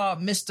 but it's called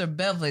Mr.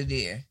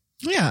 Belvedere.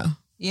 Yeah.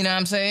 You know what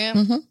I'm saying?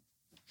 Mm-hmm.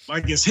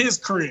 Like it's his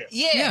crib.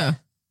 Yeah.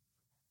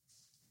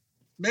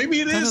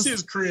 Maybe it is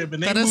his crib,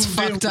 and they that moved is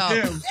fucked in up.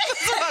 with him.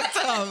 That's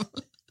fucked up.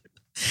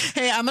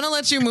 Hey, I'm gonna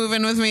let you move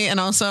in with me, and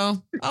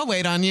also I'll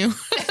wait on you.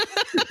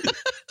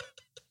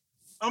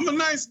 I'm a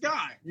nice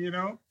guy, you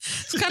know.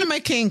 It's kind of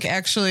my kink,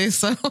 actually.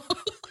 So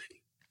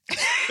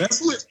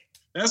that's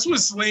what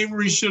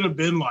slavery should have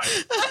been like.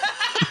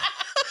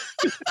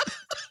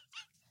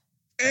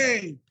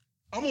 Hey,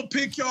 I'm gonna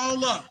pick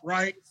y'all up,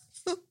 right?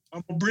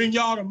 I'm gonna bring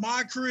y'all to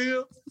my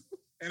crib.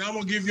 And I'm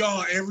going to give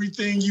y'all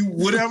everything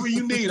whatever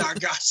you need, I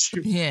got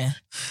you. Yeah.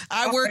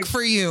 I work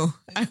for you.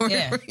 I work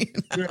for you.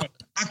 Yeah,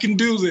 I can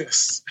do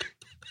this.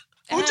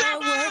 Oh,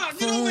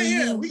 get over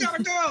here. We got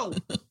to go.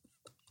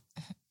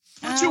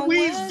 Put your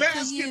weave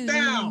basket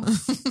down.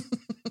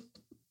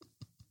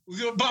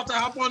 We're about to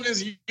hop on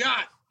this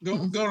yacht.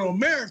 Go to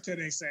America,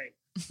 they say.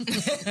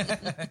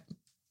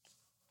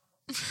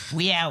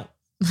 We out.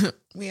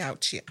 We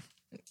out, yeah.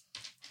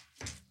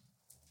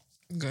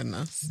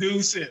 Goodness.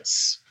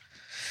 Deuces.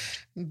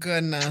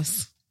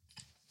 Goodness.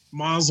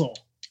 Mazel.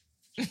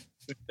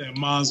 That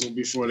mazel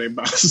before they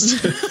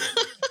bounce.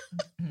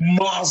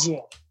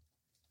 Mazel.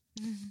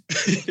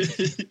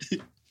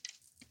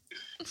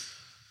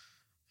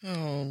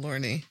 Oh,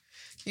 Lordy.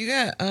 You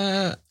got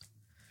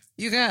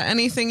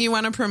anything you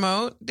want to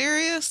promote,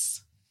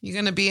 Darius? You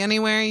gonna be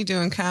anywhere? You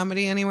doing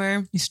comedy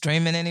anywhere? You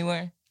streaming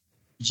anywhere?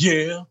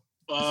 Yeah.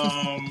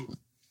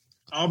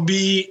 I'll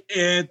be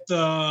at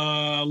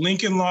the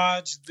Lincoln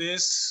Lodge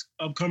this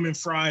upcoming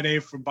Friday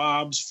for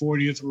Bob's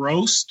 40th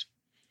roast.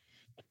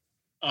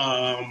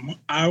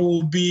 I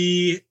will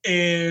be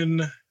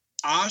in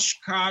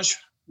Oshkosh,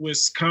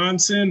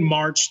 Wisconsin,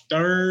 March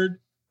 3rd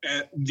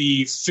at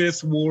the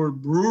Fifth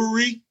Ward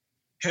Brewery,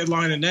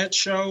 headlining that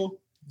show.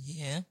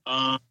 Yeah.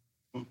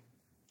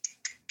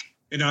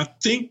 And I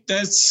think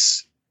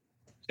that's,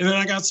 and then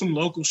I got some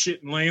local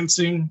shit in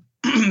Lansing.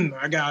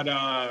 I got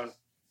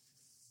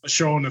a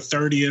show on the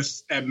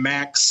 30th at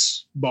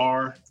Max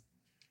Bar,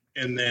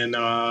 and then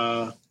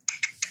a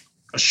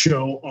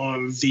show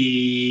on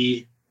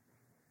the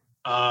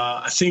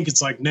I think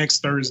it's like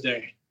next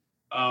Thursday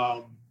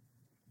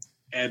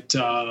at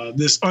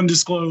this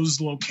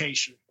undisclosed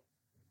location.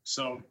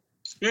 So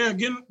yeah,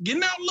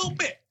 getting out a little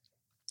bit.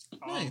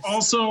 Nice.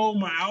 Also,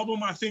 my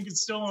album, I think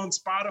it's still on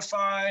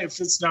Spotify.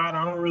 If it's not,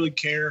 I don't really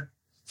care.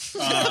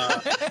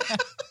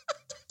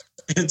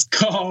 It's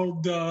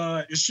called,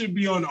 it should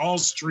be on all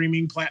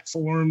streaming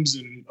platforms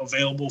and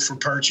available for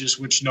purchase,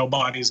 which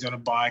nobody's going to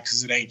buy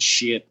because it ain't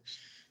shit.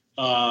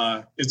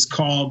 It's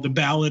called The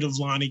Ballad of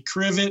Lonnie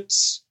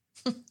Krivitz.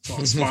 It's on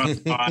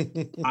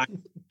Spotify.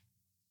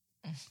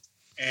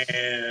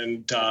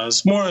 And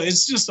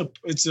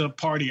it's a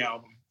party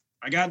album.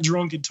 I got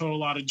drunk and told a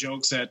lot of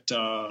jokes at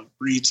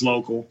Reed's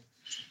Local.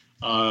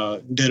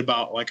 Did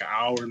about like an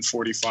hour and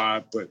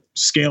 45, but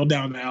scaled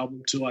down the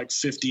album to like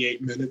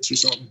 58 minutes or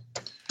something.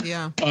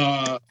 Yeah.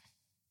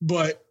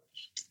 But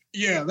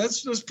yeah,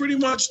 that's pretty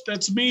much,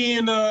 that's me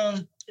in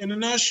a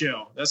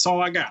nutshell. That's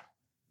all I got.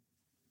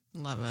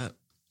 Love it.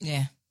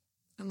 Yeah.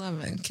 I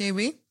love it.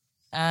 KB?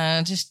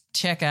 Just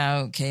check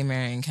out K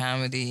Marion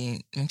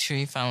Comedy. Make sure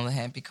you follow the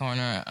Happy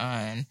Corner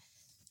on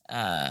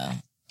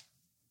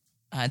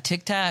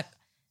TikTok.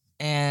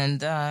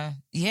 And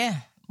yeah,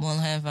 we'll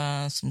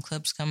have some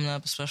clips coming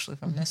up, especially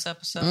from this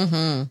episode.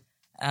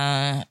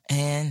 Mm-hmm.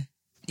 And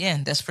yeah,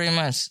 that's pretty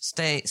much.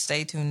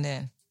 Stay tuned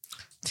in.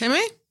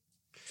 Timmy?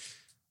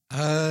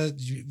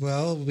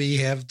 Well, we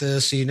have the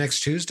See You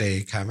Next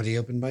Tuesday comedy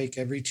open mic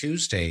every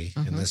Tuesday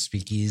in the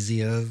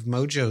Speakeasy of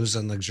Mojo's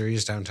on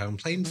luxurious downtown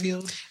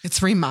Plainfield.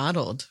 It's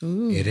remodeled.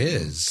 Ooh, it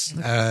is.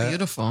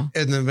 Beautiful.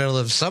 In the middle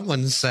of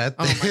someone's set,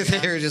 they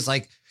were just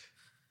like,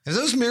 have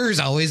those mirrors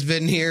always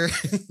been here?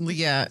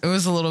 Yeah, it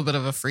was a little bit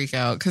of a freak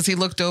out because he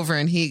looked over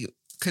and he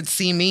could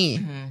see me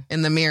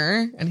in the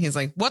mirror and he's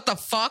like, what the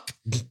fuck?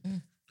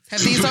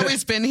 Have these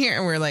always been here?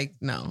 And we're like,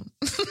 no,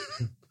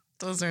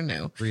 those are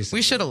new. Recently.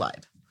 We should have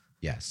lied.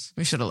 Yes.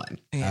 We should have lied.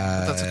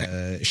 Yeah, that's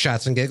okay.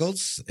 Shots and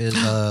Giggles is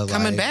a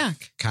coming live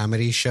back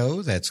comedy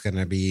show that's going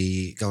to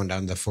be going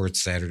down the fourth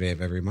Saturday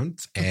of every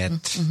month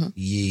at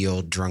Ye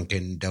Old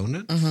Drunken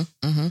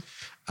Donut.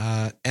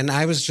 And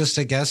I was just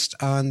a guest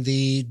on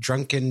the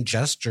Drunken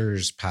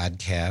Jesters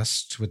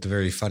podcast with the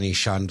very funny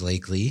Sean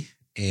Blakely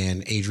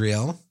and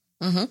Adriel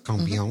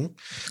Campion.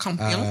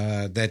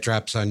 That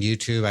drops on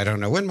YouTube. I don't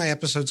know when my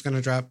episode's going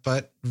to drop,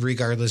 but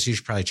regardless, you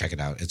should probably check it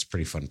out. It's a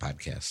pretty fun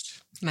podcast.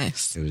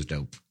 Nice. It was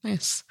dope.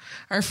 Nice.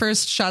 Our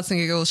first Shots and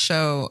Giggles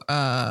show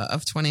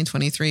of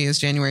 2023 is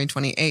January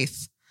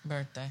 28th.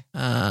 Birthday.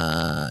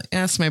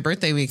 It's my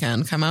birthday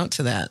weekend. Come out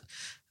to that.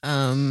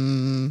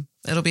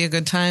 It'll be a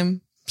good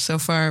time. So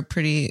far,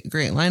 pretty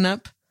great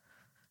lineup.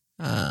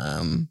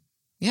 Can't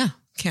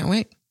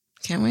wait.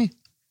 Can't wait.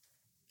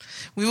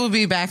 We will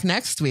be back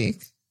next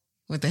week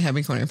with the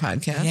Happy Corner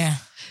podcast. Yeah.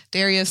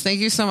 Darius, thank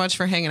you so much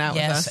for hanging out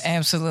with us. Yes,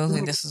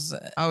 absolutely. This is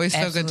always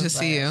so good to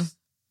see you.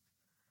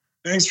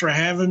 Thanks for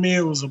having me.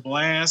 It was a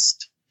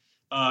blast.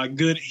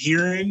 Good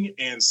hearing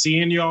and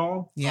seeing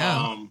y'all.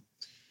 Yeah.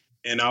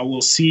 And I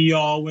will see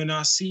y'all when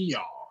I see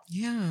y'all.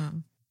 Yeah.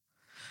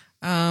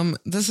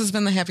 This has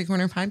been the Happy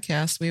Corner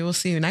podcast. We will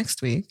see you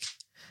next week.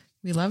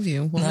 We love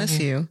you. We'll miss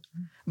you.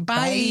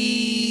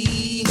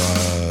 Bye.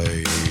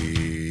 Bye.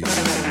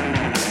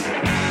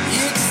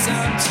 It's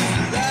time to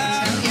laugh.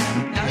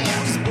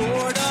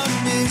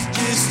 Boredom is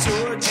just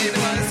torture.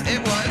 It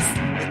was.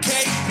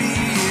 KB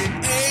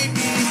and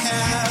Aimee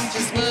have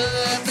just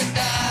love the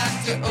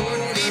doctor. Oh,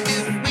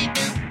 we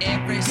do.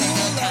 every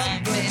single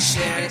time but bitch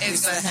share.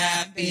 It's a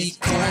happy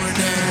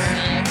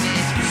corner.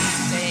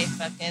 Stay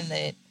fucking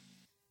lit.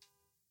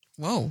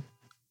 Whoa.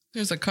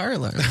 There's a car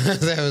alarm.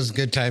 That was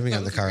good timing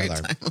on the was a car great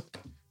alarm. time.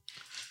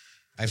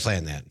 I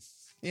planned that.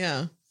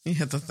 Yeah. You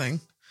hit the thing.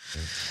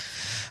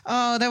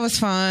 Oh, that was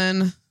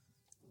fun.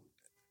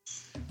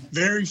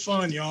 Very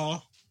fun,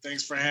 y'all.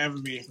 Thanks for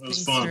having me. It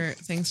was fun.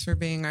 Thanks for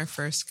being our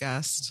first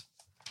guest.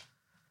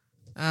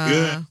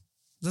 Good.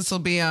 This will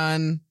be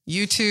on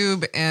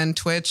YouTube and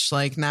Twitch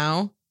like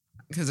now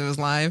because it was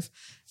live.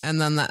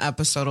 And then the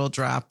episode will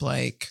drop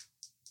like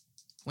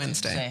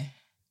Wednesday.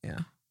 Yeah.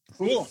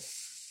 Cool.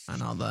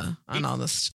 On all the